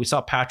specifically, though, we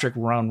saw Patrick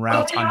run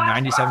routes on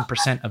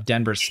 97% of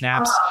Denver's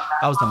snaps.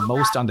 That was the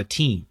most on the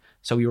team.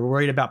 So we were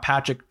worried about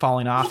Patrick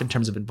falling off in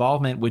terms of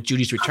involvement with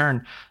Judy's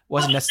return.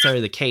 Wasn't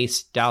necessarily the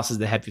case. Dallas is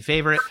the heavy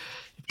favorite.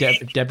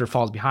 If Denver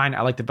falls behind,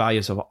 I like the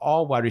values of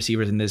all wide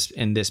receivers in this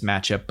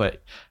matchup,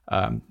 but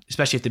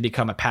especially if they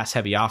become a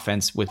pass-heavy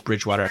offense with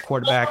Bridgewater at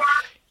quarterback.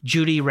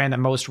 Judy ran the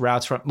most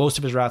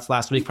of his routes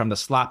last week from the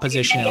slot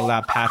position and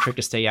allowed Patrick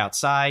to stay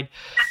outside.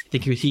 I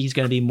think he's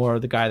going to be more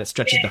of the guy that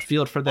stretches the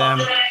field for them.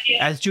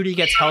 As Judy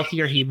gets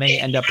healthier, he may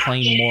end up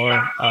playing more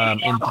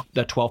in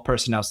the 12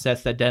 personnel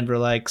sets that Denver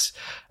likes.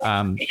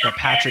 But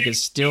Patrick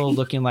is still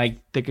looking like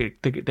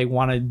they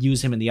want to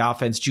use him in the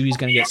offense. Judy's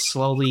going to get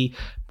slowly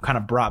kind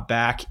of brought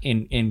back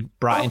and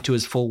brought into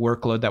his full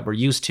workload that we're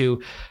used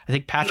to. I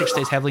think Patrick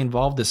stays heavily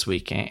involved this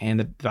week, and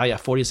the value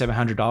at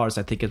 $4,700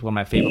 I think is one of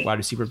my favorite wide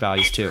receiver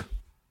values too.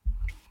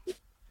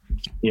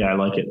 Yeah, I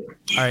like it.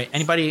 All right,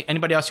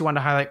 anybody else you want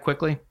to highlight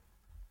quickly?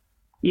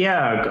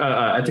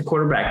 Yeah, at the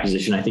quarterback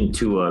position, I think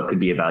Tua could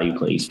be a value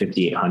play. He's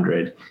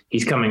 $5,800.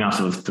 He's coming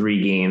off of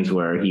 3 games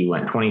where he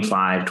went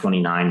 25,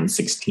 29, and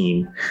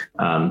 16.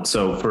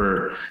 So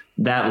for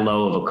that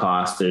low of a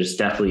cost, there's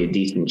definitely a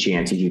decent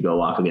chance you could go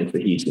off against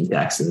the Houston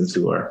Texans,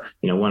 who are,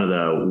 one of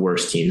the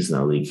worst teams in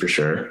the league for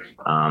sure.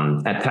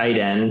 At tight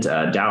end,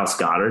 Dallas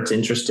Goedert's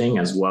interesting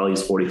as well.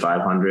 He's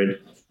 $4,500.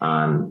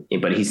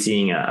 But he's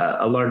seeing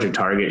a larger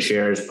target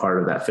share as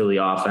part of that Philly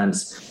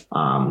offense.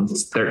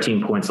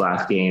 13 points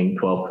last game,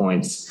 12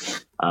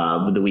 points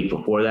the week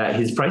before that.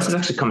 His price has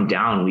actually come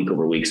down week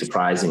over week,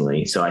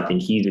 surprisingly. So I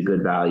think he's a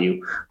good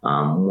value,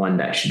 one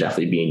that should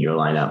definitely be in your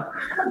lineup.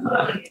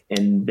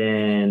 And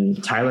then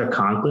Tyler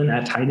Conklin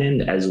at tight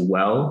end as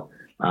well.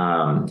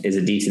 is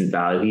a decent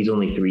value. He's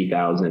only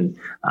 3,000,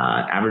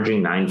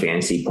 averaging 9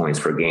 fantasy points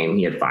per game.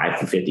 He had 5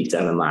 for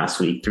 57 last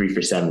week, 3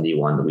 for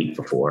 71 the week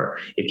before.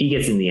 If he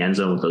gets in the end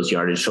zone with those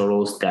yardage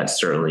totals, that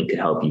certainly could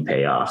help you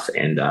pay off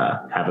and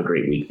have a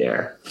great week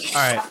there.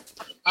 All right.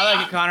 I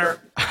like it, Connor.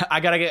 I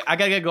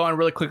gotta get going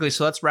really quickly.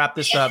 So let's wrap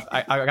this up.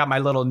 I got my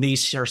little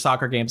niche or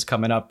soccer games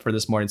coming up for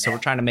this morning, so we're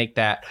trying to make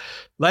that.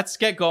 Let's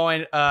get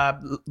going.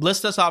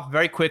 List us off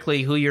very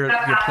quickly who you're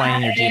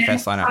playing in your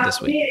DFS lineup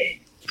this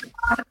week.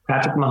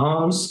 Patrick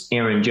Mahomes,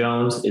 Aaron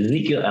Jones,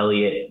 Ezekiel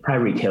Elliott,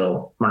 Tyreek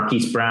Hill,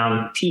 Marquise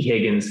Brown, T.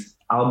 Higgins,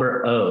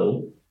 Albert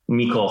O,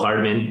 Mecole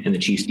Hardman, and the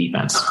Chiefs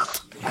defense.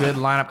 Good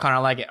lineup, Connor. I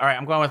like it. All right,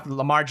 I'm going with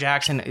Lamar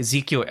Jackson,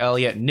 Ezekiel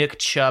Elliott, Nick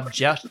Chubb,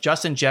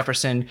 Justin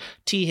Jefferson,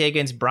 T.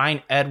 Higgins,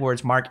 Brian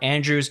Edwards, Mark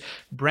Andrews,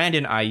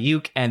 Brandon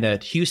Ayuk, and the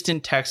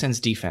Houston Texans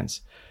defense.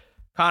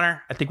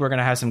 Connor, I think we're going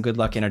to have some good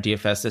luck in our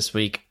DFS this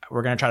week.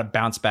 We're going to try to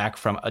bounce back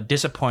from a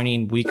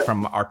disappointing week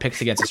from our picks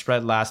against the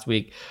spread last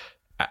week.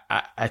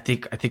 I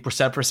think we're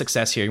set for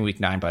success here in week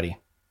 9, buddy.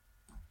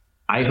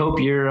 I hope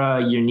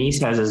your niece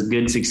has as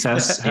good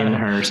success in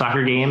her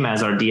soccer game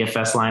as our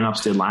DFS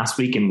lineups did last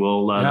week, and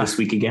will this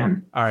week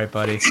again. All right,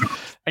 buddy.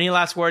 Any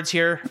last words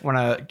here? Want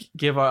to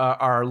give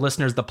our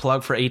listeners the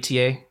plug for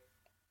ATA?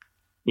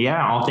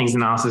 Yeah,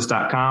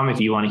 allthingsanalysis.com. If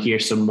you want to hear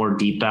some more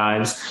deep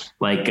dives,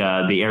 like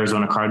the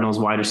Arizona Cardinals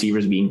wide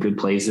receivers being good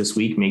plays this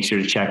week, make sure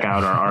to check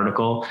out our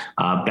article.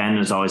 Ben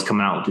is always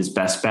coming out with his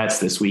best bets.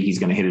 This week he's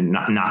going to hit it,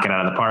 knock it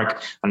out of the park.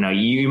 I don't know,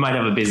 you might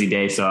have a busy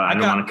day, so I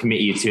don't want to commit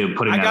you to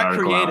putting that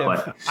article out.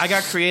 But I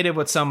got creative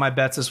with some of my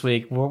bets this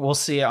week. We'll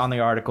see it on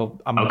the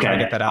article. I'm going to try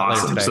to get that out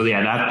later today. So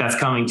yeah, that's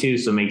coming too.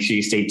 So make sure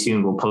you stay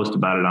tuned. We'll post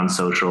about it on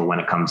social when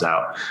it comes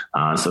out.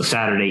 So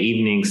Saturday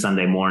evening,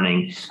 Sunday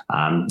morning.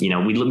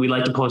 We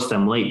like to post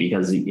them late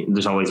because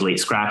there's always late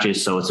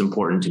scratches. So it's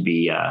important to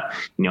be,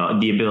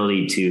 the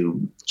ability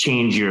to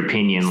change your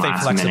opinion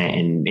last minute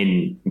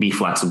and be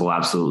flexible.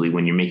 Absolutely.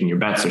 When you're making your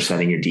bets or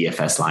setting your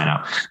DFS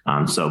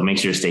lineup. So make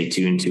sure to stay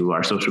tuned to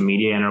our social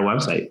media and our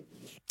website.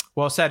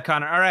 Well said,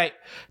 Connor. All right.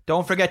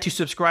 Don't forget to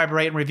subscribe,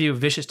 rate, and review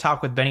Vicious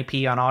Talk with Benny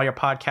P on all your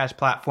podcast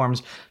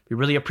platforms. We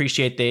really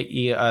appreciate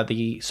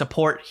the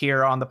support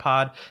here on the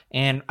pod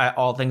and at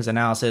All Things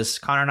Analysis.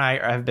 Connor and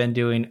I have been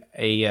doing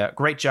a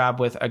great job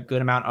with a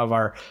good amount of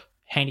our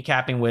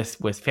handicapping with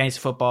fantasy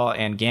football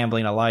and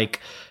gambling alike.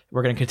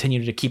 We're going to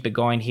continue to keep it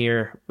going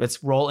here.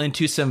 Let's roll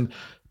into some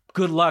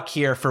good luck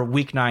here for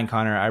week 9,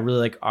 Connor. I really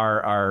like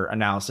our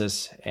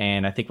analysis,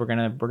 and I think we're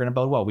gonna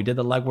build well. We did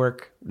the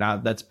legwork. Now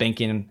let's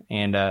bank in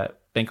and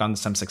bank on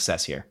some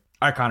success here.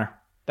 All right, Connor,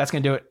 that's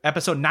gonna do it.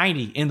 Episode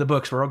 90 in the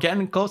books. We're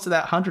getting close to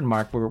that 100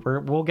 mark.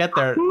 We'll get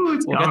there. We'll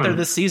get there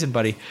this season,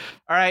 buddy.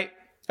 All right,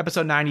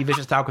 episode 90,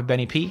 Vicious Talk with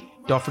Benny P.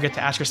 Don't forget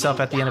to ask yourself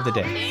at the end of the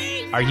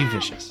day, are you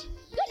vicious?